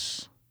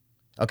is.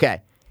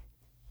 Okay.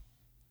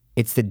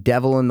 It's The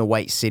Devil in the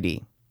White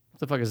City. What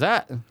the fuck is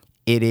that?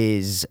 It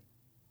is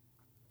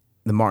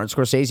the Martin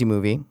Scorsese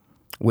movie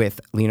with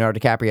Leonardo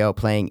DiCaprio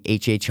playing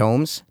H.H.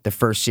 Holmes, the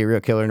first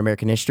serial killer in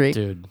American history,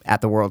 Dude. at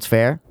the World's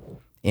Fair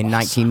in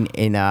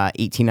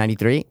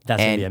 1893. That's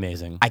gonna And be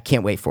amazing. I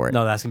can't wait for it.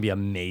 No, that's gonna be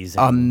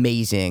amazing.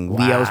 Amazing.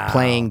 Leo's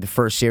playing the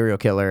first serial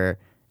killer.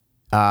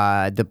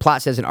 The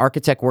plot says an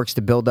architect works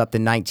to build up the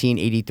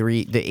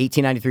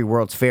 1893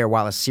 World's Fair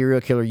while a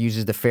serial killer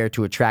uses the fair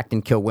to attract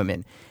and kill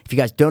women. If you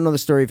guys don't know the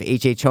story of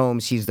H.H.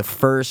 Holmes, he's the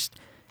first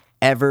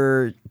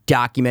ever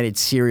documented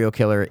serial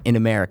killer in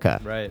America.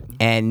 Right.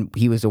 And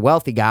he was a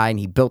wealthy guy and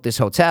he built this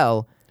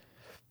hotel.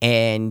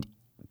 And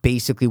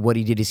basically what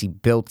he did is he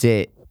built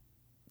it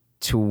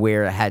to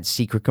where it had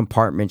secret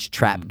compartments,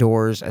 trap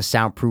doors, a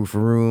soundproof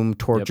room,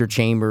 torture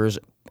chambers,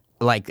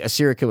 like a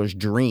serial killer's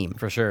dream.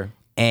 For sure.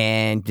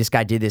 And this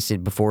guy did this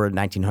before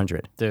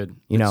 1900. Dude,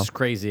 You know, it's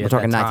crazy. We're at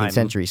talking that 19th time.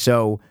 century.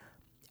 So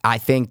I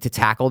think to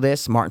tackle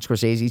this, Martin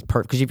Scorsese's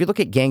perfect. Because if you look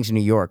at Gangs of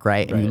New York,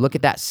 right, and you look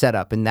at that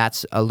setup, and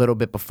that's a little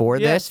bit before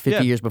this,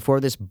 50 years before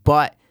this,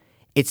 but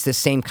it's the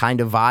same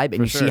kind of vibe. And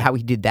you see sure. how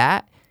he did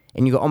that,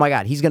 and you go, oh my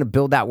God, he's going to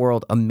build that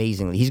world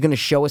amazingly. He's going to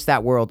show us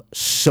that world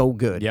so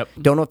good. Yep.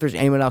 Don't know if there's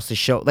anyone else to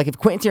show. Like if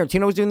Quentin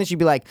Tarantino was doing this, you'd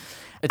be like,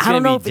 It's I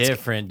don't gonna know be if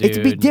different, It's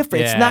be dude.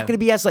 different. It's Yeah. not going to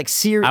be as like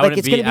serious. I Like wouldn't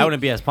it's be- going to be. I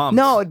wouldn't be as pumped.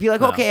 No, it'd be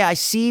like, No. okay, I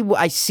see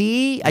Right.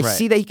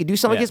 that he could do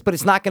something like Yeah. this, but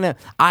it's not gonna.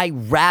 I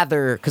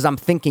rather because I'm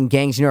thinking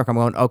Gangs of New York. I'm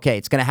going, okay,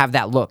 it's gonna have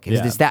that look.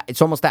 Yeah.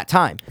 It's almost that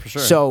time. For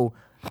sure. So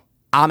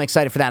I'm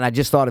excited for that, and I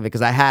just thought of it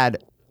because I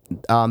had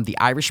The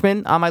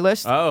Irishman on my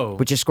list. Oh.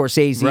 which is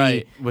Scorsese,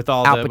 Right. With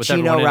all Al the with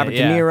everyone Pacino, in Robert it.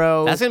 De Yeah.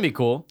 Niro. That's gonna be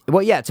cool.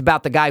 Well, yeah, it's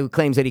about the guy who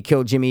claims that he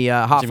killed Jimmy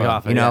Hoffa. Jimmy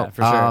Hoffa, you know, yeah,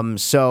 for sure.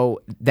 So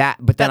that,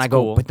 but then That's I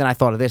go, cool. but then I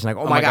thought of this, and I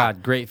go, oh, my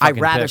God, great I'd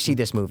fucking rather pick. see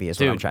this movie. Is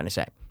what I'm Dude. trying to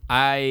say.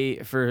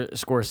 For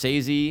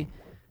Scorsese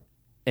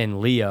and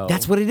Leo.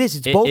 That's what it is.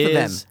 It's both of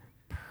them. is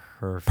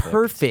Perfect.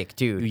 Perfect,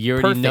 dude. You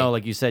already Perfect. know,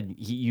 like you said,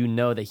 you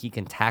know that he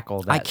can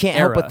tackle that. I can't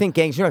era. help but think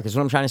Gangs of New York is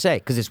what I'm trying to say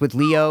because it's with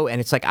Leo,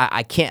 and it's like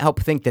I can't help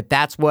but think that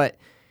that's what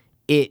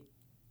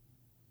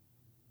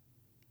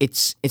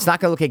it's not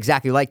going to look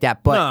exactly like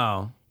that, but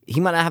No. he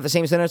might not have the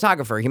same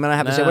cinematographer. He might not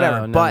have the same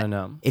whatever. But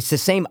it's the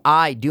same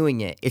eye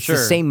doing it. It's the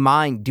same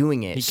mind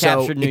doing it. He so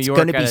captured New it's York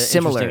going to at be an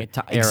similar.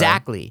 interesting era.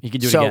 Exactly. He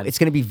could do it so again. it's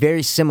going to be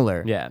very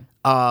similar. Yeah.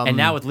 And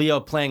now with Leo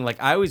playing,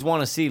 like, I always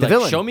want to see, like,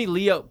 villain. show me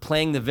Leo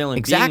playing the villain, being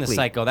Exactly. the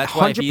psycho. That's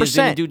why if he is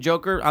going to do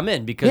Joker, I'm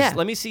in, because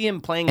let me see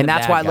him playing and the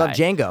that's bad why I guy. love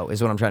Django, is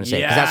what I'm trying to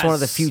say. Because that's one of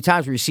the Yes. few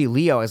times where you see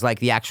Leo as like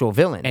the actual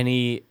villain. And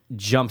he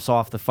jumps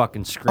off the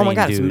fucking screen. Oh my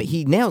god, dude.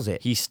 he nails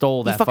it. He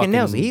stole that. He fucking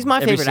nails it. He's my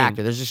every favorite scene.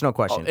 actor. There's just no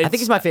question. I it's- think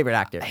he's my favorite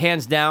actor.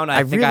 Hands down, I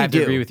think really I have do.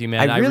 to agree with you,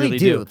 man. I really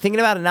do. Thinking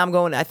about it now, I'm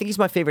going, I think he's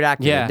my favorite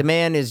actor. Yeah. The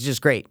man is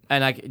just great.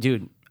 And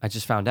dude, I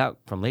just found out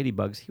from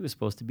Ladybugs, he was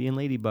supposed to be in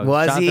Ladybugs.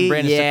 Was Jonathan he?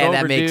 Brandis Yeah, took that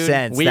over, makes dude.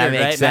 sense. Weird, that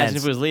makes right? sense. Imagine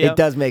if it was Leo. It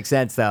does make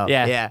sense, though.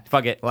 Yeah.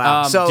 Fuck it.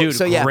 Wow. Dude,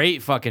 yeah.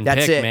 great fucking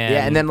That's pick, it. man.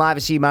 Yeah, and then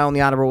obviously my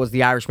only honorable was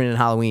The Irishman and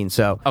Halloween.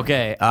 So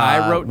Okay,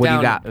 I wrote what do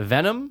you down got?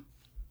 Venom.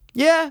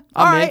 Yeah,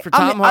 I'm all in right. for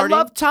Tom Hardy. I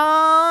love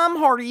Tom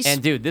Hardy's.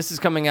 And dude, this is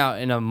coming out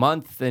in a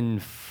month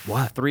and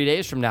 3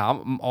 days from now.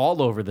 I'm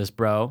all over this,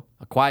 bro.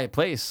 A Quiet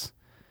Place.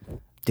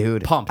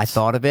 Dude, Pumped. I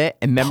thought of it.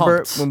 And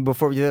remember Pumped.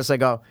 before we do this, I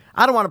go,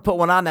 I don't want to put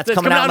one on that's It's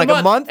coming out in like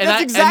a month. And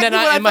That's exactly and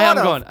then what I in my head, thought I'm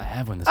of. going, I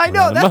have one that's I coming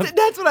know, out in a month.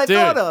 that's what I Dude,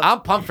 thought of.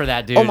 I'm pumped for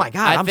that, dude. Oh my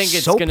God, I I'm think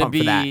it's so gonna pumped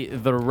for be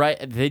the right.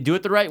 They do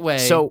it the right way.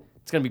 So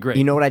it's gonna be great.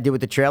 You know what I did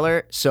with the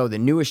trailer? So the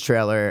newest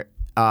trailer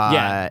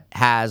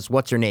has,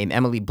 what's her name?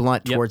 Emily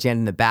Blunt towards the end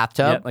in the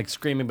bathtub. Yeah, like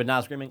screaming but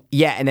not screaming.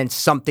 Yeah, and then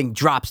something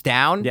drops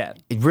down. Yeah.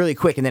 Really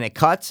quick, and then it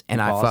cuts,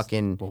 and I paused.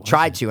 fucking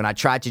tried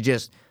to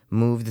just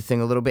move the thing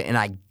a little bit, and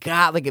I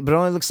got like, but it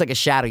only looks like a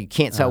shadow. You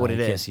can't tell what it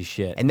you is. can't see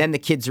shit. And then the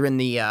kids are in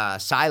the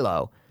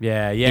silo.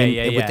 Yeah,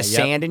 With the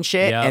sand and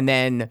shit, Yep. and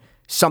then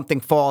something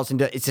falls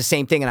into. It's the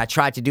same thing, and I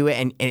tried to do it,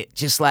 and it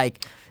just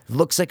like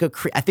looks like a.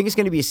 I think it's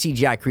going to be a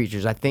CGI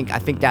creatures. I think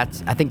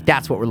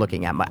that's what we're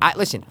looking at.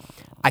 Listen,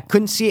 I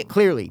couldn't see it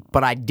clearly,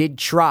 but I did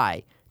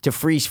try to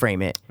freeze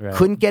frame it. Right.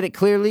 Couldn't get it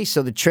clearly,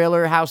 so the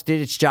trailer house did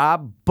its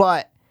job.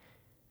 But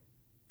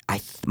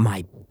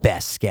my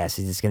best guess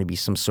is it's going to be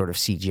some sort of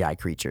CGI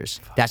creatures.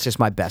 That's just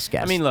my best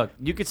guess. I mean, look,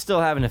 you could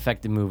still have an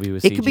effective movie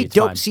with it CG. could be it's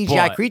dope fine,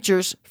 CGI but-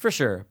 creatures. for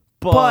sure.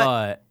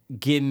 But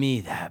give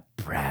me that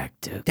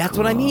practical. That's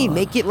what I mean.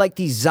 Make it like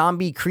these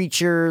zombie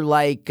creature,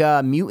 like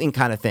mutant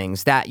kind of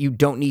things that you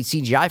don't need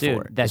CGI Dude,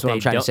 for. that That's what I'm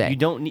trying to say. You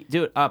don't need,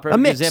 dude. Perfect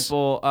mix.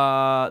 example.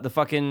 The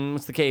fucking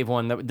what's the cave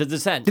one? The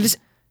Descent.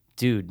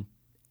 Dude,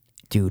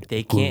 Dude,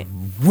 they can't.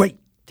 Great,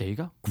 There you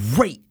go.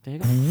 great, you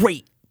go.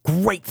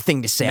 great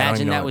thing to say. I don't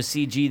Imagine even that know. was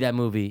CG. That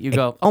movie. You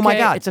go. oh my okay,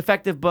 God. it's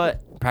effective,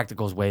 but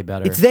practical's way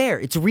better. It's there.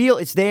 It's real.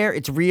 It's there.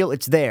 It's real.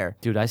 It's there.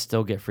 Dude, I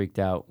still get freaked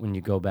out when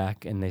you go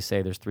back and they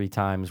say there's 3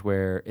 times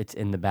where it's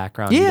in the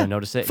background. Yeah. You don't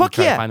notice it. Fuck you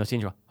try yeah. to find those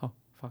scenes. You go, oh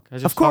fuck. I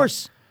just Of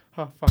course.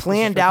 Oh, fuck, this is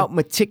Planned freaking- out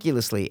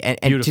meticulously and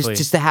Beautifully.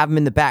 just to have them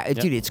in the back.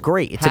 Dude, it's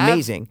great. It's Have-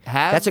 amazing.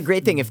 have That's a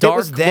great thing. If it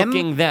was them,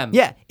 dark-looking them.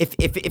 Yeah, if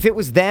it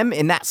was them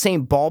in that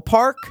same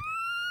ballpark,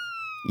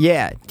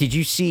 yeah. Did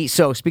you see?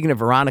 So speaking of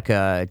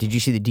Veronica, did you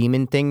see the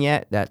demon thing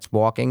yet? That's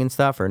walking and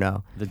stuff, or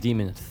no? The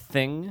demon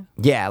thing.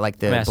 Yeah, like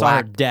the I mean, I saw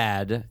her black.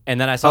 dad,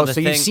 and then I saw Oh, the so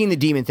thing. you've seen the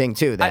demon thing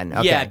too? Then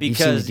okay. Yeah, You've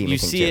seen the because demon you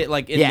thing, see too. it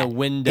like in Yeah, the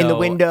window, in the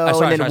window,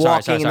 and then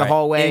walking in the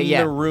hallway. in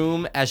Yeah, the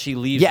room as she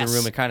leaves yes, the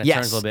room. It kind of yes,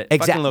 turns a little bit.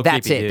 Exactly. Fucking low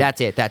That's creepy, it. dude.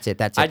 That's it. That's it.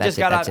 That's it. I that's just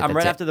it, got that's out. it, I'm that's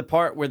right it. after the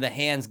part where the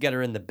hands get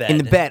her in the bed. In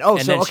the bed. Oh,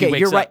 and so then she okay, wakes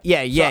you're up. right.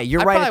 Yeah, yeah, So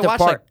you're I right probably at the watched,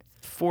 part. Like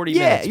 40 Yeah,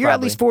 minutes. you're at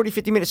probably. least 40,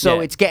 50 minutes. So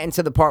Yeah. it's getting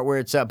to the part where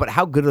it's. But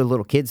how good are the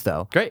little kids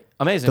though? Great,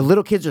 amazing. The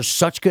little kids are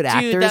such good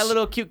actors. Dude, that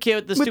little cute kid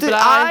with the With stupid the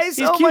eyes. eyes?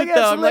 He's Oh my cute God,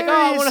 though. it's I'm like, oh,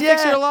 I want to hilarious,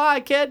 fix yeah. your eye,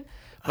 kid.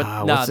 But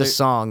no, What's the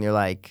song? You're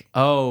like.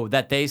 Oh,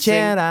 that they sing.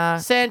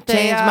 Jedi, Santa,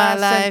 change my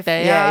life.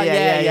 Santa,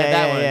 yeah,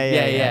 that one.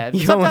 Yeah. You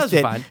Sometimes almost it's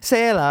did. fine.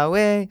 Sail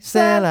away,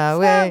 sail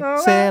away,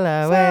 sail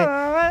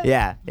away.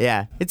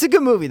 Yeah. It's a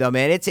good movie though,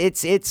 man. It's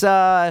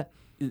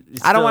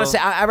I don't want to say.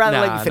 I'd rather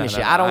let you finish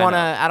it. I don't want to.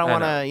 I don't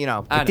want to. You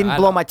know, it didn't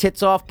blow my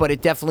tits off, but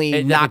it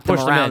definitely knocked them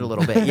pushed them around in. a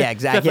little bit. Yeah,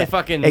 exactly. Definitely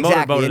fucking exactly.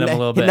 motorboated them a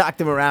little bit. It knocked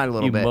them around a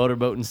little You bit.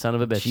 motorboating son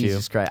of a bitch,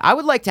 Jesus you. Christ! I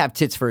would like to have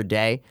tits for a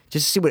day,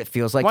 just to see what it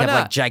feels like Why to have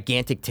like not?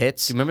 gigantic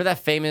tits. Remember that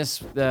famous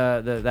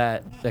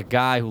that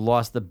guy who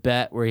lost the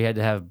bet where he had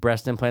to have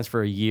breast implants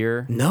for a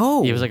year?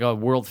 No. It was like a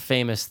world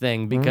famous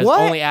thing because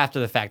What? only after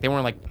the fact. They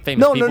weren't like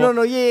famous No, people.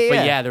 no, yeah.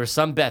 But yeah, there was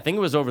some bet. I think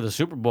it was over the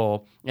Super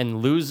Bowl,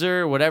 and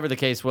loser, whatever the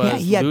case was, Yeah,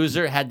 he had-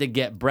 loser had to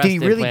get breast Did he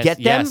really implants. get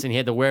them? Yes, and he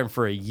had to wear them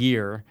for a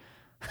year.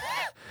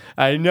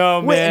 I know,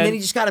 man. Wait, and then he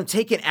just got them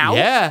taken out.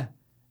 Yeah.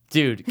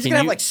 Dude, He's can gonna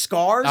have you- like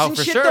scars Oh, and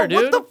for shit. sure, though?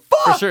 dude. What the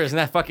fuck? For sure. Doesn't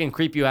that fucking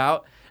creep you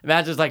out?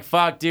 Imagine it's like,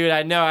 fuck, dude,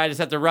 I know I just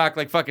have to rock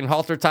like fucking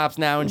halter tops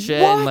now and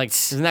shit. And What? like,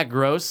 isn't that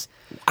gross?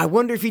 I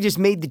wonder if he just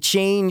made the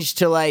change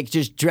to like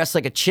just dress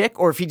like a chick,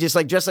 or if he just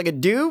like dressed like a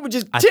dude with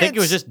just I tits. think it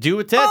was just do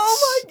with tits.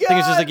 Oh my I think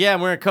it's just God. like, yeah,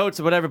 I'm wearing coats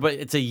or whatever, but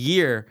it's a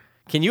year.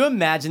 Can you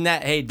imagine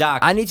that? Hey,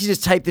 doc. I need to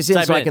just type this in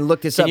type so it I in. can look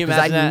this Can up you because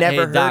I imagine that?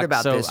 never Hey, heard doc,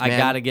 about so this, man. I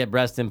gotta get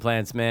breast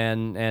implants,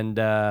 man,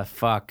 and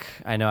fuck,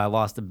 I know I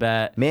lost a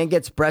bet. Man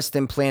gets breast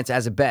implants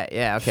as a bet.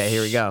 Yeah, okay,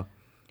 here we go.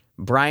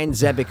 Brian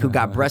Zebick, who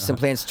got breast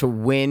implants to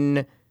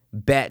win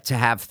bet to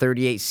have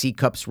 38 C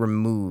cups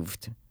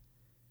removed.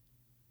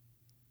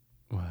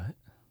 What?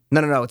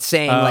 No. It's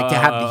saying like to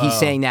have. He's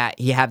saying that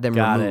he have them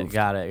removed.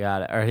 Got it.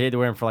 Or he had to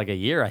wear them for like a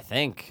year, I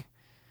think.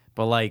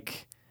 But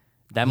like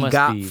that He must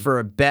got be for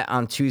a bet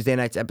on Tuesday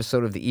night's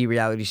episode of the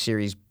E-reality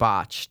series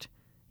Botched.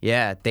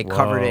 Yeah, they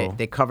covered it.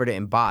 They covered it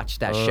in Botched,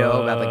 that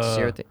show about like the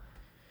serial thing.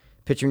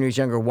 Picture when he was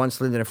younger,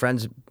 once lived in a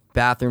friend's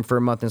bathroom for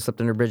a month and slept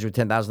under a bridge with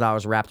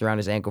 $10,000 wrapped around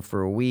his ankle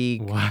for a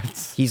week.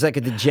 What? He's like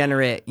a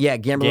degenerate. Yeah,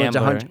 gambler wins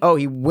 100. Oh,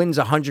 he wins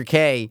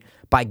 100K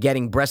by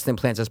getting breast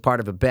implants as part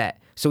of a bet.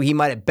 So he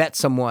might have bet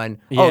someone,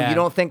 oh, you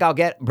don't think I'll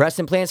get breast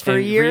implants for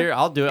a year?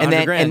 I'll do it. And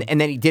then, $100,000.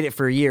 and then he did it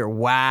for a year.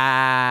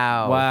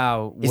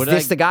 Wow. Is Would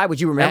this the guy?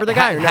 Would you remember the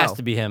guy or It no? has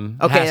to be him.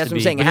 Okay, Has that's to what I'm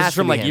be. saying. But It this has is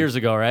from to be like him. years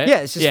ago, right? Yeah,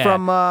 it's just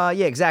from,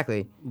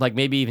 exactly. like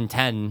maybe even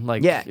 10.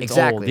 Like Yeah, it's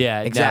exactly. old.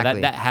 Yeah,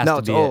 exactly. That has no,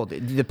 to be it's old.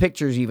 The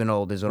picture's even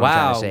old, is what I'm Wow.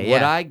 trying to say. Yeah.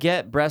 Would I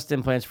get breast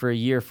implants for a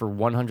year for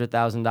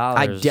 $100,000?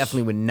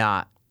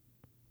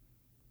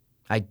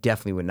 I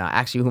definitely would not.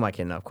 Actually, who am I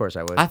kidding? Of course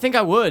I would. I think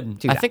I would.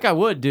 Dude, I think I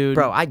would, dude.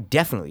 Bro, I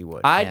definitely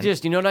would. man.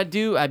 you know what I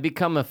do? I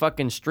become a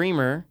fucking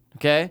streamer,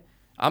 okay?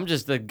 I'm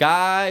just the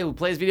guy who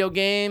plays video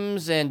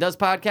games and does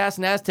podcasts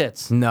and has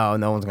tits. No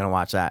one's going to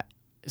watch that.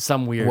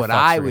 Some weird What fucks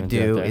I are would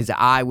gonna do that is there.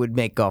 I would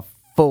make a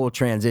full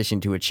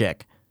transition to a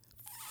chick.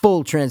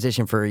 Full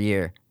transition for a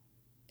year.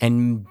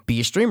 And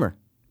be a streamer.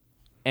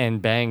 And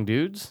bang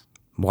dudes?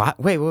 What?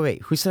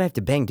 Wait. Who said I have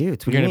to bang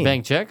dudes? What You're do you gonna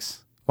mean? bang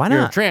chicks? Why You're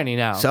a not? tranny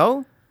now.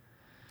 So?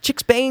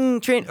 Chicks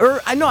bang train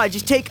or I know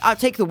I'll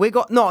take the wig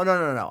off.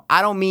 No.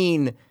 I don't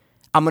mean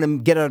I'm gonna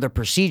get other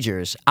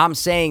procedures. I'm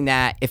saying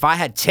that if I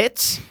had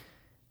tits,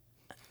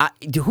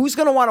 who's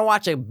gonna want to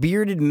watch a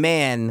bearded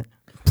man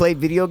play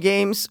video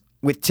games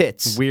with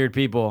tits? Weird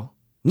people.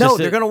 No, Just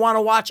they're gonna want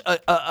to watch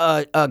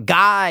a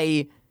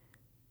guy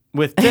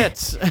with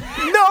tits.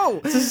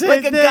 No,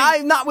 like a guy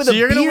not with so a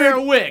you're beard. gonna wear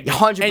a wig,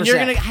 100%. and you're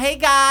gonna, hey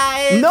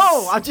guys.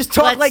 No, I'll just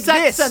talk let's like suck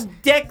this. some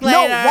dick later.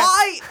 No,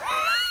 why?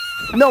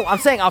 No, I'm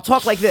saying I'll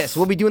talk like this.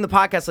 We'll be doing the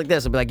podcast like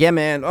this. I'll be like, yeah,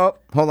 man. Oh,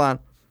 hold on.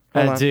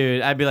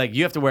 Dude, I'd be like,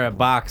 you have to wear a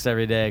box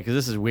every day because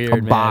this is weird,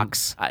 man.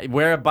 Box.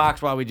 Wear a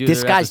box while we do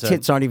This the guy's episode.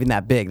 tits aren't even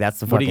that big. That's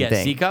the What do fucking you get?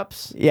 thing. C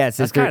cups? Yeah, it's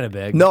that's kind of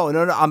big. No.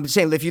 I'm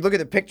saying if you look at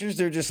the pictures,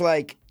 they're just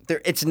like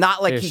it's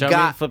not like Here, he show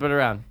got. me, flip it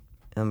around.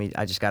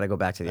 I just got to go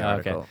back to the Okay.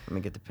 article. Let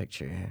me get the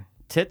picture here.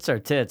 Tits are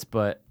tits,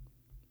 but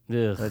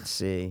ugh. Let's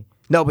see.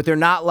 No, but they're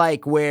not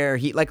like where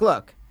he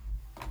look.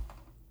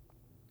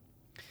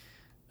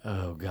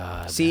 Oh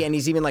God. See, and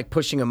he's even like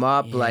pushing them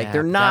up. Like Yeah,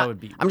 they're that not. would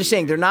be I'm just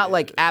saying they're not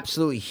like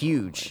absolutely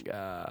huge.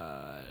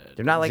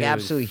 They're not like Dude,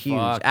 absolutely huge.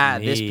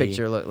 fuck This me.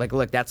 picture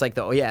look. That's like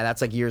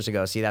that's like years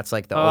ago. See, that's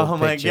like the Oh old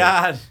my picture.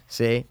 God.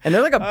 See, and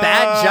they're like a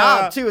bad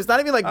job too. It's not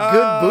even like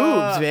good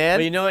boobs, man.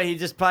 But you know what? He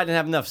just probably didn't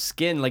have enough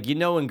skin. Like, you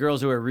know, when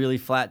girls who are really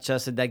flat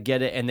chested that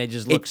get it and they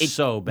just look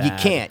so bad. You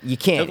can't.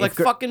 They look like If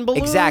gir- fucking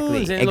balloons.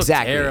 Exactly. And it looks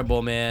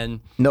terrible, man.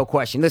 No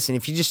question. Listen,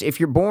 if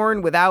you're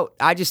born without,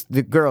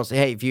 the girls.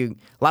 Hey,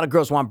 a lot of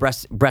girls want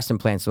breast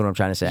implants. Is what I'm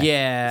trying to say.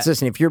 Yeah. So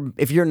listen,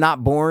 if you're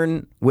not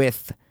born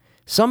with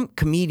some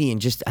comedian,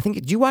 I think,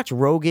 did you watch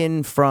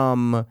Rogan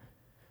from,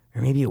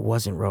 or maybe it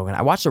wasn't Rogan.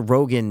 I watched a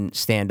Rogan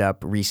stand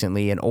up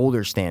recently, an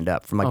older stand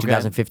up from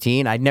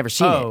 2015. I'd never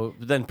seen it. Oh,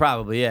 then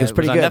probably, yeah. It was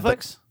pretty on good.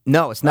 Netflix?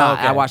 No, it's not. Oh,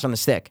 okay. I watched on the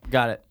stick.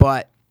 Got it.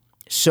 But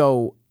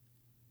so,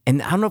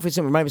 and I don't know if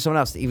it might be someone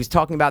else. He was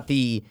talking about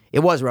it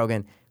was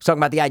Rogan. He was talking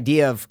about the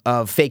idea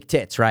of fake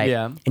tits, right?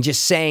 Yeah. And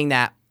just saying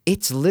that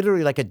it's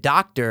literally like a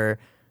doctor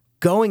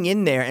going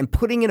in there and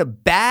putting in a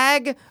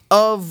bag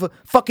of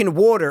fucking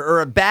water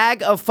or a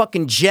bag of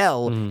fucking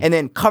gel and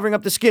then covering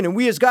up the skin. And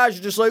we as guys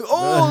are just like,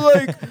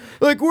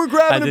 like we're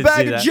grabbing a did bag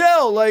see of that.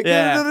 gel. Like,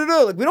 Yeah.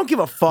 like, we don't give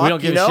a fuck. We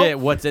don't give a shit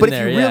what's in but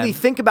there, if you yeah. really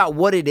think about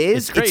what it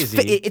is, It's crazy.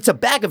 It's a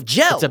bag of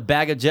gel. It's a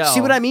bag of gel.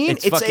 See what I mean?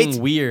 It's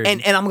fucking weird.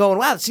 And I'm going,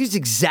 wow, this is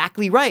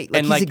exactly right.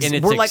 And, he's and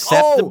it's we're like,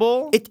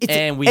 acceptable, it's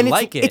and we it's,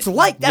 like it. It's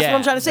liked. That's what Yeah,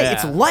 I'm trying to say. yeah,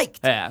 It's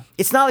liked. yeah.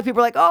 It's not like people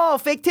are like, oh,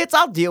 fake tits,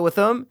 I'll deal with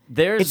them.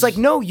 There's- It's like,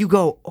 no, you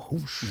go, oh,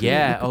 shit.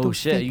 Yeah. look at Oh, those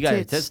shit. fake You got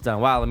your tits done.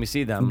 Wow, let me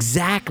see them.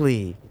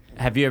 Exactly.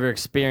 Have you ever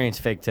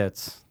experienced fake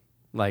tits?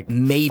 Like,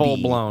 Maybe. full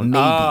blown?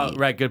 Maybe. Oh,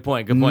 right. Good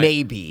point. Good point.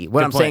 Maybe. What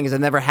Good I'm point. saying is I've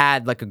never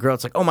had like a girl,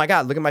 it's like, oh my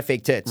God, look at my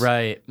fake tits.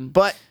 Right.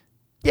 But,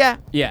 yeah.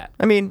 Yeah.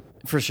 I mean,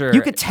 For sure.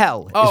 you could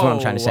tell, is what I'm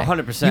trying to say.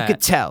 100%. You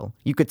could tell.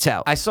 You could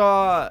tell. I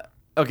saw,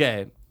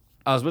 I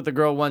was with a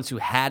girl once who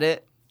had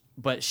it,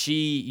 but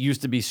she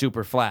used to be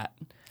super flat.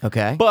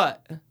 Okay.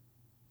 But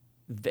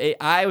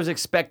I was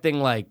expecting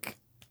like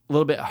a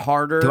little bit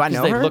harder. Do I 'cause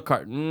know they her? look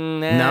hard.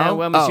 Nah, No?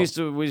 well, Oh. she used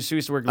to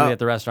work with me at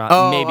the restaurant,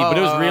 Oh, maybe, but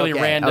it was really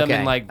okay, random okay,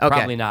 and like okay.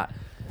 probably not.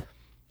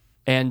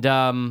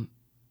 And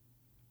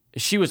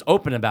she was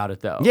open about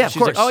it though. Yeah, of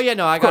She's like, course. oh yeah,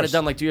 no, I Of got it course.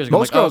 done like 2 years ago.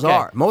 Most I'm like, girls okay.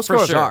 are. Most For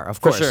girls sure. are, of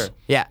For course. sure.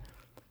 Yeah.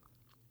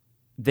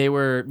 They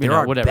were, There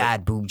are whatever.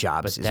 bad boob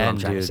jobs, is what I'm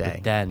trying to say.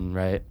 But then,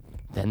 right?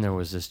 Then there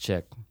was this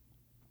chick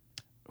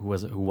who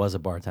was a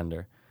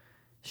bartender.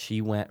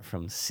 She went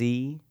from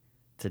C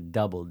to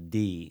double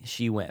D.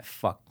 She went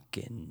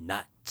fucking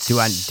nuts.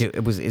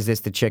 Is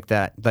this the chick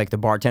that, like the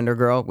bartender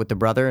girl with the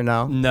brother?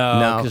 No?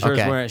 No, because hers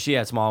Okay. weren't. She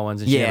had small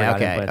ones, and she never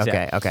got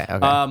implants.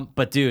 Okay.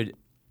 But dude,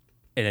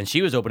 And then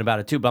she was open about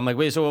it too. But I'm like,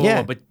 wait, so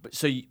Yeah. but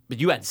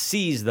you had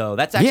C's though.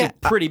 That's actually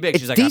pretty big.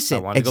 it's She's like,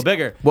 decent. I want to go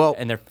bigger. Well,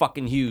 and they're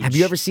fucking huge. Have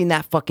you ever seen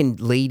that fucking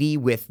lady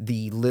with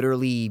the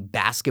literally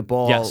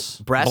basketball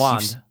breasts?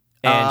 Blonde.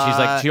 And she's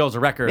like, she holds a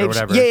record or maybe she-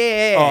 whatever.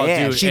 yeah. Oh,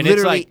 yeah. dude. She and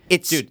literally,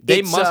 dude,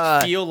 they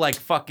must feel like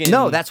fucking.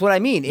 No, that's what I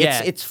mean.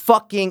 Yeah. It's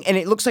fucking, and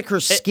it looks like her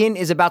skin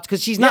is about,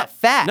 because she's not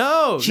fat.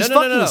 No, she's no,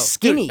 fucking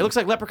skinny. Dude, it looks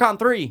like Leprechaun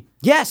 3.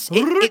 Yes,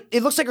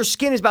 it looks like her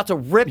skin is about to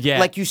rip. Yeah.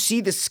 Like you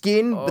see the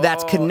skin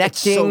that's It's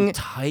connecting. so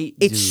tight,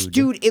 It's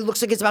dude. It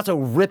looks like it's about to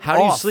rip How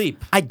do you off.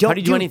 sleep? I don't. How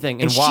do you do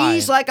anything, and And why?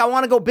 she's like, I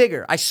want to go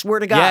bigger. I swear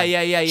to God.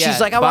 Yeah. She's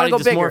like, I want to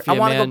Body go bigger. I dysmorphia,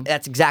 want to go. man.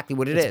 That's exactly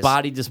what it is.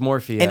 Body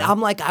dysmorphia. And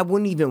I'm like, I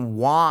wouldn't even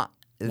want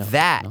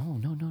that. No.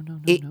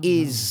 It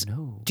is,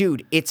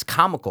 dude. It's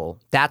comical.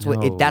 That's what.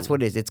 No. That's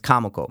what it is. It's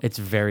comical. It's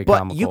very but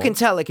comical. you can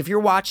tell, like, if you're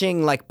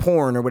watching like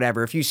porn or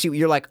whatever, if you see,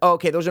 you're like, oh,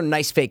 okay, those are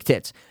nice fake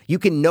tits. You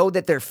can know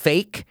that they're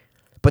fake,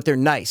 but they're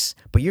nice.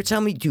 But you're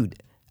telling me,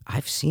 dude,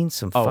 I've seen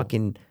some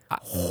fucking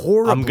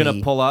horribly. I'm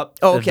gonna pull up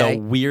okay.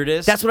 the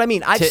weirdest. That's what I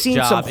mean. I've tit seen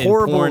some job in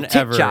horrible porn tit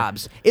ever.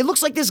 jobs. It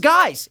looks like this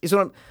guy's. Is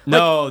what I'm.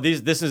 No,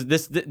 this is.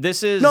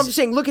 No, I'm just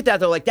saying. Look at that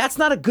though. Like that's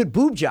not a good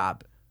boob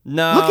job.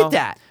 No. Look at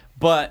that.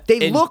 But They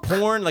in look-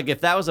 porn, like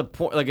if that was a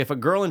porn, like if a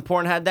girl in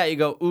porn had that, you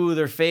go, ooh,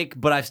 they're fake.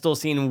 But I've still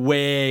seen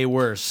way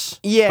worse.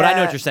 Yeah, but I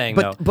know what you're saying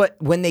though. But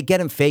when they get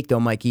them fake though,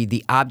 Mikey,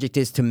 the object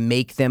is to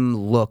make them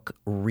look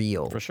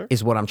real. For sure.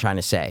 Is what I'm trying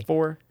to say.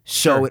 For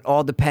So sure. it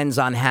all depends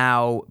on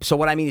how. So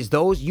what I mean is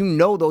those,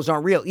 those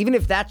aren't real. Even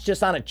if that's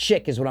just on a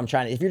chick, is what I'm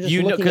trying to. If you're just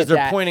You know, looking because at they're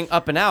that, pointing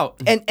up and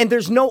out. and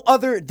there's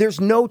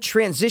no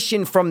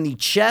transition from the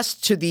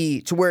chest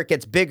to where it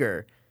gets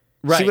bigger.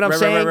 Right, See what I'm right,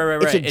 saying?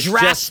 right. It's a It's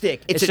drastic.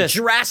 just- It's a it's just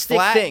drastic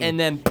flat thing. and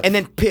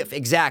then piff.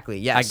 Exactly.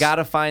 Yes. I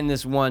gotta find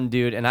this one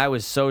dude, and I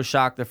was so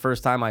shocked the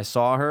first time I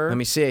saw her. Let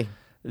me see.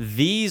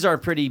 These are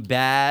pretty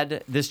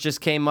bad. This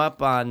just came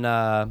up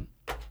on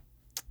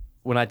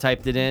when I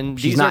typed it in.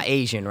 She's not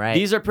Asian, right?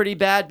 These are pretty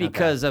bad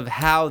because of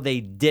how they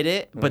did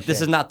it, but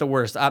this is not the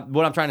worst.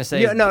 What I'm trying to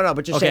say. Yeah, no,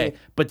 but you're okay, saying-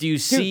 but do you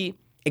see?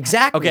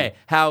 Exactly. Okay,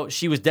 how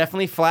she was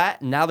definitely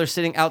flat. Now they're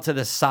sitting out to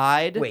the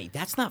side. Wait,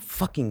 that's not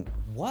fucking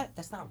what?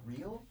 That's not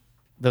real.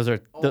 Those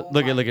are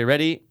look at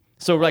ready.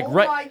 So like Oh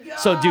right. my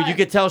So dude, you God.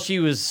 could tell she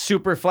was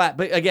super flat.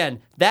 But again,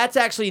 that's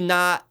actually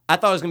not. I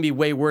thought it was gonna be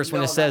way worse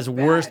when No, it says that's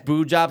bad. worst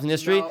boob jobs in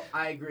history. No,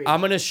 I agree. I'm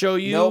gonna show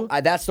you. No,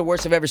 that's the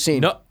worst I've ever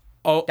seen. No.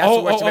 Oh, That's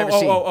the worst I've ever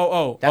seen. That's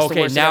the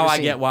Okay, worst I've now ever I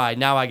seen. get why.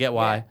 Now I get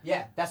why.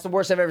 Yeah, that's the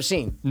worst I've ever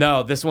seen.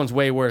 No, this one's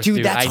way worse, Dude,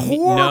 dude. that's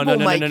horrible, No,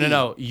 Mikey.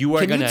 no. You are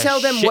Can gonna you tell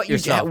them shit what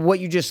yourself.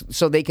 you just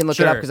so they can look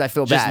it up because I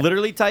feel Just bad.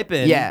 literally type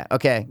in. Yeah,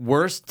 okay.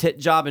 Worst tit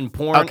job in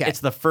porn. Okay.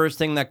 It's the first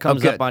thing that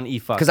comes up on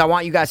eFuck. Because I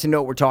want you guys to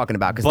know what we're talking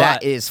about because that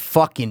But- is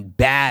fucking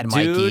bad,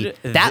 Mikey. Dude,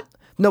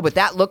 but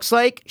that looks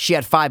like she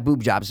had 5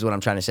 boob jobs. Is what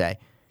I'm trying to say.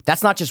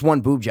 That's not just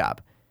one boob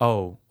job.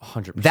 Oh,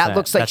 100%. That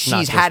looks like That's not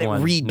she's just had it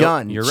one.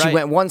 redone. Nope, you're She right.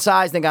 went one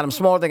size, then got them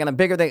smaller, then got them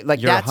bigger.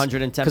 Like You're that's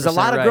 110% because a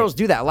lot of right. girls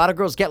do that. A lot of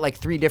girls get like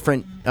 3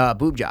 different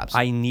boob jobs.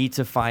 I need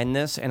to find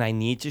this and I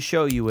need to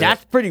show you it.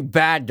 That's pretty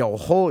bad though.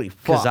 Holy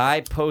Because fuck! I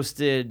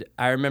posted,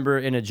 I remember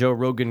in a Joe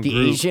Rogan The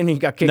group. Asian he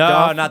got kicked no,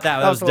 off? not that.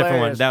 That was a different one.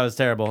 hilarious. That was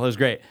terrible. It was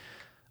great.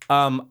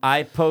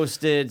 I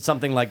posted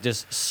something like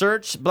just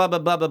search blah blah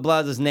blah blah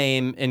blah's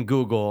name in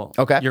Google.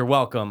 Okay. You're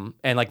welcome.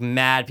 And like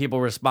mad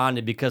people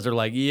responded because they're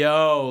like,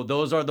 yo,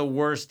 those are the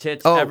worst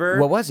tits Oh, ever.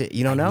 what was it?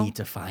 You don't I know? need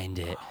to find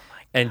it.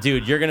 And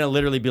dude, you're gonna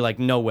literally be like,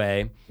 no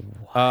way.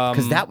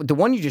 Because the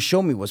one you just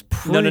showed me was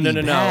pretty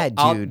No. bad,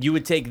 dude. You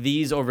would take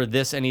these over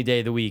this any day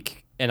of the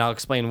week, and I'll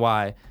explain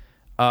why.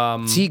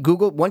 See,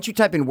 Google, once you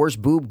type in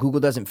worst boob,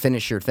 Google doesn't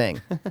finish your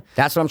thing.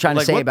 That's what I'm trying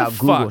to Like, say what the about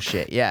Google fuck?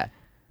 shit. Yeah.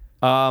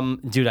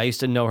 Dude, I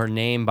used to know her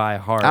name by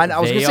heart. I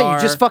was going to say, you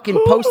just fucking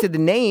posted the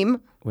name.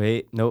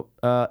 Wait, nope.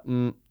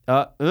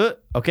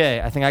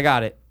 Okay, I think I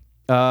got it.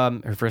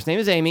 Her first name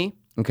is Amy,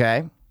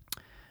 Okay.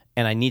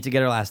 and I need to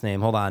get her last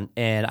name. Hold on.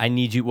 And I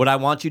need you, what I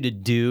want you to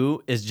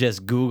do is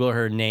just Google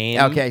her name.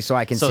 Okay, so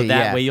I can see, So that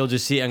yeah. way you'll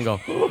just see it and go,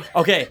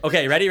 okay,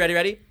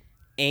 ready?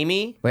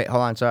 Amy? Wait,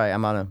 hold on. Sorry.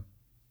 I'm on a.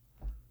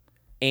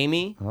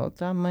 Amy?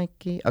 Hold on,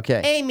 Mikey.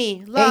 Okay.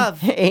 Amy, love,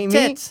 Amy?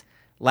 tits.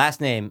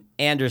 Last name,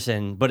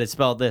 Anderson, but it's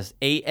spelled this,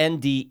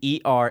 Anderssen.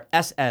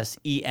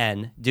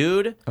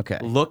 Dude, Okay.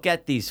 look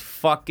at these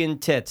fucking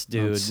tits,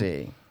 dude. Let's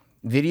see.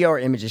 Video or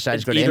images? Should I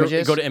just go to Either-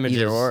 images? go to images.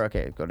 Either or?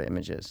 Okay, go to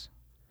images.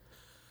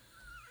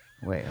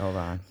 Wait, hold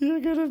on. You're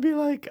gonna be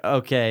like,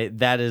 okay,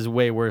 that is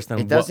way worse than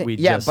It what doesn't. we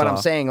Yeah, just but saw. I'm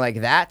saying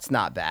like that's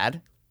not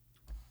bad.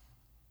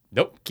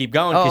 Nope, keep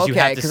going Oh, because you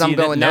have okay. to Because see I'm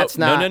going. that. That's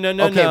not. No.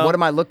 Okay, what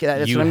am I looking at?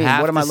 That's You what I mean. have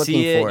What am I to looking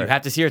see it. for? You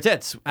have to see her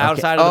tits Okay.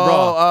 outside of the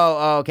bra.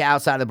 Oh, okay,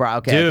 outside of the bra.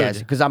 Okay, Dude.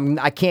 because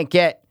I can't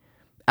get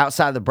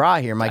outside of the bra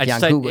here, I Mikey, just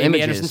on typed Google Amy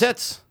Images. Anderson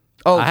tits.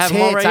 Oh, I have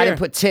them all tits. right I here. didn't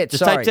put tits.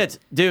 Just Sorry. type tits,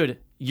 dude.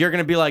 You're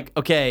gonna be like,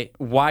 okay,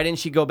 why didn't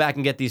she go back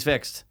and get these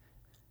fixed?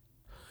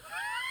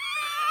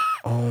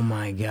 Oh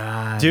my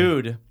god,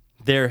 Dude,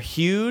 They're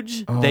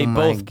huge. Oh they my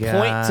both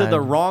point to the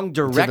God. wrong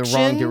direction. To the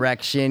wrong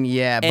direction,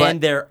 yeah. And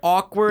But they're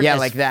awkward yeah, as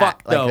like that,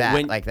 fuck, like though. that,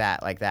 When- like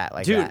that, like that,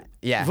 like Dude, that.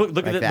 Yeah, look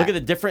like at that. the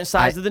different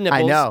size of the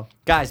nipples. I know,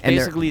 guys. And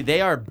they're- Basically,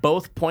 they are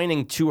both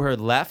pointing to her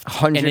left,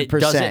 100%. and it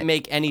doesn't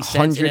make any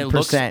sense, and it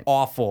looks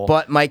awful.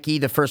 But Mikey,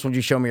 the first ones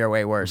you show me are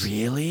way worse.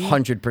 Really?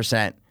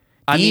 100%.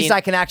 I These mean,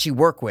 I can actually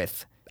work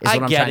with. Is I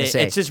what I'm get trying it. to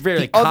say. It's just very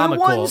the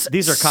comical. Other ones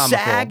These are comical.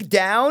 Sag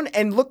down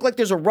and look like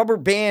there's a rubber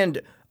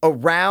band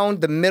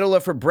around the middle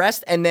of her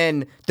breast, and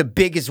then the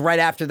big is right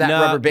after that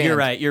no, rubber band.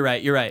 You're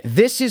right.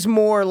 This is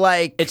more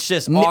like It's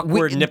just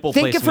awkward nipple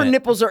Think if her placement.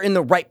 nipples are in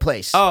the right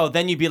place. Oh,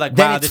 then you'd be like,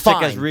 Then wow, it's this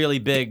chick has fine. really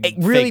big,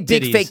 really fake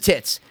big titties. fake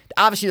tits.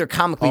 Obviously, they're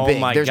comically Oh big.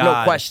 my There's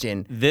God. no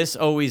question. This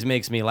always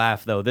makes me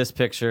laugh, though. This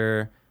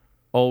picture,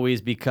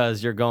 always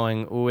because you're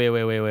going,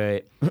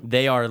 wait.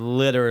 They are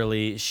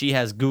literally, she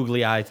has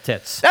googly eyed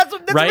tits. That's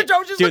what right? I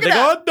was just Dude, looking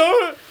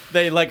at.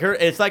 They like her,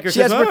 it's like her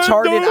She has tits,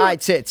 retarded eye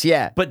tits.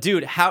 Yeah. But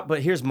dude,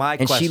 but here's my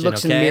And question, she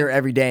looks okay? in the mirror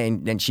every day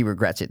and she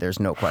regrets it. There's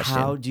no question.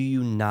 How do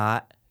you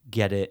not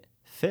get it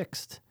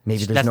fixed?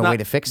 Maybe there's That's no not- way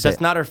to fix That's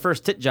it. not her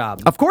first tit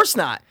job. Of course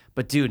not.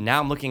 But dude, now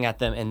I'm looking at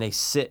them and they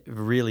sit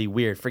really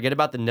weird. Forget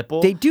about the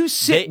nipple. They do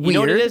sit You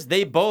know what it weird. is?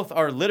 They both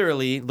are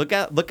literally look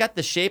at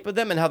the shape of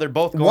them and how they're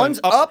both going One's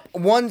up,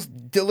 one's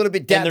a little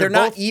bit down. and They're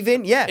not both-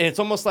 even. Yeah. And it's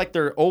almost like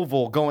they're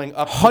oval going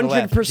up.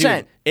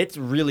 100%. It's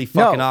really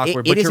fucking no,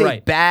 awkward. it but is you're a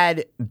right.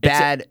 bad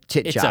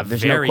tit It's job. a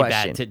There's very no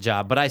question. bad tit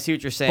job. But I see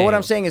what you're saying. But what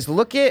I'm saying is,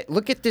 look at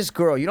this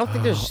girl. You don't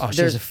think there's Oh, she has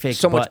there's a fake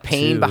so much butt,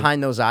 pain too.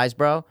 behind those eyes,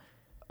 bro?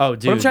 Oh,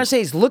 dude. What I'm trying to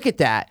say is, look at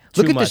that.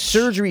 Look Too at the much.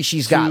 surgery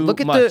she's got. Too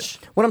Look at much.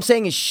 what I'm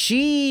saying is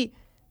she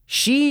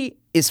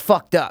is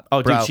fucked up.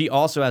 Oh, bro. dude, she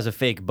also has a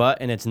fake butt,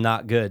 and it's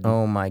not good.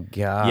 Oh my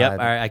god. Yep, all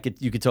right,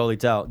 you could totally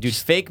tell. Dude,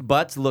 fake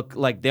butts look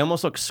like they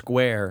almost look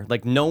square.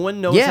 Like no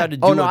one knows Yeah. how to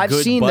do Oh no, a I've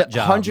good seen butt the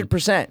job.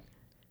 100%.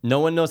 No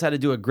one knows how to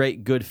do a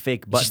good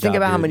fake butt Just job. think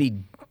about how dude. many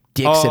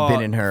dicks have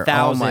been in her.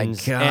 Oh my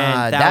thousands god.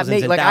 and That thousands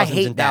make and like I thousands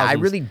hate and that. I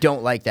thousands. really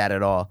don't like that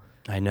at all.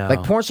 I know.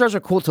 Like porn stars are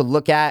cool to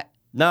look at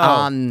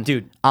No,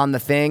 dude. on the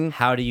thing.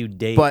 How do you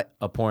date But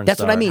a porn that's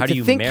star? what I mean. How do To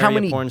you think marry how a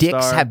many porn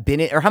dicks star? have been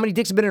in, or how many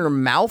dicks have been in her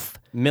mouth.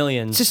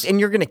 Millions. It's just, and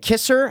you're gonna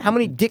kiss her. How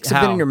many dicks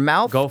have been in your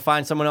mouth? Go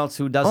find someone else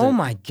who doesn't. Oh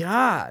my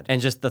god.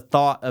 And just the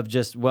thought of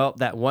just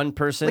that one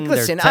person, Like,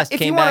 listen, their test if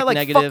came you want back to like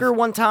negative. fuck her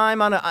one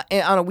time on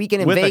a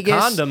weekend in With a Vegas,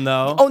 condom,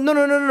 though. Oh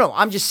no.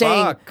 I'm just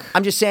saying. Fuck.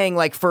 I'm just saying,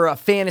 like for a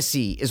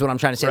fantasy is what I'm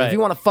trying to say. Like, if Right. you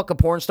want to fuck a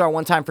porn star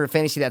one time for a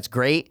fantasy, that's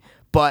great.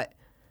 But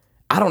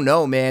I don't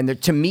know, man.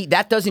 To me,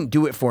 that doesn't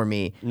do it for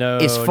me. No,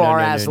 as no, far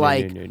no, as no,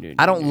 like, no,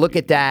 I don't look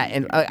at that,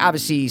 and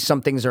obviously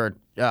some things are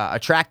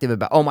attractive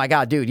about. Oh my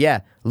god, dude,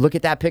 yeah. Look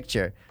at that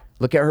picture.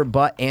 Look at her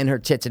butt and her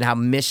tits and how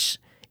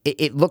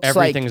it looks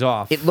like Everything's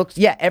off. It looks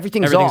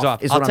everything's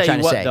off. Is I'll what tell I'm trying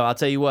you to what, say. though. I'll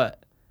tell you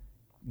what.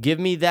 Give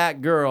me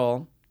that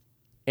girl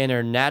in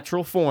her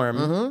natural form.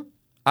 Mm-hmm.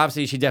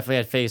 Obviously, she definitely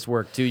had face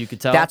work too. You could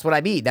tell. That's what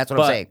I mean. That's what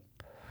I'm saying.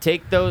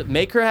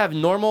 Make her have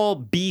normal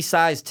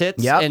B-sized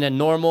tits Yep. and a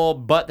normal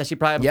butt that she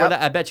probably had before Yep.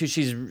 that. I bet you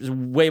she's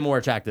way more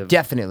attractive.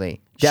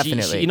 Definitely. You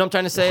know what I'm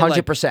trying to say?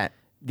 100%.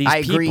 These I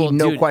agree, people,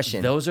 no dude,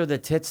 question. Those are the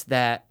tits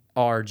that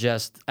are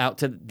just out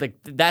to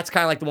that's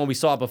kind of like the one we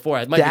saw before.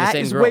 It might That be the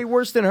same is girl. way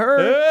worse than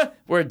her.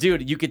 Where,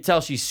 dude, you could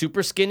tell she's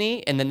super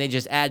skinny, and then they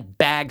just add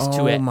bags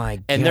to Oh it.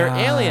 my And they're God.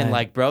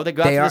 alien-like, bro. They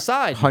go out They to are the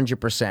side.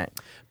 100%.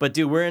 But,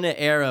 dude, we're in an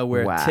era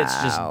where tits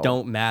just Wow.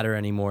 don't matter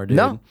anymore, dude.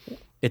 No.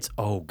 It's,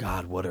 oh,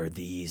 God, what are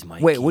these,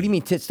 Mikey? Wait, what do you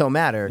mean tits don't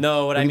matter?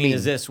 No, what do I you mean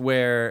is this,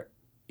 where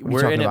are you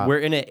talking about? we're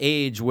in an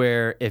age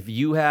where if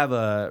you have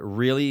a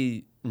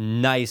really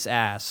nice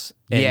ass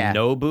and Yeah.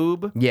 no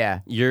boob, Yeah.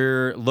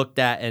 you're looked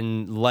at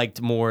and liked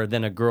more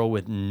than a girl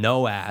with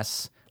no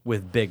ass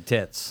with big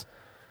tits.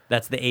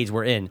 That's the age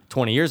we're in.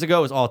 20 years ago,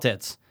 it was all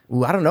tits.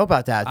 Ooh, I don't know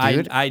about that,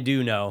 dude. I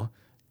do know.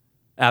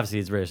 Obviously,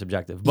 it's very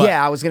subjective. But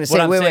yeah, I was gonna say.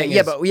 what I'm Wait. saying Yeah,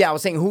 is- but I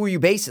was saying, who are you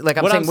basing? Like,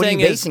 I'm what saying, I'm what are you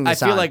saying basing is,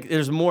 this I feel on? like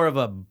there's more of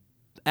a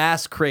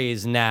ass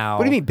craze now.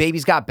 What do you mean,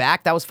 Baby's Got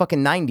Back? That was fucking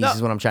 90s, No,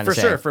 is what I'm trying for to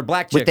say. sure, for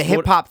black chicks. With the But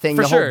hip hop thing,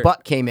 for the sure, whole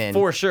butt came in.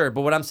 For sure.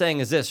 But what I'm saying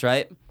is this,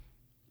 right?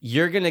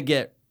 You're gonna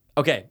get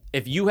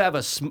if you have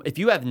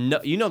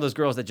those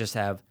girls that just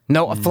have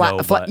a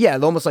flat, butt. yeah,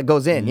 it almost like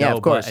goes in. Yeah, No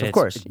of course, butt, and of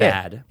course. it's Yeah.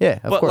 bad. Yeah,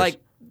 of but course. like,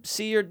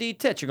 see your D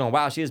tits, you're going,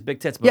 wow, she has big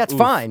tits. But Yeah, it's oof.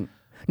 fine.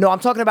 No, I'm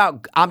talking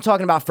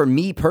about for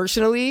me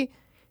personally.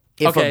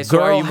 If Okay, a so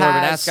girl are you more of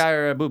an has- ass guy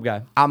or a boob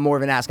guy? I'm more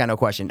of an ass guy, no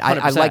question. I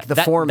 100%. like the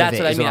form that's of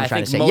it. what I Is mean. what I'm I trying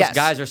think to say. most Yes.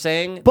 guys are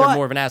saying But- they're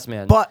more of an ass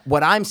man. But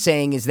what I'm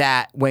saying is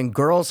that when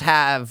girls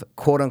have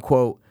quote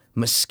unquote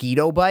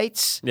mosquito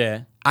bites,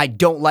 yeah. I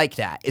don't like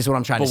that. Is what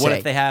I'm trying But to what say.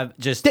 if they have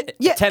just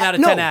yeah, 10 out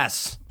of no. 10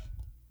 ass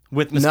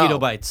with mosquito No.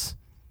 bites?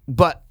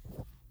 But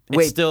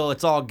wait,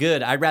 It's all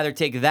good. I'd rather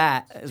take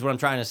that, is what I'm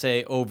trying to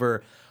say,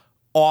 over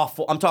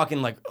awful. I'm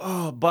talking like,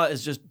 butt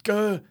is just,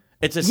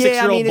 it's a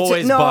 6-year-old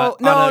boy's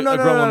butt on a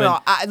grown woman. No.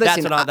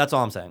 Listen, That's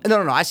all I'm saying.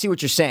 No. I see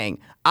what you're saying.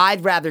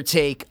 I'd rather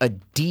take a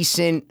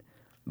decent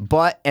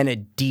butt and a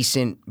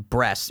decent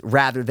breast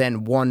rather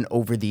than one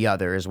over the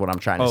other. Is what I'm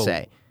trying to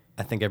say.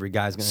 I think every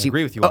guy's going to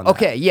agree with you on that.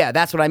 Okay, yeah,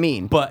 that's what I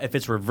mean. But if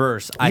it's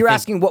reverse, You're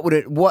asking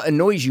what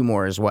annoys you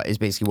more is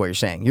basically what you're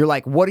saying. You're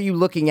like, what are you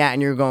looking at?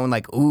 And you're going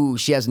like, ooh,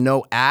 she has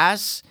no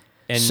ass,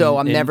 so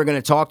I'm never going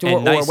to talk to her.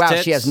 Or nice wow,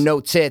 tits. she has no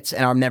tits,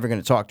 and I'm never going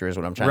to talk to her. Is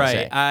what I'm trying to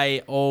say.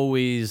 Right.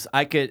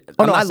 I could.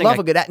 Oh no, I love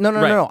a good ass.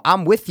 No.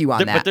 I'm with you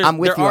on that. I'm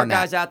with you on that. There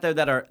are guys out there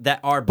that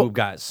are boob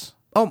guys.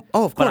 Oh,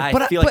 of course.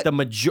 But I feel like the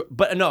majority.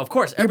 But no, of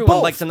course, everyone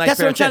both. likes a nice That's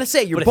pair what I'm of trying to tits.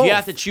 say. You're but both. if you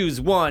have to choose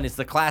one, it's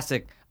the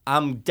classic.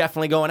 I'm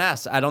definitely going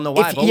ass. I don't know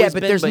why. I've always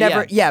but been, there's but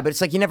never. yeah. But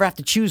it's like you never have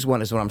to choose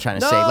one. Is what I'm trying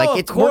to say. No,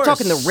 Like of we're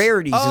talking the course.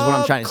 rarities. Is what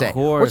I'm trying to say. Of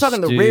We're course, talking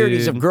the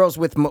rarities of dude. girls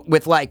with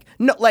like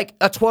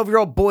a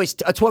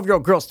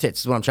 12-year-old girl's tits.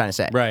 Is what I'm trying to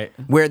say. Right.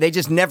 Where they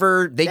just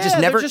never they're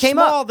just came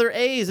small. up. They're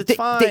A's. It's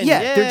fine.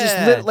 They're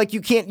just like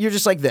you can't. You're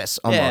just like this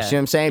almost. Yeah. You know what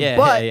I'm saying? Yeah,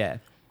 but yeah.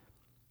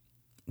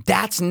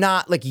 that's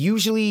not like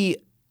usually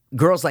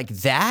girls like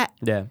that.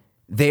 Yeah.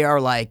 They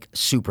are like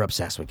super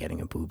obsessed with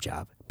getting a boob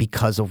job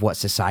because of what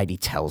society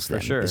tells them.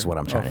 sure. Is what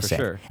I'm trying to for say.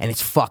 sure. And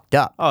it's fucked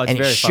up. Oh, it's and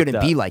it very shouldn't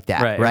fucked be up. like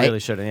that. Right, Right. it really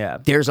shouldn't, yeah.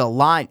 There's a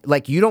line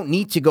like you don't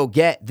need to go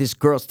get this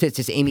girl's tits.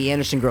 This Amy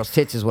Anderson girl's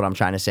tits is what I'm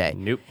trying to say.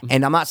 Nope.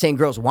 And I'm not saying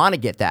girls want to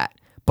get that,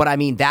 but I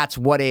mean that's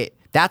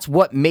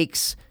what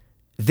makes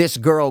this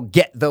girl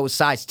get those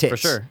size tits. For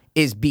sure.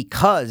 Is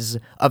because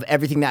of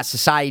everything that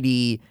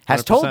society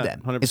has told 100%,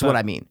 them. 100%. Is what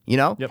I mean. You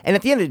know. Yep. And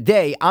at the end of the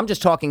day, I'm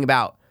just talking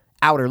about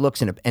outer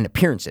looks and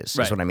appearances.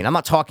 Right. Is what I mean. I'm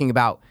not talking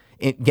about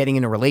getting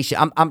in a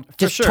relationship. I'm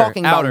just sure.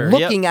 talking about Outer.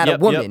 looking Yep, at a yep,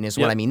 woman. yep, Is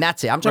what yep. I mean.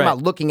 That's it. I'm talking Right.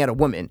 about looking at a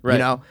woman. Right. You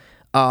know.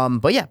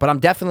 But I'm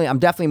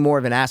definitely more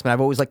of an ass man.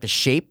 I've always liked the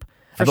shape.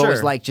 I've always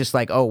sure. liked just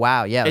like, oh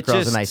wow, yeah, the It's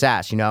girl's just- a nice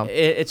ass. You know.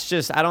 It's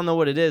just I don't know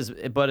what it is,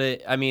 but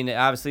I mean,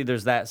 obviously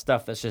there's that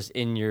stuff that's just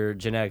in your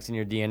genetics, in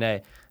your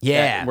DNA.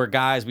 Yeah. That we're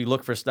guys, we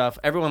look for stuff.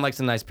 Everyone likes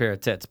a nice pair of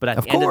tits, but at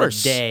Of the end of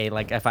course. the day,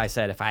 like if I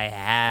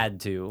had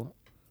to,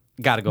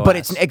 gotta go. But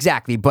ass. it's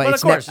exactly. But But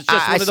it's of course, it's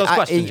just one of those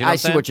questions. You know what I I'm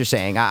see saying? what you're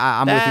saying.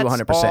 I'm with you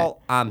 100. That's percent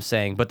all I'm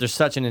saying. But there's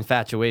such an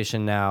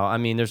infatuation now. I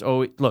mean, there's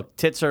always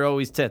tits are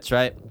always tits,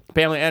 right?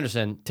 Pamela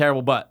Anderson,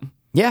 terrible butt.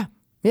 Yeah.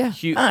 Yeah.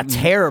 Not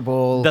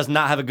terrible. Does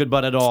not have a good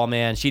butt at all,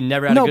 man. She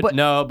never had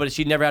but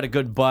she never had a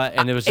good butt,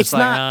 and it was It's just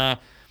like,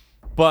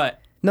 but.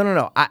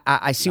 No.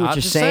 I see what I'm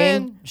you're just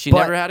saying. She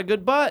but never had a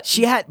good butt.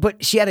 She had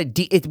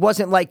it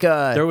wasn't like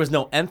a. There was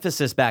no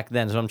emphasis back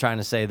then. Is what I'm trying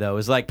to say, though.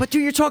 It's like, But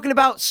dude, you're talking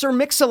about Sir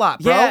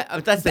Mix-a-Lot, bro. yeah,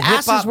 that's the hip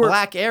asses hop were.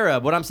 black era.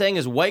 What I'm saying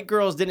is, white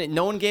girls didn't.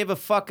 No one gave a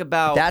fuck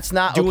about. That's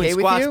not doing okay with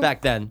squats you?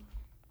 back then.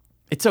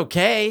 It's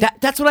okay.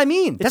 That's what I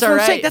mean. That's it's what all I'm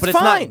right, saying. That's but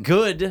fine. it's not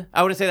good.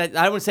 I wouldn't say that.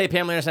 I wouldn't say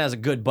Pamela Anderson has a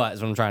good butt.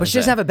 Is what I'm trying But to she say.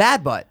 doesn't have a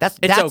bad butt. That's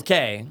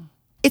okay.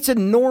 It's a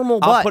normal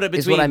butt. I'll put it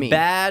is between what I mean.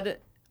 bad.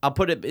 I'll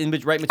put it in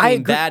right I between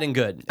agree. bad and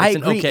good. It's I an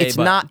agree. okay It's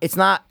butt. not.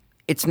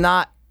 It's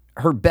not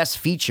her best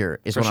feature.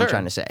 Is what sure. I'm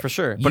trying to say. For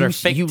sure. But her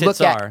fake tits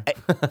look are.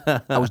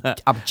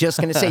 I'm just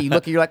gonna say. You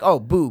look at. You're like, oh,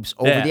 boobs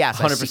over Yeah, the ass.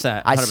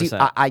 100%, I see.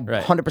 100%, I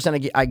right.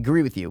 100%. I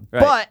agree with you.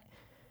 Right. But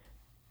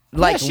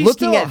like she's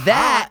looking still at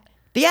that, hot.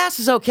 the ass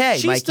is okay.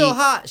 She's Mikey. still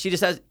hot. She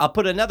just has. I'll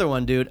put another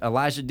one, dude.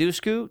 Elijah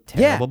Dushku,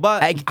 Yeah, terrible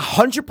butt.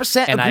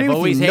 100% And agree I've with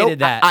always you. hated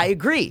that. I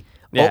agree.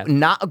 Yeah. Oh,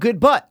 not a good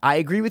butt. I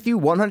agree with you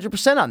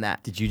 100% on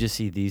that. Did you just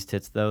see these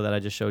tits though that I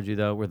just showed you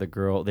though, where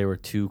they were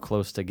too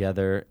close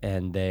together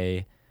and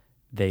they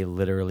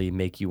literally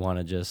make you want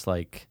to just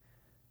like,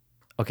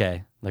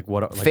 okay, like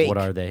what Fake. what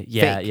are they?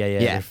 Yeah, Fake. yeah, Yeah.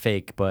 they're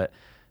fake, but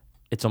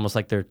it's almost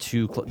like they're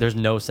too. There's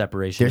no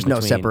separation. There's no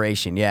between.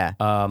 separation. Yeah.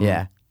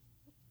 Yeah.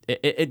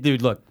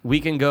 Dude, look,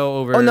 we can go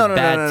over Oh no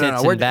bad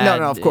tits We're, and bad.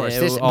 no, of course.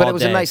 all But it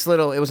was day. a nice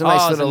little. it's a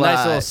nice little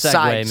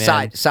segue,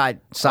 man.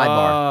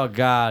 sidebar. Oh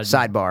God,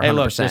 Sidebar, Hey,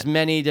 look, 100%. there's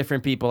many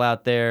different people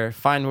out there.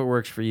 Find what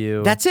works for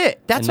you. That's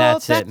it. That's And all.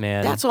 that's it,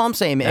 man. That's all I'm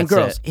saying, man. And That's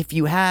girls, it. if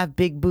you have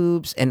big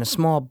boobs and a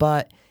small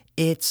butt,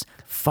 it's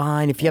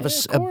fine. If you have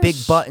a big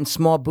course. butt and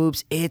small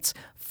boobs, it's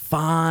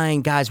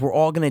fine, guys. We're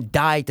all gonna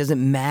die. It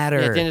doesn't matter.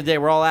 At the end of the day,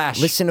 we're all ash.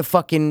 Listen to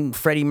fucking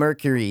Freddie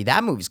Mercury.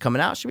 That movie's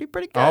coming out. Should be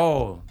pretty good.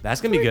 Oh,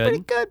 that's gonna be Pretty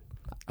good. good.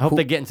 I hope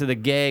they get into the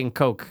gay and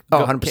coke.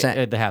 Oh,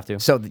 100%. They have to.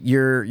 So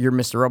your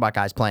Mr. Robot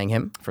guy's playing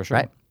him For sure.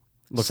 right?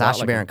 Looks a lot Sasha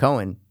like Baron him.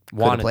 Cohen could have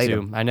Wanted played to.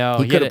 him. I know.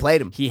 He could have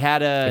played him. He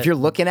had a. If you're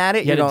looking at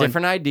it, he had you're a going,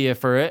 different idea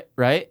for it,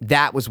 right?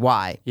 That was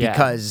why. Yeah.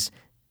 Because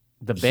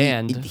The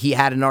band. he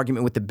had an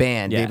argument with the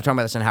band. They Yeah. were talking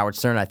about this on Howard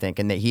Stern, I think,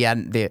 and that he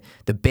had the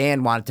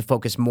band wanted to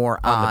focus more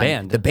on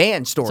the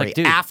band. story. like,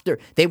 dude. After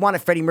they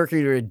wanted Freddie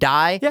Mercury to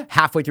die Yeah.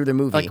 halfway through the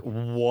movie. Like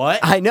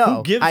what? I know,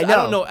 Who gives, I know.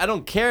 don't know. I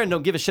don't care and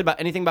don't give a shit about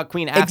anything about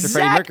Queen after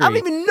Freddie exactly. Mercury. I don't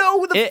even know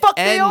who the it fuck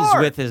they ends are.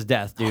 with his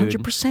death, dude.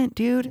 100%,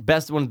 dude.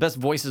 One of the best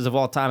voices of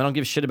all time. I don't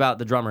give a shit about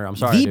the drummer. I'm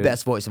sorry. The dude.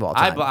 best voice of all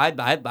time. I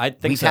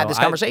think We've so. had this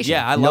conversation.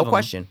 Yeah, I No love him.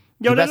 question.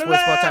 Yo, The best voice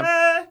of all time.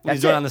 He's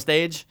That's doing it. on the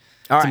stage.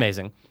 All It's right.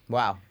 amazing.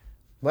 Wow.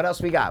 What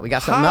else we got? We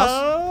got something else?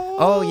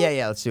 Oh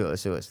yeah. Let's do it.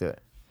 Let's do it.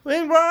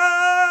 When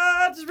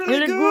what's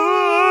really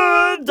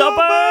good,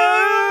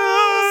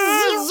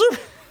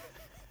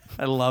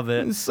 I love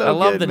it. so I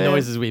love good, the man.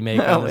 noises we make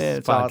Oh, on this man,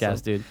 it's podcast,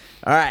 awesome. dude.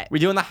 All right. We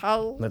doing the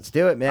howl? Let's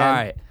do it, man. All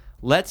right.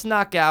 Let's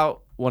knock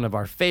out one of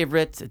our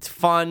favorites. It's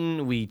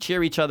fun. We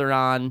cheer each other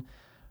on.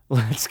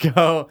 Let's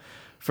go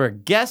for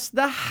Guess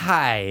the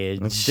Height.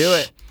 Let's do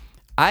it.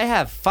 I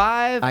have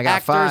 5 I got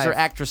actors 5. or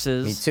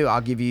actresses. Me too. I'll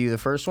give you the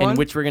first one. In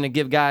which we're going to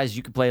give guys,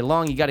 you can play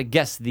along. You got to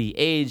guess the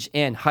age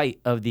and height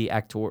of the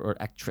actor or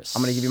actress.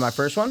 I'm going to give you my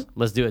first one.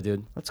 Let's do it,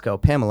 dude. Let's go.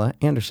 Pamela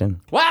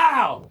Anderson.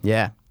 Wow!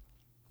 Yeah.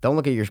 Don't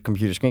look at your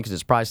computer screen because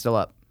it's probably still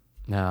up.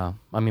 No.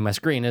 I mean, my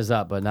screen is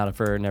up, but not if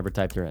I never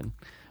typed her in.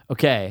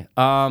 Okay. Look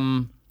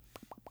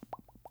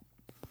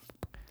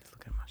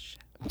at my shit.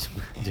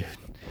 Dude.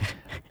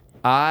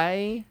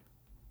 I'm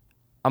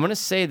going to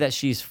say that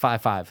she's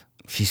 5'5".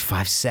 She's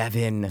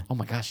 5'7". Oh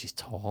my gosh, she's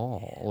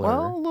tall.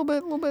 Well, a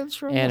little bit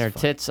strong. And her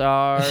tits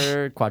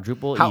are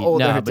quadruple. How E. old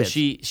no, are her but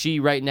tits? she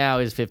right now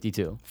is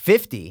 52.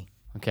 50.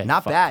 Okay.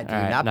 Not fuck. bad, dude.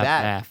 All right, not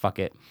bad. Fuck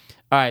it.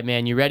 All right,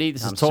 man. You ready?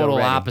 This I'm is so total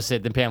ready.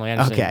 opposite than Pamela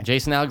Anderson. Okay.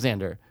 Jason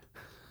Alexander.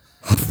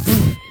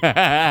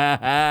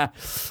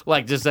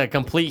 Like just a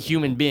complete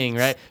human being,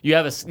 right? You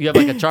have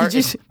like a chart.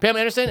 Did you Pamela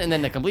Anderson, and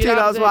then the complete. Dude,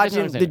 I was opposite, Jason watching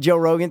Alexander. the Joe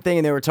Rogan thing,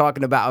 and they were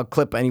talking about a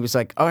clip, and he was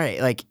like, all right,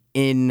 like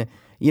in,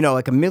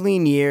 like a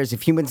million years,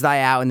 if humans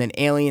die out and then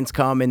aliens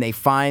come and they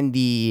find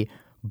the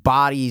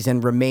bodies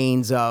and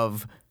remains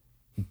of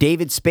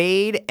David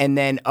Spade and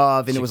then it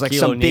was like Shaquille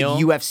some O'Neal?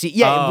 big UFC.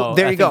 Yeah, Oh,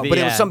 there I you go. think But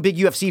it was some big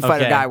UFC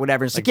fighter Okay. guy or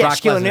whatever. It's Like like, yeah, Brock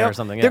Shaquille Lesnar O'Neal. or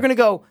something, yeah. They're going to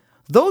go,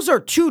 those are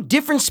 2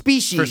 different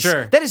species. For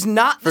sure. That is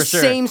not the For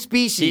sure. same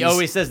species. He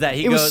always says that.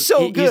 He It goes, was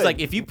so He's good. like,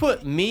 if you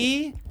put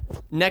me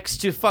next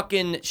to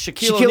fucking Shaquille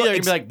Shaquille, O'Neal, you're gonna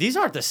it's- be like, these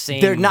aren't the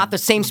same. They're not the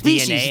same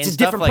species. DNA It's and a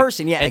different stuff. Like,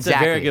 person. Yeah, it's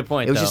exactly. a very good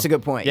point. It was though. just a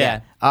good point.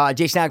 Yeah.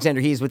 Jason Alexander,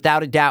 he's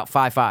without a doubt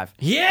 5'5".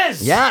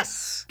 Yes.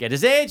 Yes. Get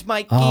his age,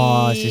 Mikey.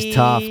 Oh, this is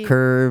tough.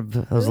 Curb.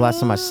 That was the last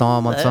time I saw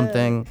him on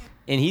something.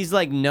 And he's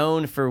like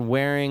known for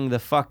wearing the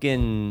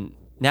fucking.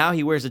 Now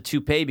he wears a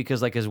toupee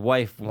because like his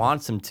wife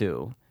wants him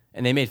to,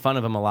 and they made fun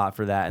of him a lot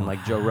for that, and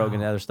like Joe Rogan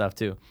and other stuff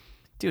too.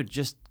 Dude,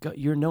 just go,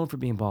 you're known for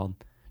being bald.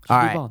 Just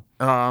All be right.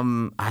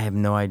 bald. I have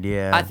no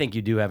idea. I think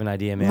you do have an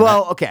idea, man.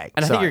 Well, okay.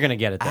 And I think sorry. you're gonna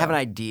get it. I have though. an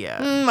idea.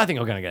 I think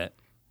you're gonna get it.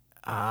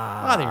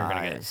 I think you're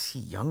gonna get it. Is he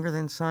younger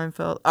than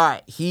Seinfeld? All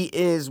right. He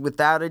is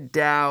without a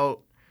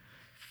doubt.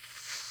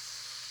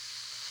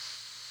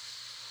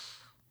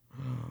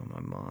 Oh, my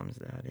mom's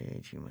that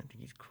age. You might think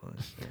he's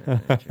close.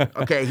 to that age.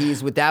 Okay,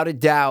 he's without a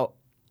doubt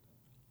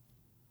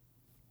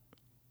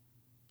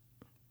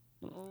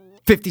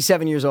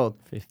 57 years old.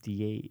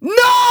 58.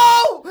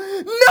 No!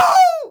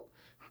 No!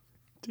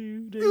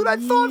 Dude, I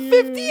thought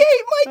 58,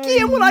 Mikey.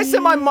 And when I said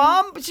my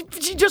mom,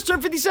 she just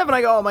turned 57.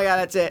 I go, oh my God,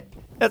 that's it.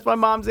 That's my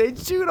mom's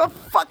age. Dude, a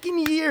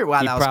fucking year.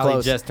 Wow, He that was probably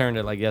close. just turned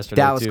it like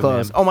yesterday. That was too,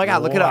 close. man. Oh my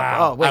God, look it up.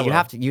 Wow. Oh, wait, I you will.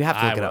 have to look it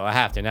I up. will. I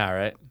have to now,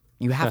 right?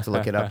 You have to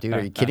look it up, dude.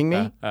 Are you kidding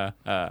me?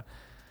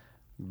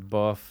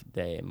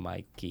 Birthday,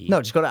 Mikey.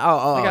 No, just go to,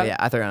 oh got it. yeah.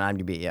 I thought you were on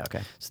IMDb. Yeah,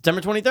 okay.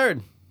 September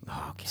 23rd.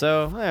 Okay.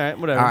 So, all right,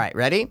 whatever. All right,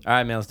 ready? All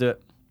right, man, let's do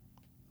it.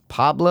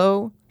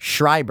 Pablo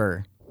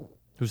Schreiber,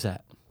 Who's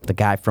that? the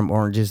guy from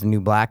Orange is the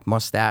New Black,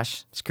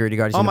 mustache, security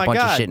guard. He's Oh in a my bunch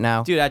God. of shit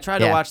now. Dude, I tried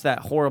to Yeah. watch that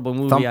horrible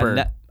movie.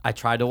 Thumper. I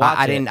tried to watch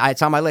I it. didn't.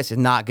 It's on my list. It's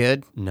not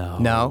good.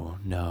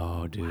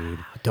 No, dude.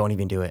 Don't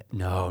even do it.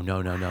 No,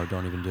 don't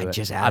even do it.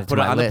 just I added put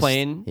to it my on list. the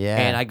plane, Yeah.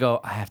 and I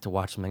go, I have to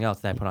watch something else.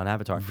 Then I put on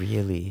Avatar.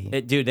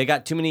 Really? Dude, they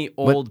got too many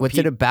old. What's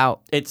it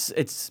about? It's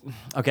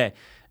okay.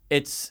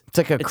 It's It's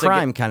like a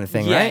crime kind of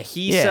thing, yeah, right?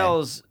 He Yeah.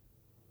 sells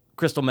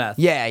crystal meth.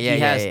 Yeah, He yeah,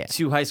 has yeah.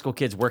 2 high school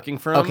kids working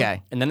for him.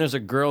 Okay. And then there's a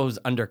girl who's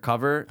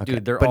undercover.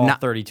 Dude, they're But all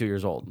not- 32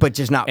 years old. But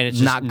just not, and it's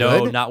just not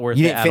no, good? not worth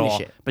You it didn't at finish all.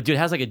 it. But dude, it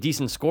has like a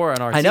decent score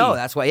on RT. I know.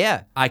 That's why,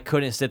 yeah. I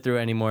couldn't sit through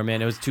it anymore,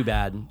 man. It was too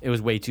bad. It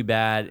was way too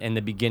bad. In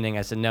the beginning,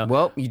 I said no.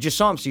 Well, you just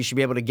saw him, so you should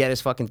be able to get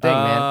his fucking thing,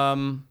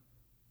 man.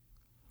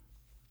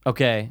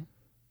 Okay.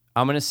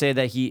 I'm gonna say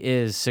that he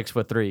is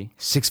 6'3".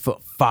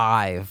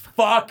 6'5".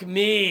 Fuck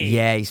me.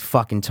 Yeah, he's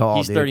fucking tall,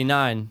 He's dude.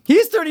 39.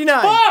 He's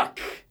 39. Fuck.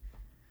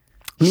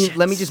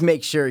 Let me just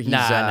make sure he's.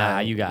 Nah,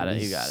 you got it.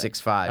 he's You got it.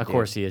 6'5". Of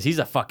course he is. He's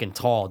a fucking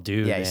tall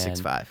dude. Yeah, he's man.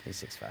 6'5".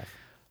 He's 6'5".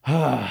 All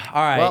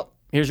right. Well,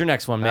 here's your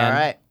next one, man. All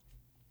right.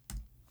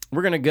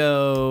 We're gonna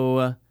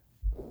go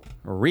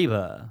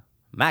Reba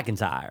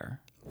McEntire.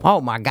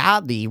 Oh my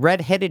God, the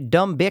red-headed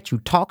dumb bitch who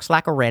talks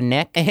like a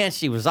redneck. And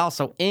she was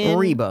also in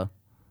Reba.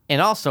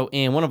 And also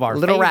in one of our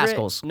Little favorite,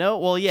 Rascals. No,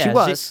 well, yeah, She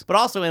was. but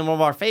also in one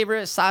of our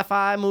favorite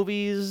sci-fi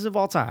movies of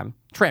all time,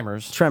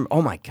 Tremors.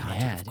 Oh my God,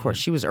 Yeah, of course.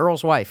 She was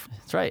Earl's wife.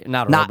 That's right.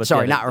 Not Earl, but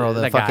Sorry, yeah, not Earl,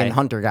 the that fucking guy.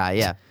 hunter guy,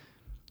 yeah.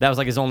 That was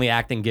like his only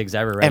acting gigs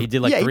ever, right? He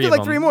did like yeah, three he did of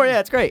like them. 3 more.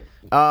 Yeah, it's great.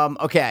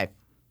 Okay.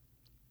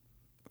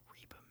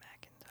 Reba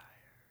McEntire.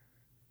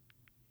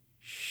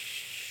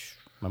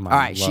 My mom All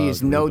right, she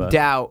is loved no Reba.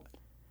 doubt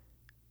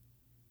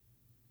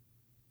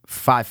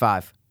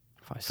 5'5".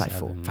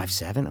 5'7".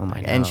 5'7"? Oh my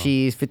I God. And know.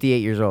 she's 58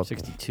 years old.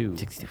 62.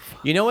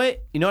 You know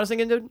what? You know what I was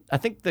thinking, dude? I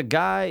think the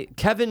guy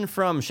Kevin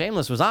from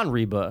Shameless was on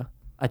Reba.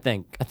 I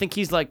think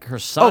he's like her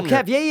son. Oh,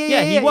 Kev, yeah,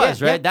 Yeah, he yeah,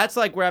 was yeah, right. yeah. That's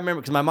like where I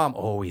remember because my mom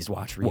always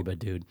watched Reba,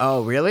 dude.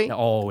 Oh, really?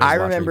 Always I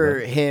watch remember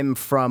Reba. him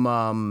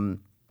from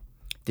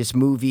this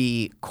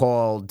movie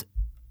called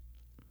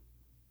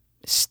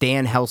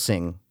Stan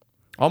Helsing.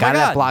 Oh my got God.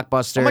 it at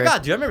Blockbuster. Oh my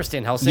God, dude, I remember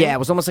Stan Helsing. Yeah, it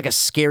was almost like a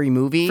scary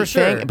movie For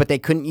thing, sure. but they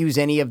couldn't use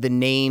any of the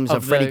names of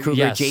Of Freddy the- Krueger,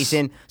 yes.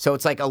 Jason. So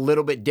it's like a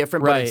little bit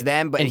different, but it's Right.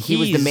 them. But And he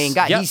was the main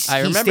guy. yep, he's I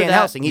remember Stan that.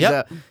 Helsing. He's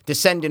Yep. a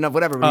descendant of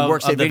whatever. He Of-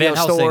 works of at a the video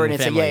Van store, Helsing and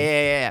it's like, family.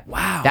 yeah.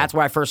 Wow. That's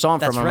where I first saw him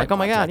That's from. I'm right. like, oh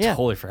my God, I yeah.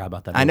 totally forgot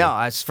about that. I know.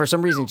 movie. For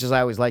some reason, just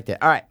I always liked it.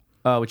 All right.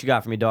 What you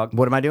got for me, dog?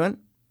 What am I doing?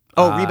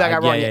 Oh, Reebok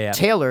got wrong. yeah.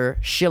 Taylor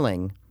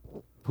Schilling.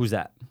 Who's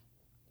that?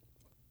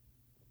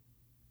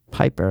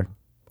 Piper.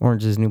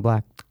 Orange is the New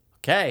Black.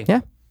 Okay.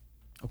 Yeah.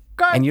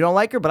 Okay. And you don't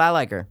like her, but I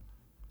like her.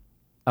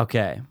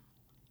 Okay.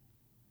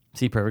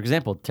 See, perfect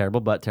example.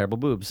 Terrible butt, terrible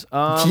boobs.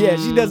 Yeah,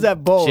 she does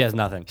that both. She has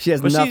nothing. She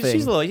has But nothing.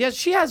 She's a little. Yeah,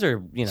 she has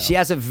her. You know. She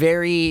has a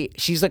very.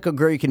 She's like a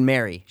girl you can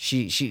marry.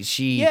 She.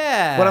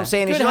 Yeah. What I'm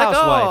saying is, Good you're like,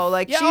 housewife. oh,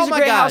 like Yeah, she's oh a my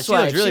great God, she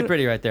looks housewife. really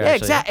pretty right there, Yeah,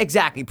 actually.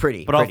 exactly.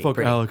 Pretty. But I'll pretty, fuck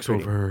pretty, Alex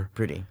pretty, over her.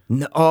 Pretty.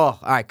 No, all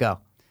right, go.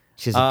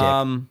 She's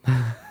a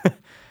dick.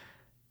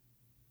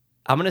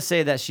 I'm gonna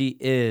say that she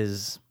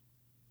is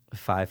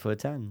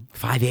 5'10".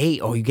 5'8".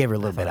 Oh, you gave her a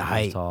little bit of thought I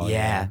height. was tall, yeah.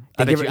 yeah. They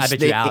I bet give you- her- I bet you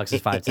they- Alex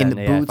is 5'10". In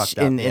the Yeah, I boots, fucked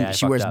up. and Yeah, I she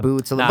fucked wears up.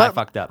 boots. A Nah, little, I but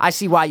fucked up. I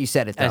see why you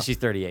said it though. And she's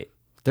 38.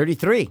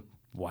 33.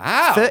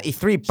 Wow.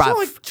 33. She's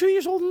only like 2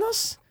 years older than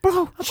us.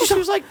 Bro, I thought she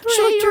was like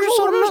 3 years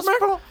older than us,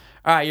 bro. All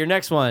right, your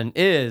next one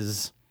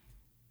is.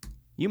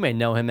 You may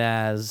know him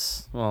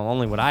as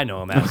only what I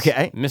know him as.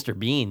 Okay. Mr.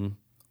 Bean.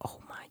 Oh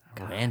my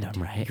God. Random,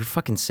 dude, right? You're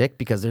fucking sick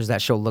because there's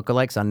that show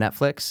Lookalikes on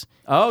Netflix.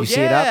 Oh, you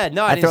see it yeah. up?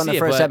 No, I I didn't threw on see the it,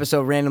 first but-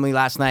 episode randomly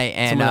last night,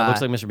 and Someone that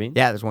looks like Mr. Bean?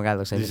 Yeah, there's one guy that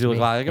looks like Does Mr. he look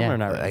Bean. like him or Yeah,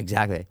 not really?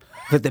 Exactly.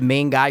 But the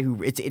main guy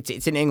who it's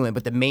in England,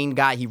 but the main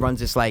guy he runs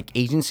this like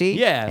agency.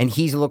 Yeah. And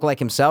he's a lookalike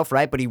himself,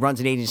 right? But he runs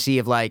an agency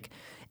of like.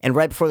 And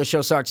right before the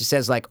show starts, it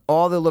says like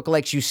all the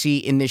lookalikes you see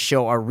in this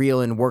show are real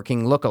and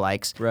working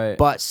lookalikes. Right.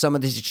 But some of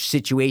the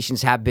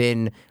situations have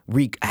been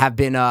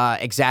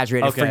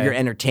exaggerated for Okay. your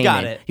entertainment.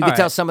 Got it. You All can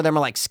tell right. some of them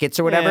are like skits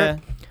or whatever. Yeah.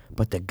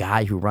 But the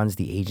guy who runs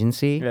the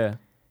agency Yeah.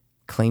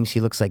 claims he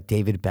looks like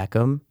David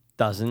Beckham.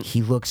 Doesn't.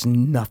 He looks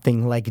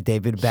nothing like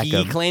David Beckham.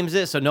 He claims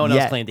it, so no one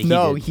else claimed that he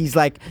no, did. he's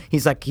like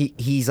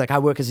I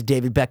work as a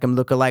David Beckham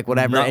lookalike,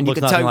 whatever. No, and you looks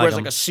can tell he nothing wears like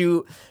like him. a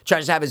suit,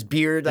 tries to have his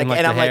beard, like, like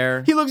and the I'm hair.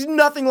 like, he looks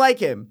nothing like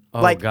him.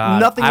 Oh, like God.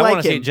 nothing I like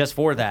want to see him. it just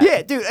for that.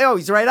 Yeah, dude. Oh,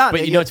 he's right on.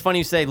 But you know, it's funny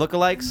you say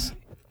lookalikes.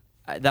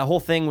 That whole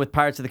thing with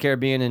Pirates of the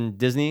Caribbean and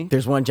Disney.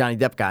 There's one Johnny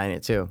Depp guy in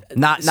it too.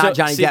 Not So-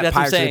 Johnny see, Depp, that's what I'm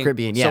Pirates of the saying.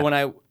 Caribbean. Yeah. So when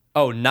I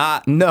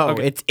not no,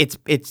 okay.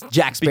 it's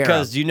Jack Sparrow.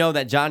 Because you know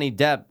that Johnny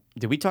Depp.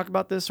 Did we talk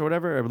about this or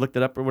whatever? Or looked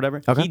it up or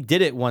whatever? Okay. He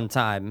did it one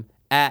time.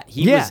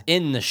 He Yeah. was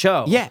in the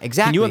show. Yeah,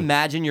 exactly. Can you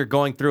imagine you're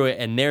going through it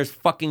and there's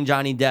fucking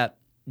Johnny Depp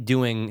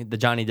doing the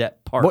Johnny Depp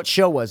part? what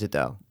show was it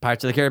though?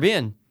 Pirates of the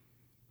Caribbean.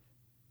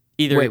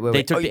 Either Wait.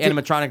 they took Oh, the you did-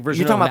 animatronic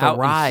version You're talking of about it the out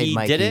ride, and he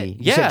Mikey. did it. You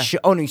Yeah. said show.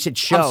 Oh no, you said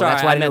show. I'm sorry,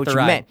 That's why I I didn't know meant what the you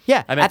ride. meant.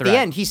 Yeah. I meant At the the ride.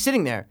 end, he's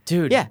sitting there.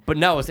 Dude, Yeah. but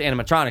no, it's the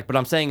animatronic. But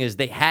I'm saying is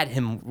they had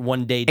him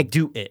one day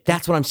do it.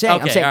 That's what I'm saying.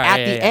 I'm Okay, saying all right, at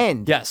yeah, the yeah.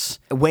 end. Yes.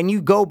 When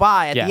you go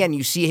by at Yeah. the end,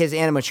 you see his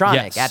animatronic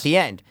Yes. at the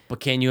end. But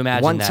can you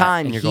imagine One that?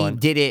 time and he you're going,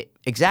 did it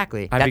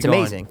exactly. I'd be That's going,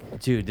 amazing.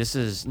 dude. This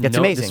is That's This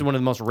amazing. is one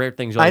of the most rare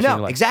things you'll I ever see in know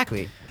your life.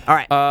 exactly. All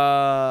right.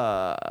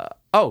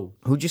 Oh,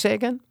 Who'd you say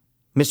again?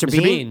 Mr.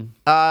 Mr.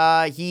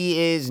 Bean. He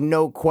is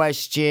no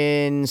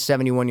question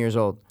 71 years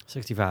old.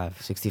 65,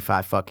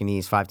 65 fucking.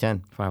 He's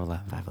 5'10".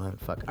 5'11". 5'11".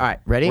 Fuck. All right.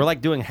 Ready? We're like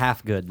doing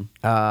half good.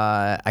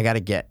 I gotta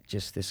get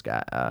just this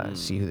guy.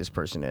 See who this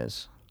person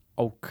is.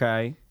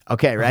 Okay.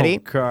 Okay. Ready?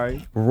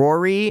 Okay.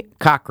 Rory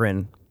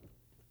Cochrane.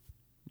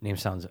 Name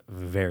sounds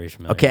very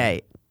familiar.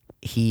 Okay.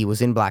 He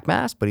was in Black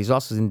Mass, but he's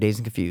also in Dazed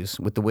and Confused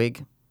with the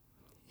wig.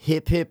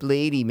 Hip hip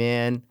lady,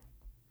 man.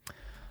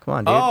 Come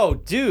on, dude. Oh,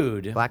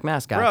 dude. Black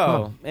Mass guy. Come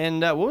Bro. on.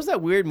 And what was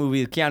that weird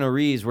movie with Keanu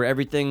Reeves where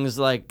everything's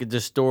like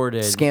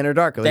distorted? Scanner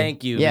Darkly.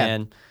 Thank you, Yeah.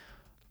 man.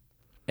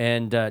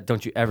 And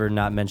don't you ever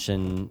not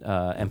mention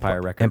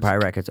Empire Records. Empire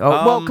Records. Oh,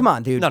 well, come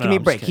on, dude. no, no, Give me a I'm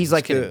just break. kidding, He's just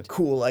like kidding. a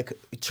cool, like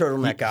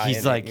turtleneck guy. He's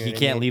in like it, you he know what I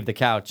can't mean? leave the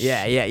couch.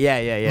 Yeah.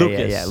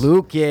 Lucas.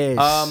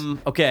 Lucas.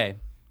 Okay.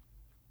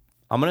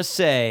 I'm gonna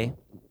say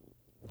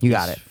You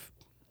got it.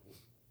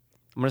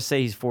 I'm gonna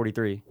say he's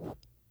 43.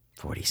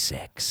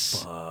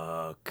 46.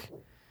 Fuck.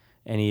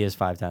 And he is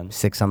 5'10".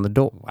 6 on the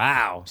door.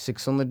 Wow.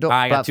 6 on the door. All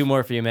right, I got Buff. 2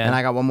 more for you, man. And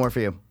I got 1 more for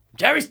you.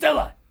 Jerry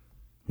Stiller.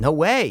 No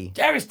way.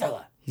 Jerry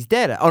Stiller. He's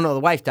dead. Oh, no, the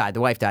wife died.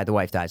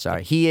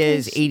 Sorry. He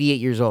is 88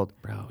 years old.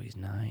 Bro, he's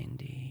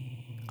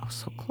 90. Oh,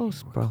 so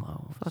close,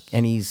 bro. Fuck.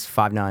 And he's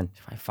 5'9".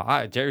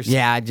 5'5". Jerry Stiller.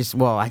 Yeah,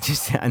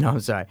 I know, I'm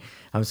sorry.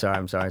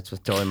 It's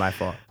totally my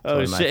fault. Oh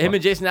Totally my shit! Him fault.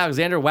 and Jason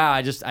Alexander. Wow,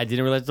 I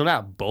didn't realize until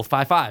now. Both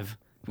 5'5".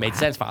 Made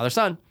sense. Father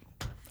son.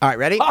 All right,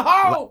 ready?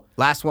 Oh!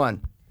 Last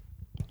one.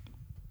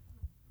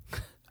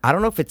 I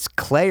don't know if it's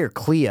Clay or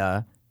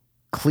Clea.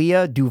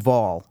 Clea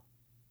Duvall.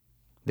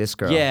 This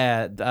girl.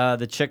 Yeah,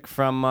 the chick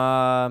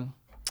from.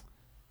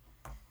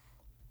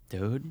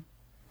 Dude.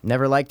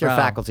 Never liked her Bro.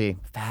 faculty.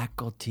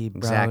 Faculty, bro.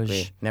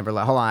 Exactly. Never.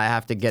 Hold on. I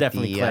have to get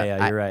Definitely the.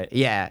 Clea, you're right.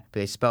 Yeah, but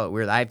they spell it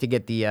weird. I have to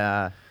get the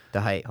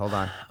height. Hold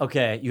on.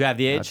 Okay, you have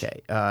the age.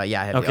 Okay.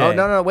 Yeah. I have Okay.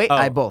 The, oh no. Wait. Oh,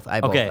 I both.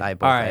 Okay. All All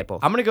right. I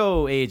both. I'm gonna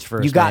go age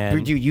first. You got,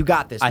 man. dude. You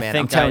got this, I man.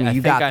 think I'm telling I you,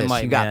 you think got I this.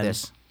 might, You got man.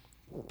 this.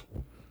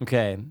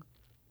 Okay.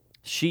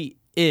 She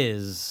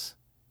is.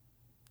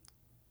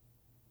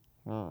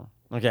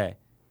 Okay.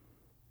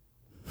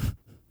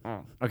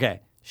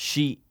 Okay.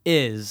 She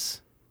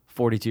is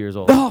 42 years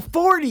old. Oh,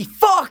 40.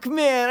 Fuck,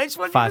 man. I just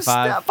wanted to 5'5".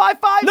 stop.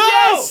 5'5".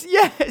 No!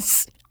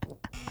 Yes.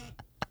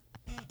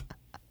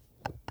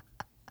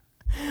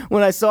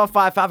 When I saw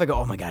 5'5", I go,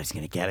 oh my God, he's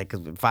going to get it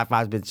because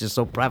 5'5's been just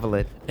so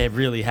prevalent. It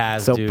really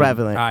has, So dude.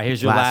 prevalent. All right,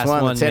 here's your last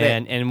one, let's hit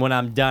man. it. And when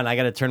I'm done, I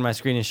got to turn my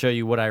screen and show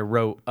you what I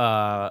wrote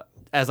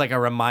as like a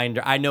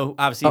reminder. I know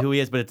obviously who he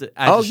is, but it's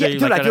I have to show you,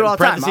 dude, like, I do it all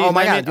the time. parentheses, Oh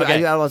my you know what I God, mean? dude, I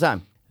do that all the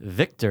time.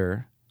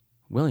 Victor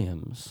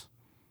Williams.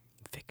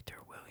 Victor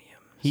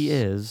Williams. He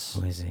is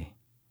Who is he?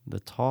 the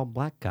tall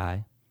black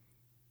guy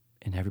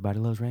in Everybody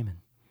Loves Raymond.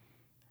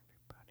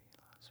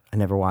 I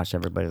never watched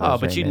Everybody Oh,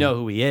 Loves but you Raymond. know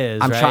who he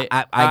is, I'm right?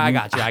 I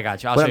got you.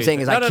 I'll what show I'm you. saying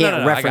is I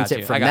can't reference got it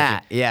you, from I got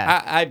that. you.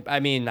 Yeah. I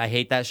mean, I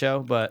hate that show,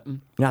 but You're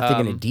not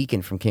thinking of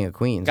Deacon from King of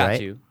Queens, got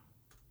right? you.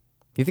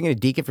 You're thinking of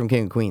Deacon from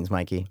King of Queens,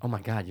 Mikey. Oh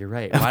my God, you're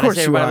right. Of Why course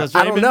did I say you Everybody are. Loves I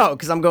don't Raymond? know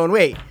because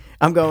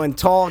I'm going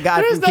tall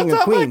guy There's from no King of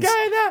tall black Queens.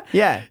 guy in that.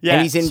 Yeah. Yeah,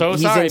 And he's in so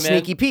sorry, man.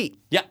 Sneaky Pete.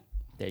 Yeah.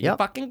 There you Yep.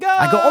 fucking go.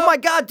 I go, oh my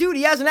God, dude,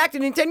 he hasn't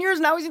acted in 10 years.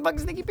 Now he's in fucking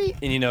Sneaky Pete.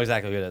 And you know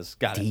exactly who it is.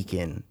 Got it.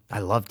 Deacon. I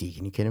love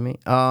Deacon. You kidding me?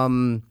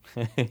 I'm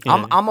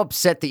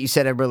upset that you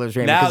said Everybody Loves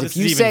Raymond. Now Because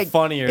this is even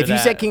funnier If you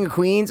that- said King of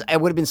Queens, I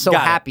would have been so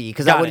Got it. happy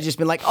because I Got would have it. just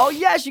been like, oh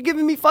yes, you're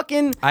giving me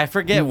fucking. I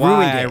forget You why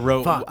ruined I it.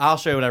 wrote. Fuck. I'll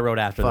show you what I wrote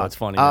after, though. Fuck. It's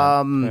funny.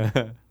 Man.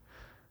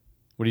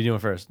 What are you doing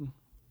first?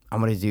 I'm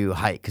gonna do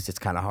height because it's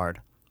kind of hard.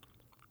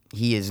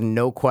 He is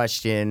no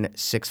question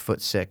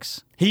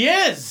 6'6". He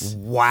is.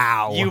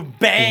 Wow. You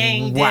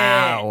banged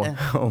Wow.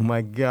 it. Oh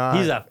my God.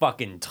 He's a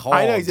fucking tall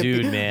I know he's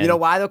dude, a, man. You know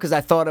why though? Because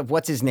I thought of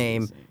what's his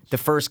name, the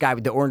first guy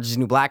with the Orange Is the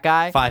New Black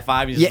guy.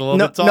 5'5", he's Yeah, a little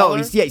no, bit taller. no,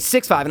 he's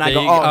 6'5", and I There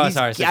go, you go. oh, Oh, he's,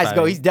 sorry, I 6'5",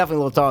 go, yeah. he's definitely a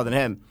little taller than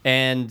him.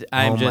 And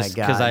I'm oh just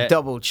my because God. I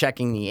double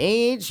checking the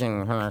age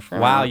and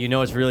wow, you know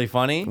what's really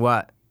funny?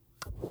 what?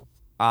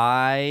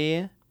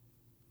 I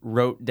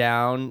wrote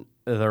down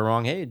the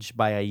wrong age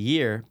by a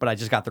year, but I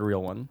just got the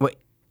real one. Wait,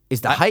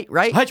 is the height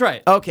right? Height's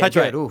right. Okay, Height's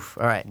good. right. Oof.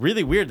 All right.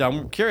 Really weird though.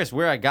 I'm curious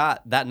where I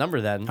got that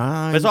number then.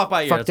 But it's You off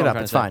by a year. Fucked That's it all I'm up.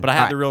 trying It's to say. fine. But I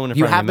have All the right. real one in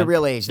You front have of me, the man.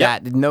 real age.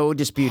 Yep. That no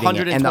disputing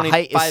it. And the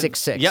height is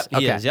 6'6". Yep, he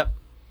okay. is. Yep.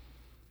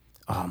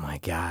 Oh my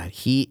God,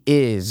 he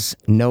is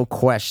no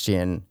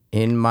question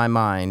in my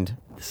mind.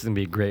 This is gonna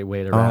be a great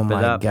way to wrap Oh my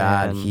it up,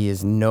 God, man. he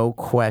is no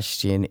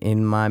question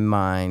in my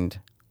mind.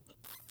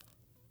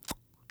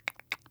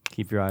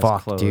 Keep your eyes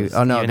Fuck, closed. dude.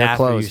 Oh no, even they're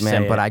after you closed,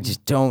 man. say But it. I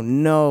just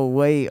don't know.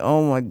 Wait.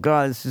 Oh my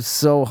God, this is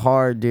so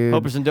hard, dude.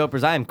 Hopers and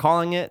dopers, I am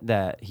calling it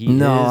that he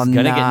No, is I'm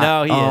gonna not. get.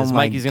 No, he Oh is. my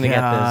Mikey's gonna get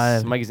God.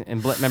 this. Mikey's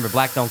and remember,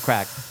 black don't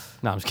crack.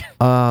 No, I'm just kidding.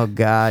 Oh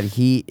God,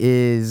 he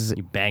is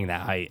You bang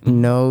that height.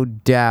 no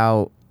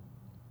doubt.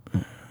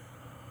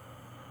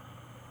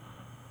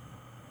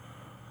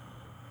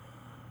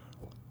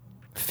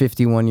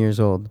 $51 years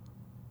old.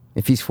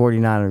 If he's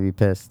 49, I'd be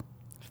pissed.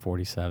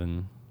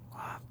 47.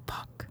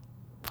 Fuck.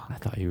 I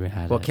thought you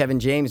had Well, it. Kevin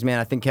James, man,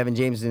 I think Kevin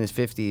James is in his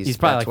 50s. He's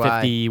probably That's like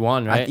why-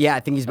 51, right? yeah, I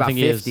think he's about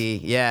he is.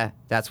 50. Yeah,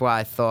 that's why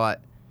I thought.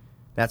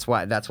 That's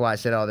why I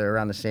said, oh, they're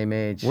around the same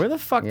age. Where the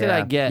fuck did Yeah.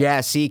 I get? Yeah,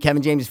 see,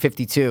 Kevin James is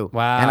 52.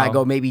 Wow. And I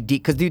go maybe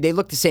because dude, they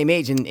look the same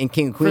age in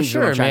King of For Queens. is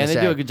what I'm sure, trying man. to They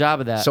say. do a good job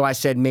of that. So I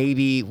said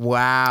maybe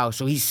wow.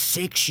 So he's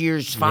 5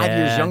 years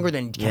Yeah. younger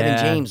than Kevin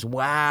Yeah. James.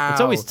 Wow.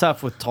 It's always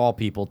tough with tall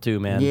people too,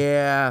 man.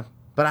 Yeah.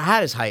 But I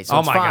had his height, so Oh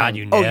it's my fine. God,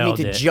 you Oh, you mean nailed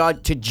to it.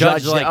 judge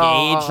Judge like age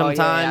yeah, sometimes,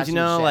 I see you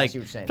know, what like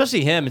you're saying.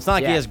 especially him. It's not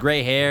like he Yeah. has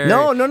gray hair.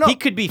 No. He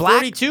could be Black,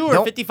 42 or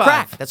don't 55.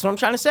 Crack. That's what I'm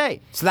trying to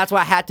say. So that's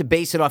why I had to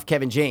base it off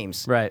Kevin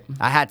James. Right.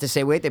 I had to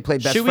say, wait, they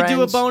played best Should friends. we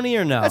do a bony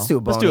or no? Let's do a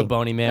bony. Let's do a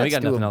bony, man. we Let's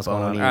got do nothing a else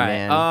going on. bony, All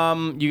right.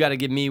 man. You got to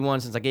give me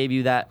one since I gave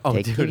you that. Oh,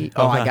 Take dude. it.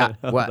 Oh, I got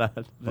Hold what?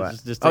 on.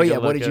 What? Just Oh take a yeah.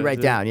 look What did you at write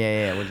it. down?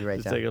 Yeah. What did you write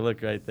Just down? take a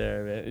look right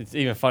there, man. It's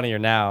even funnier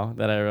now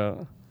that I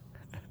wrote.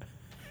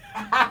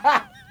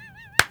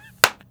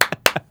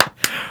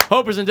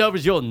 Hopers and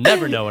dopers, you'll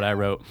never know what I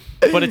wrote.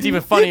 But it's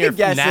even funnier You could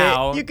guess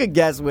now. it. You could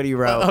guess what he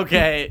wrote.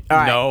 Okay. All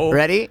right. No.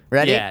 Ready?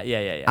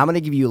 Yeah. I'm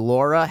gonna give you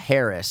Laura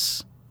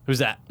Harris. Who's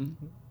that?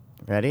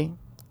 Ready?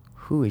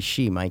 Who is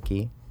she,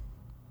 Mikey?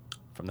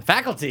 From the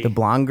faculty. The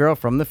blonde girl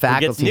from the Who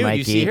faculty, gets nude? Mikey.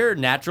 You see her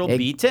natural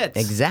B tits.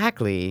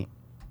 Exactly.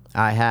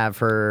 I have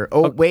her.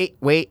 Oh, wait.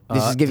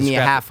 This is giving me a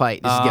Describe- half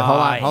height. This is hold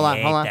I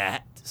hate on.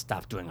 That.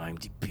 Stop doing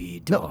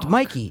IMDb. No, dog.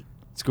 Mikey.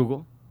 It's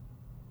Google.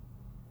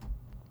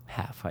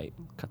 Half height.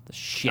 Cut the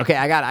shit. Okay,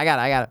 I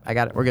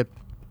got it. We're good.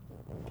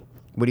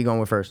 What are you going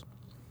with first?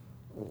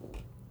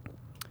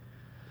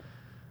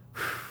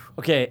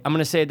 Okay, I'm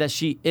gonna say that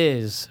she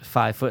is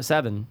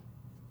 5'7".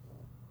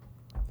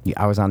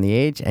 I was on the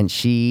age, and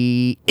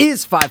she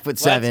is 5'7".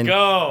 Let's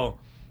go.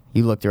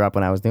 You looked her up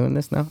when I was doing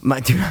this, no?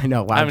 Dude, I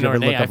know. Why I would don't you know her ever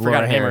name. look I up forgot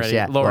Laura her name Harris? already.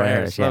 Yeah, Laura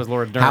Harris. That was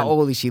Laura Dern. How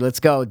old is she? Let's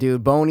go,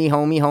 dude. Boney,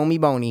 homie,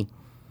 Boney.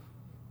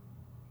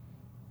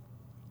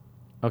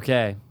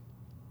 Okay.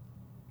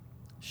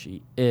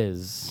 She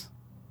is.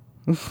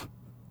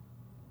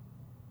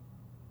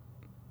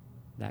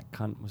 That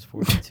cunt was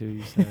 42,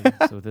 you said.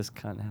 So this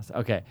cunt has to.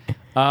 Okay.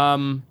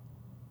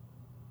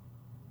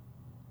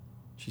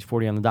 She's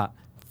 40 on the dot.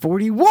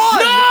 41.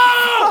 No!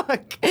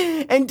 Fuck.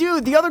 And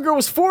dude, the other girl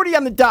was 40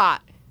 on the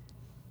dot.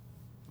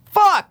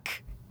 Fuck.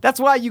 That's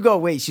why you go,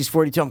 wait, she's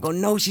 42. I'm going,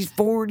 no, she's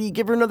 40.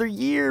 Give her another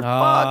year.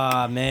 Fuck.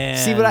 Oh, man.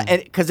 See what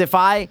because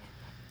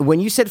when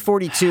you said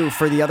 42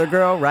 for the other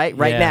girl, right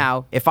Yeah.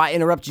 now, if I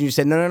interrupted you and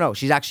said, no,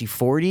 she's actually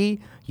 40,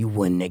 you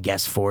wouldn't have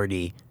guessed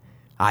 40.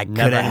 I could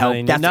have helped.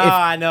 really- No,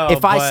 I know,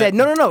 If I but- said,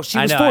 no, she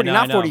I was know, 40, I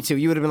not know. 42,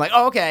 you would have been like,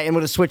 oh, okay, and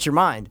would have switched your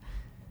mind.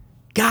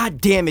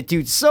 God damn it,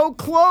 dude. So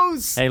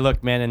close. Hey,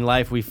 look, man, in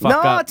life we fuck no,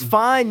 up. it's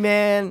fine,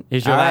 man.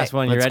 Here's your All last right,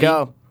 one. You let's ready?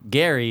 go.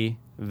 Gary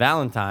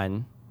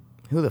Valentine.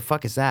 Who the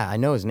fuck is that? I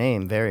know his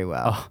name very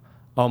well.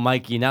 Oh,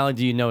 Mikey, not only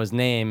do you know his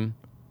name,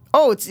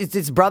 Oh, it's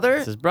his brother?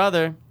 it's his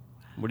brother.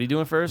 What are you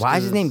doing first? Why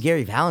is his 'Cause name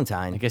Gary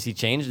Valentine? I guess he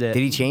changed it.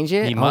 Did he change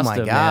it? He must oh my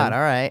have, god! man.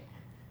 All right.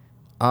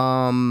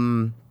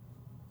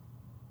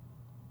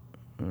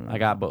 I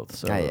got both,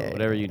 so yeah,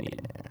 whatever you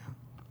need.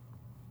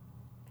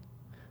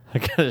 I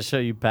gotta show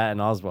you Patton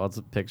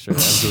Oswalt's picture on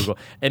Google.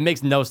 It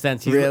makes no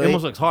sense. He Really?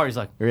 almost looks hard. He's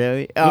like,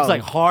 Really? Looks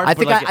like hard I for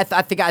think like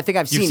I think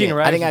I've seen seen it. it,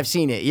 right? I think I've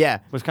seen it. Yeah.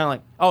 was kind of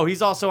like, oh,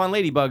 he's also on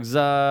Ladybug's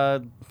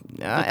the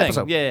thing.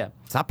 Episode. Yeah.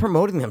 Stop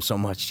promoting him so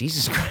much.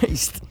 Jesus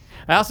Christ.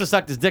 I also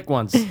sucked his dick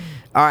once. All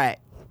right.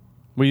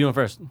 What are you doing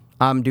first?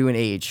 I'm doing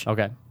age.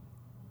 Okay.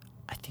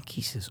 I think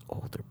he's his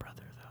older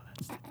brother though.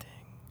 That's the thing.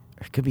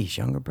 Or it could be his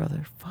younger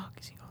brother. Fuck.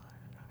 Is he older?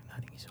 No, I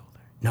think he's older.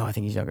 No, I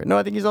think he's younger. No,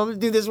 I think he's older.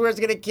 Dude, this is where it's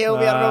gonna kill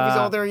me. I don't know if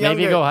he's older or younger.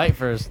 Maybe you go height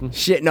first.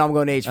 Shit. No, I'm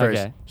going age first.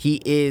 Okay.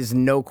 He is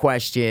no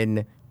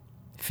question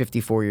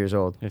 54 years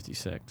old.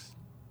 56.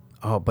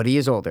 Oh, but he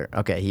is older.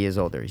 Okay, he is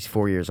older. He's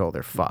 4 years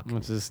older. Fuck.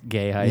 What's this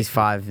gay height? He's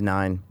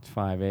 5'9".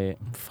 5'8".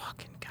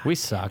 Fucking God. We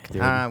suck,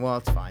 dude. Well,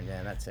 it's fine,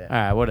 man. That's it. All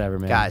right, whatever,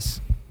 man.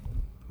 Guys,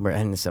 we're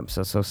ending this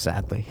episode so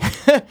sadly.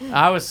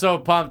 I was so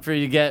pumped for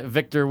you to get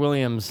Victor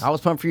Williams. I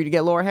was pumped for you to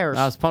get Laura Harris.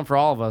 I was pumped for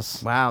all of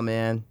us. Wow,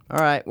 man. All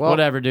right. Well,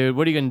 Whatever, dude.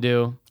 What are you gonna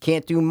do?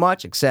 can't do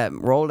much except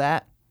roll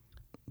that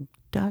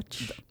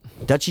Dutch.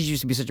 Dutchies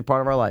used to be such a part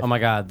of our life. Oh my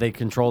God, they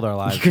controlled our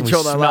lives. You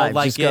controlled we our smelled lives.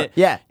 Like Just go- it.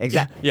 yeah,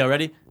 exactly. Yeah,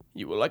 ready?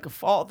 You were like a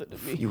father to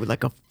me. You were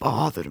like a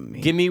father to me.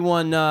 Give me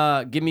one.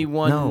 Give me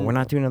one. No, we're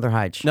not doing another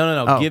Heitch.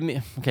 No. Oh. Give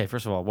me. Okay,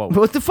 first of all, whoa.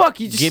 What the fuck?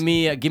 You just Give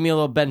me a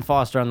little Ben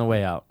Foster on the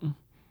way out.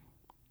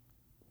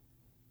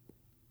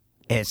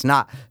 It's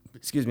not.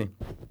 Excuse me.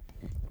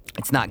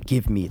 It's not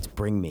give me. It's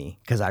bring me.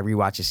 Because I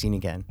rewatched the scene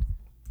again.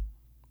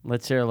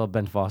 Let's hear a little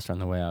Ben Foster on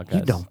the way out, guys.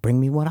 You don't bring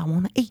me what I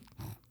want to eat,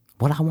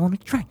 what I want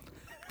to drink,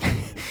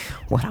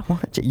 what I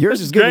want to.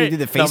 Yours is good. When you did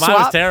the face No, swap. mine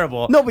was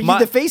terrible. No, but you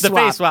did the face swap. The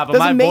face swap, but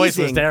That my voice was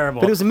amazing.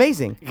 terrible. But it was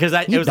amazing. Because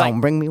it you was don't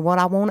like- bring me what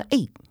I want to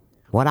eat,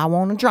 what I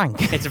want to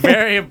drink. It's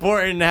very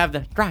important to have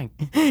the drink.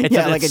 It's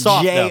yeah, like a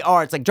soft, JR. though.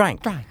 It's like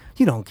drink.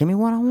 You don't give me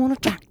what I want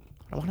to drink.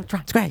 I want to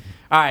drink. It's great,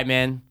 All right,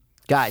 man.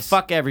 guys.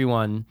 Fuck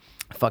everyone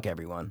fuck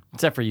everyone.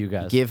 except for you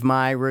guys. Give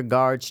my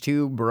regards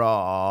to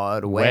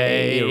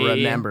Broadway. Way.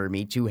 Remember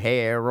me to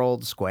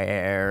Herald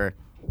Square.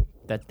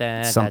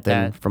 Da,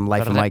 Something from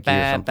Life of Mikey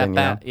or something, you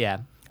know? Yeah.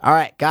 All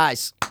right,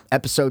 guys.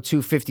 Episode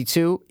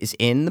 252 is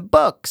in the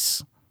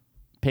books.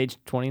 Page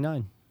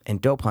 29. And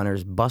dope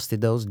hunters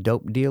busted those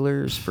dope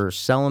dealers for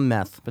selling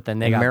meth. But then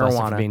they and got busted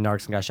marijuana. for being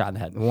narcs and got shot in the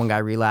head. One guy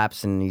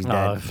relapsed and he's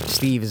dead. Oh.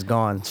 Steve is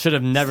gone. Should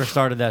have never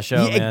started that show,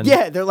 man.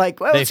 Yeah, they're like,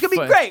 well, They it's gonna be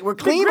fu- great. We're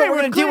clean, great, but we're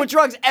we're gonna deal clean. with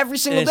drugs every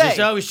single And it's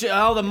day. just,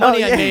 all the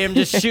money I yeah. made, I'm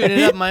just shooting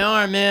it up my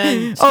arm,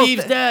 man.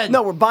 Steve's dead.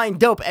 No, we're buying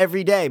dope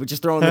every day, but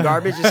just throwing the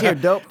garbage. Just here,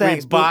 dope.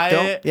 Thanks. We buy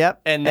dope. it,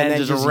 Yep. and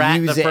then just rat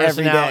use the it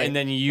person every out, day. and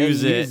then you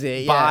use it.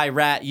 yeah. Buy,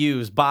 rat,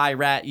 use. Buy,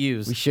 rat,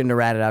 use. We shouldn't have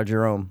ratted out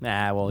Jerome.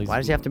 Nah, well, he's Why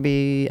does he have to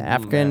be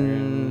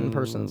African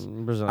persons?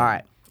 Brazilian. All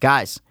right,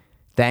 guys.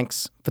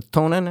 Thanks for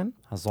tuning in.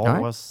 As All right.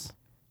 always.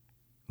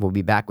 We'll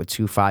be back with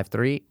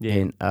 253 Yeah.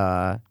 in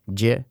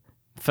F-E.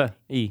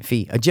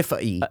 Jiffy. A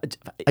Jiffrey.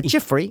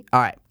 All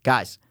right,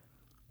 guys.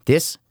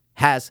 This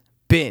has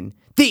been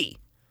the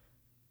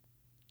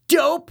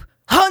Dope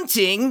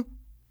Hunting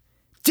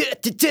 2.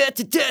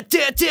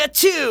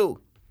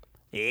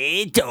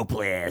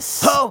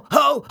 Dopeless. Ho,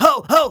 ho,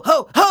 ho, ho,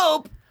 ho,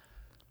 hope.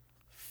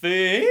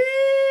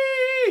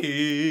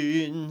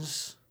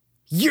 Fiends.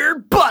 You're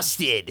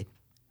busted.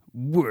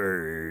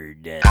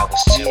 Word. I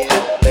was too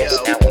hopeless,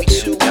 now we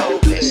too